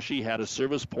 Haley Ashe had a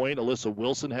service point. Alyssa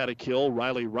Wilson had a kill.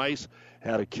 Riley Rice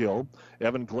had a kill.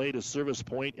 Evan Glade a service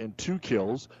point and 2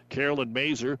 kills. Carolyn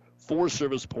Mazer 4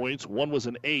 service points. 1 was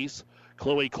an ace.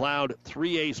 Chloe Cloud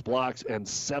 3 ace blocks and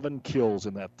 7 kills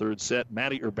in that third set.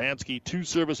 Maddie Urbanski 2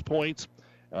 service points.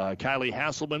 Kylie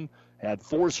Hasselman had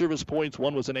 4 service points.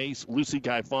 1 was an ace. Lucy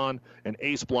Gaifon, an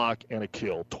ace block and a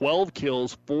kill. 12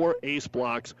 kills, 4 ace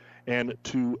blocks, and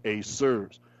 2 ace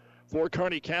serves. For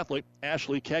Kearney Catholic,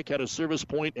 Ashley Keck had a service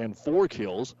point and 4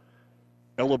 kills.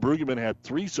 Ella Brueggemann had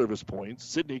 3 service points.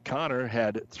 Sydney Connor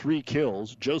had 3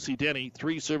 kills. Josie Denny,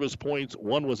 3 service points.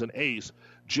 1 was an ace.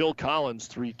 Jill Collins,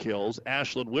 3 kills.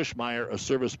 Ashlyn Wishmeyer, a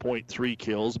service point, 3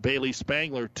 kills. Bailey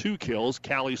Spangler, 2 kills.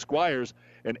 Callie Squires,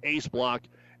 an ace block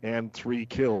and 3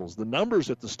 kills. The numbers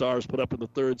that the Stars put up in the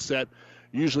third set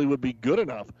usually would be good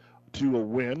enough to a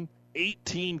win.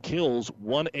 18 kills,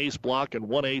 1 ace block, and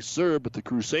 1 ace serve, but the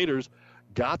Crusaders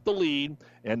got the lead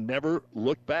and never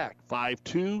looked back.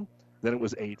 5-2. Then it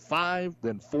was 8-5,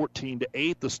 then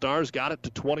 14-8. The Stars got it to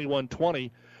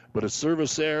 21-20, but a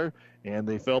service error, and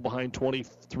they fell behind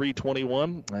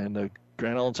 23-21, and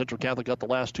Grand Island Central Catholic got the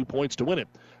last 2 points to win it,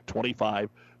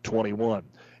 25-21.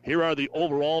 Here are the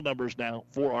overall numbers now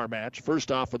for our match.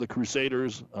 First off, for the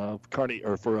Crusaders of Kearney,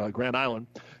 or for Grand Island,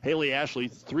 Haley Ashley,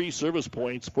 3 service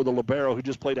points for the libero, who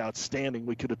just played outstanding.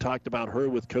 We could have talked about her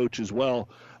with Coach as well.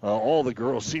 All the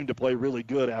girls seemed to play really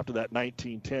good after that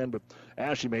 19-10, but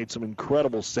Ashley made some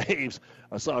incredible saves.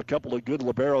 I saw a couple of good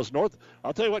liberos.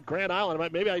 I'll tell you what, Grand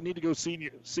Island, maybe I need to go see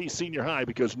senior high,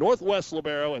 because Northwest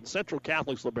libero and Central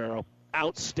Catholic's libero,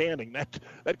 outstanding.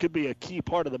 That could be a key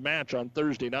part of the match on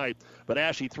Thursday night. But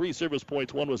Ashley, 3 service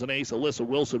points. 1 was an ace. Alyssa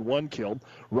Wilson, 1 kill.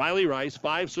 Riley Rice,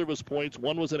 5 service points.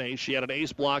 1 was an ace. She had an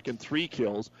ace block and 3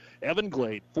 kills. Evan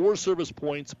Glade, 4 service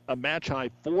points, a match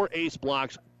high, 4 ace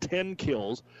blocks, 10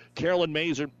 kills. Carolyn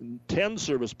Mazer, 10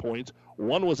 service points.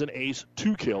 1 was an ace,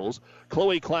 2 kills.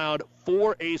 Chloe Cloud,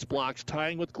 4 ace blocks,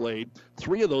 tying with Glade.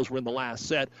 3 of those were in the last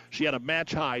set. She had a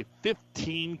match high,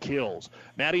 15 kills.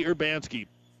 Maddie Urbanski,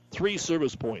 3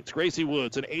 service points. Gracie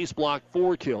Woods, an ace block,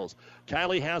 4 kills.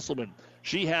 Kylie Hasselman,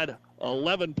 she had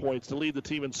 11 points to lead the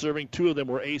team in serving. 2 of them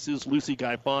were aces. Lucy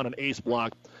Gaifon, an ace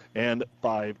block, and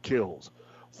 5 kills.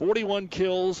 41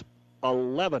 kills,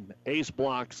 11 ace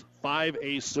blocks, 5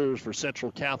 ace serves for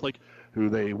Central Catholic, who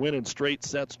they win in straight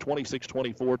sets,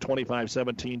 26-24,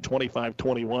 25-17,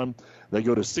 25-21. They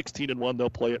go to 16-1. They'll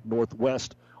play at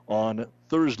Northwest on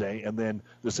Thursday, and then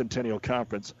the Centennial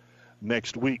Conference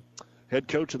next week. Head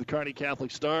coach of the Kearney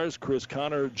Catholic Stars, Chris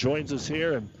Connor, joins us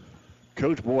here. And,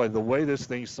 Coach, boy, the way this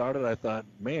thing started, I thought,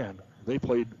 man, they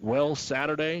played well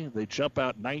Saturday. They jump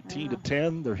out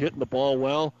 19-10. They're hitting the ball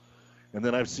well. And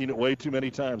then I've seen it way too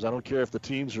many times. I don't care if the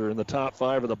teams are in the top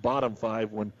 5 or the bottom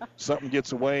 5. When something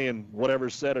gets away in whatever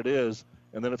set it is,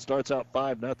 and then it starts out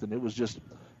 5-0, it was just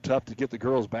tough to get the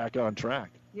girls back on track.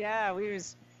 Yeah,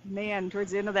 towards the end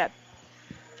of that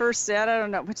first set, I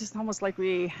don't know, it's just almost like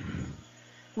we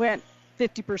went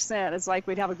 50%. It's like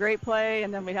we'd have a great play,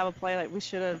 and then we'd have a play like we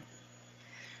should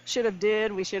have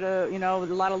did. We should have, a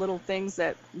lot of little things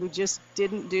that we just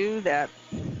didn't do. That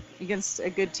against a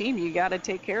good team, you got to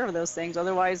take care of those things.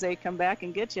 Otherwise, they come back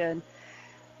and get you.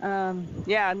 And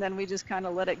and then we just kind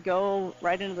of let it go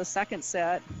right into the second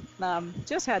set.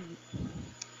 Just had,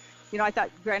 I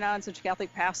thought Grand Island Central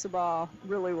Catholic passed the ball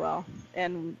really well,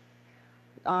 and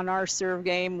on our serve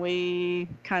game, we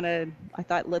I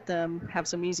thought, let them have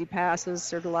some easy passes,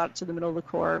 served a lot to the middle of the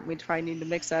court. We probably need to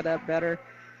mix that up better.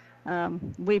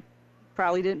 We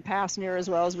probably didn't pass near as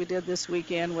well as we did this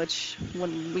weekend, which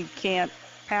when we can't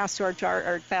pass to our chart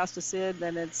or pass to Sid,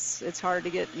 then it's hard to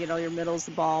get, your middles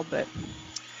the ball. But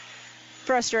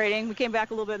frustrating. We came back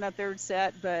a little bit in that third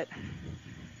set, but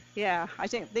yeah, I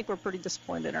think we're pretty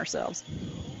disappointed in ourselves.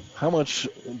 How much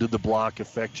did the block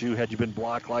affect you? Had you been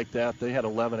blocked like that? They had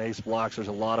 11 ace blocks. There's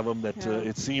a lot of them that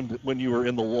it seemed when you were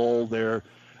in the lull there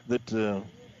that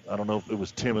I don't know if it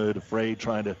was timid, afraid,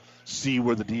 trying to see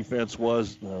where the defense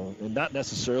was, and not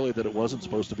necessarily that it wasn't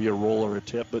supposed to be a roll or a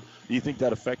tip, but do you think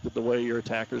that affected the way your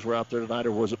attackers were out there tonight,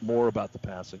 or was it more about the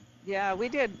passing? Yeah, we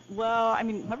did. Well,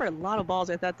 remember a lot of balls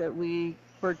I thought that we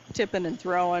were tipping and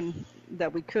throwing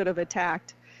that we could have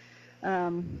attacked.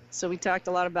 So we talked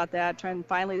a lot about that, trying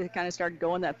finally to kind of start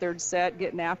going that third set,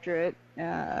 getting after it.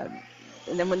 And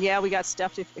then when we got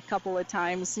stuffed a couple of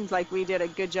times, seems like we did a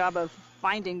good job of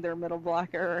finding their middle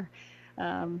blocker.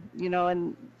 And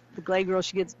the Glade girl,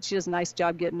 she does a nice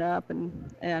job getting up,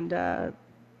 and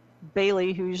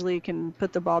Bailey, who usually can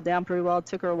put the ball down pretty well, it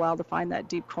took her a while to find that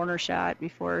deep corner shot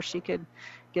before she could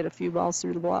get a few balls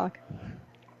through the block.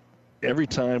 Every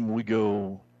time we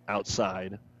go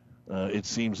outside, it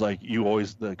seems like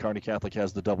the Kearney Catholic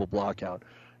has the double block out.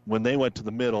 When they went to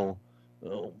the middle,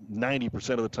 90%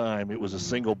 of the time it was a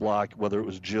single block, whether it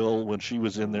was Jill when she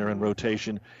was in there in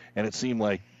rotation, and it seemed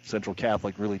like Central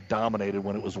Catholic really dominated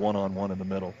when it was one-on-one in the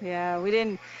middle. Yeah, we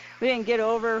didn't get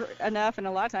over enough, and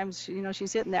a lot of times,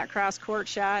 she's hitting that cross-court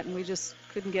shot, and we just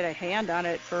couldn't get a hand on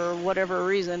it for whatever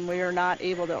reason. We were not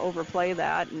able to overplay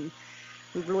that, and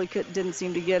we really didn't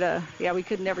seem to get we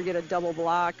could never get a double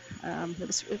block.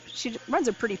 She runs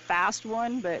a pretty fast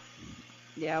one, but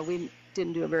yeah, we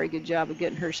didn't do a very good job of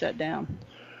getting her shut down.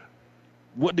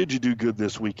 What did you do good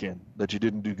this weekend that you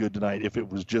didn't do good tonight? If it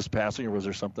was just passing, or was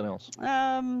there something else?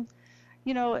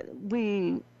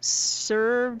 We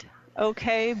served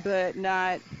okay, but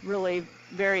not really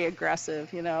very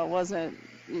aggressive. It wasn't,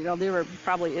 they were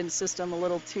probably in system a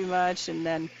little too much, and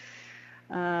then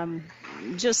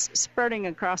just covering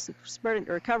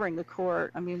the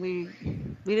court. I mean, we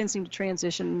didn't seem to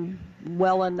transition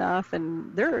well enough,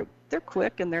 and they're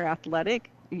quick and they're athletic,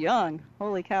 young.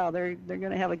 Holy cow, they're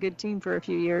going to have a good team for a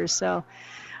few years. So,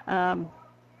 I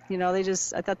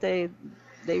thought they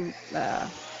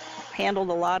handled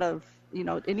a lot of,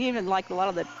 and even like a lot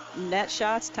of the net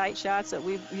shots, tight shots that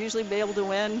we've usually been able to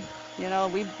win.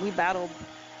 We battled.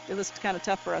 It was kind of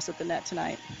tough for us at the net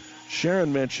tonight.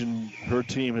 Sharon mentioned her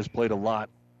team has played a lot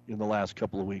in the last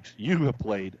couple of weeks. You have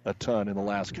played a ton in the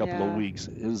last couple of weeks.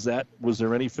 Was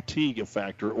there any fatigue a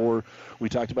factor? Or we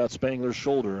talked about Spangler's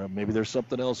shoulder. Maybe there's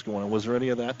something else going on. Was there any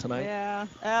of that tonight? Yeah.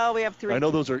 Oh, we have 3. I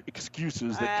know those are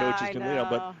excuses that coaches can make,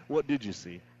 but what did you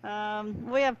see?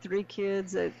 We have 3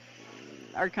 kids that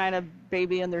are kind of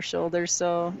baby in their shoulders.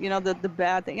 So, the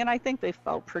bad thing, and I think they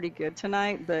felt pretty good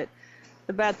tonight, but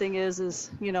the bad thing is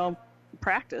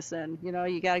practice, and,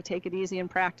 you got to take it easy in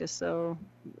practice. So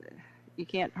you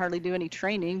can't hardly do any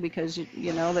training because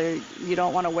you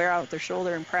don't want to wear out their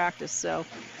shoulder in practice. So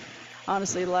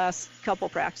honestly, the last couple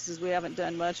practices we haven't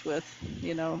done much with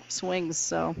swings,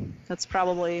 so that's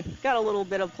probably got a little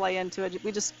bit of play into it.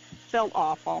 We just felt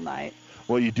off all night.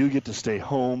 Well, you do get to stay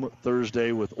home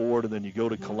Thursday with Ord, and then you go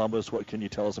to Columbus. What can you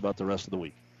tell us about the rest of the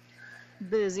week?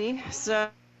 Busy. So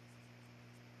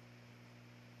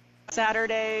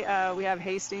Saturday we have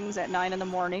Hastings at 9 in the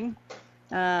morning.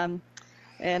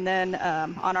 And then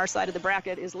on our side of the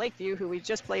bracket is Lakeview, who we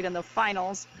just played in the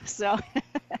finals. So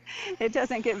it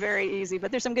doesn't get very easy. But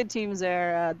there's some good teams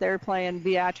there. They're playing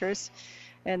Beatrice.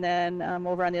 And then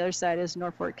over on the other side is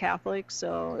Norfolk Catholic.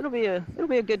 So it'll be a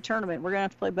good tournament. We're going to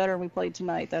have to play better than we played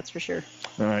tonight, that's for sure.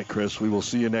 All right, Chris, we will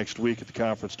see you next week at the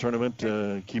conference tournament.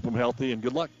 Keep them healthy and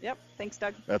good luck. Yep. Thanks,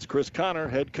 Doug. That's Chris Connor,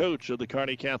 head coach of the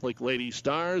Kearney Catholic Lady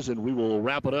Stars. And we will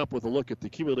wrap it up with a look at the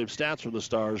cumulative stats for the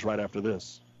Stars right after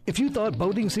this. If you thought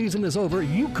boating season is over,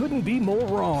 you couldn't be more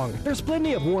wrong. There's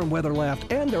plenty of warm weather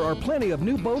left, and there are plenty of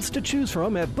new boats to choose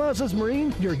from at Buzz's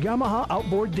Marine, your Yamaha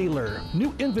outboard dealer.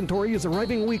 New inventory is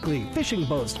arriving weekly. Fishing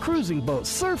boats, cruising boats,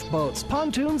 surf boats,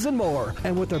 pontoons, and more.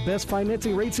 And with their best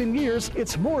financing rates in years,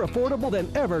 it's more affordable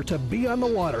than ever to be on the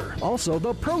water. Also,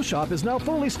 the Pro Shop is now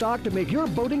fully stocked to make your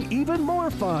boating even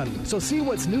more fun. So see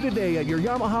what's new today at your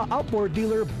Yamaha outboard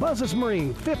dealer, Buzz's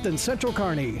Marine, 5th and Central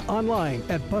Kearney. Online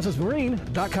at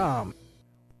buzzesmarine.com.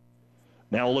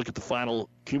 Now we'll look at the final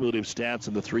cumulative stats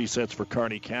in the 3 sets for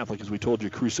Kearney Catholic. As we told you,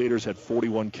 Crusaders had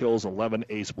 41 kills, 11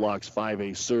 ace blocks, 5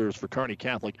 ace serves. For Kearney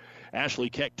Catholic, Ashley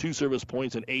Keck, 2 service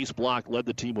points, and ace block, led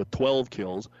the team with 12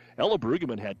 kills. Ella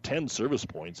Brueggemann had 10 service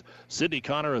points. Sydney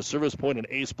Connor, a service point and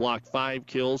ace block, 5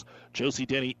 kills. Josie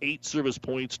Denny, 8 service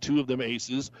points, 2 of them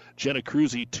aces. Jenna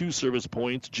Cruzy, 2 service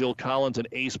points. Jill Collins, an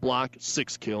ace block,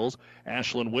 6 kills.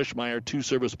 Ashlyn Wishmeyer, 2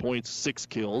 service points, 6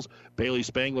 kills. Bailey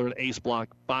Spangler, an ace block,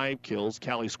 5 kills.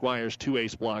 Callie Squires, 2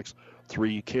 ace blocks,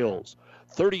 3 kills.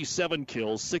 37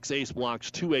 kills, 6 ace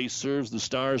blocks, 2 ace serves. The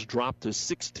Stars dropped to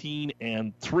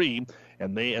 16-3,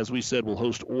 and they, as we said, will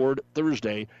host Ord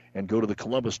Thursday and go to the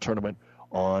Columbus tournament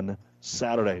on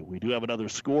Saturday. We do have another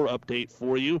score update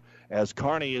for you as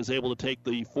Kearney is able to take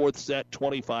the 4th set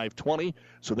 25-20,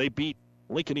 so they beat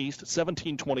Lincoln East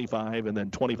 17-25 and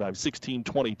then 25-16,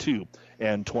 22,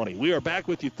 and 20. We are back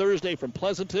with you Thursday from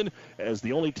Pleasanton as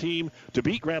the only team to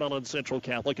beat Grand Island Central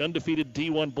Catholic. Undefeated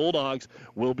D1 Bulldogs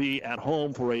will be at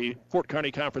home for a Fort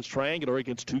Kearney Conference Triangular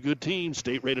against 2 good teams,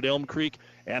 state-rated Elm Creek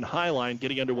and Highline,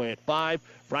 getting underway at 5.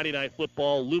 Friday night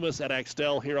football, Loomis at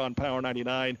Axtell here on Power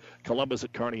 99, Columbus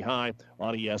at Kearney High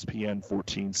on ESPN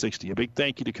 1460. A big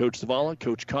thank you to Coach Zavala,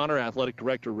 Coach Connor, Athletic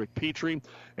Director Rick Petrie,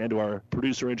 and to our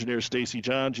producer-engineer Stacy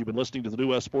Johns. You've been listening to the New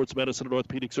West Sports Medicine and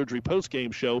Orthopedic Surgery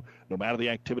postgame show. No matter the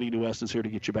activity, New West is here to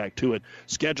get you back to it.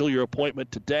 Schedule your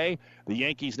appointment today. The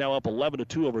Yankees now up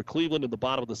 11-2 over Cleveland in the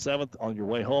bottom of the 7th. On your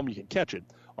way home, you can catch it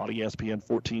on ESPN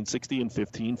 1460 and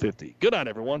 1550. Good night,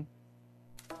 everyone.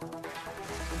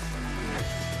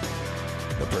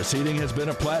 The Proceeding has been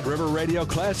a Platte River Radio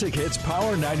Classic Hits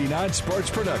Power 99 sports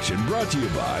production brought to you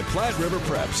by Platte River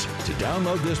Preps. To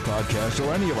download this podcast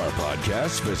or any of our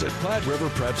podcasts, visit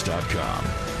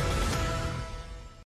PlatteRiverPreps.com.